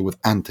manager with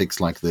antics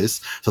like this,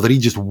 so that he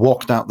just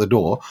walked out the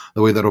door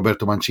the way that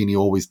Roberto Mancini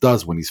always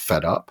does when he's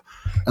fed up.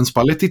 And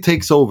Spalletti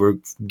takes over,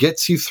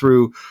 gets you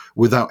through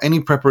without any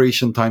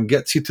preparation time,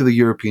 gets you to the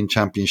European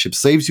Championship,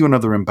 saves you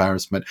another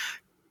embarrassment,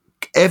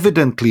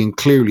 evidently and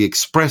clearly,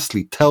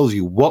 expressly tells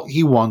you what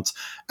he wants,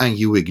 and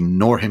you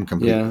ignore him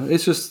completely. Yeah,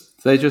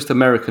 they're just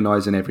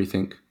Americanizing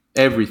everything.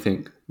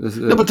 Everything.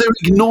 No, but they're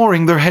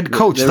ignoring their head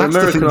coach. They're that's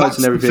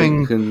Americanizing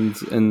everything,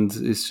 and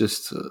it's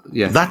just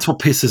That's what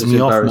pisses me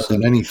off more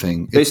than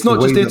anything. It's not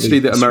just Italy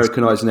that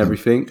Americanizing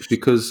everything,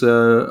 because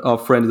our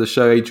friend of the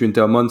show, Adrian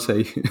Del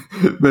Monte,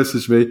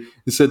 messaged me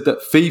and said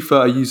that FIFA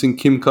are using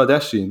Kim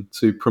Kardashian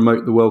to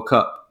promote the World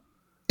Cup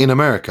in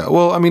America.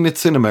 Well,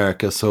 it's in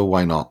America, so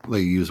why not?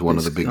 They use one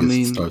of the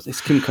biggest stars. It's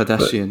Kim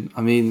Kardashian.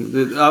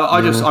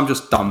 I'm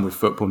just done with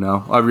football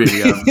now. I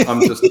really am.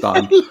 I'm just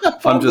done.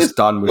 I'm just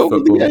done with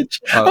football.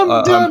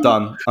 I'm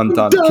done.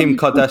 Kim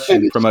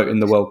Kardashian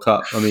promoting the World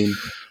Cup.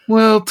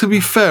 Well, to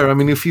be fair,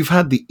 if you've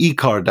had the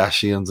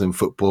E-Kardashians in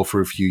football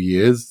for a few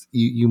years,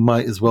 you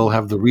might as well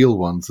have the real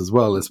ones as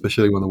well,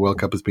 especially when the World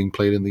Cup is being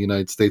played in the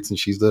United States, and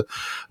she's the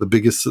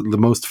biggest, the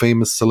most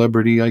famous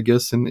celebrity, I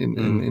guess, in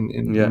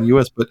the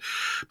US. But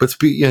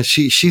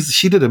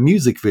she did a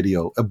music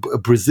video, a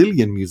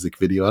Brazilian music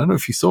video. I don't know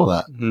if you saw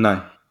that.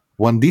 No.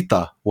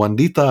 Wandita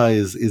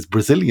is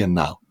Brazilian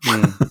now.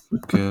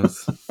 Good.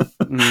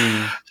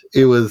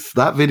 It was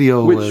that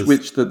video.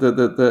 Which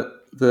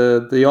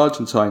the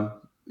Argentine.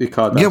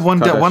 Wanda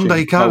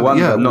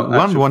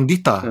Icardi.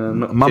 Wandita,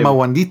 Mama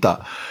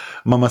Wandita,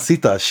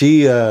 Mamacita.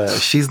 She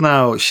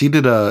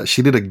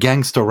did a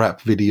gangster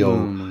rap video, oh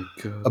my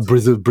God. A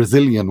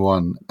Brazilian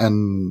one,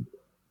 and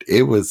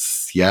it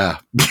was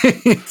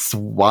it's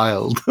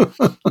wild.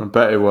 I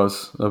bet it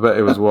was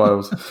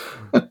wild.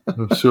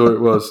 I'm sure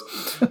it was.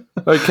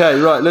 Okay,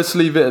 right. Let's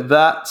leave it at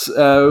that.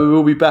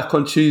 We'll be back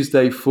on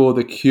Tuesday for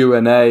the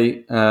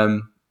Q&A.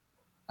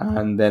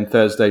 And then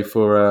Thursday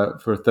for a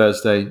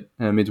Thursday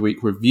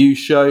midweek review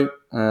show.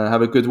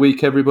 Have a good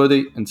week,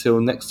 everybody. Until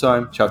next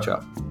time, ciao,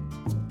 ciao.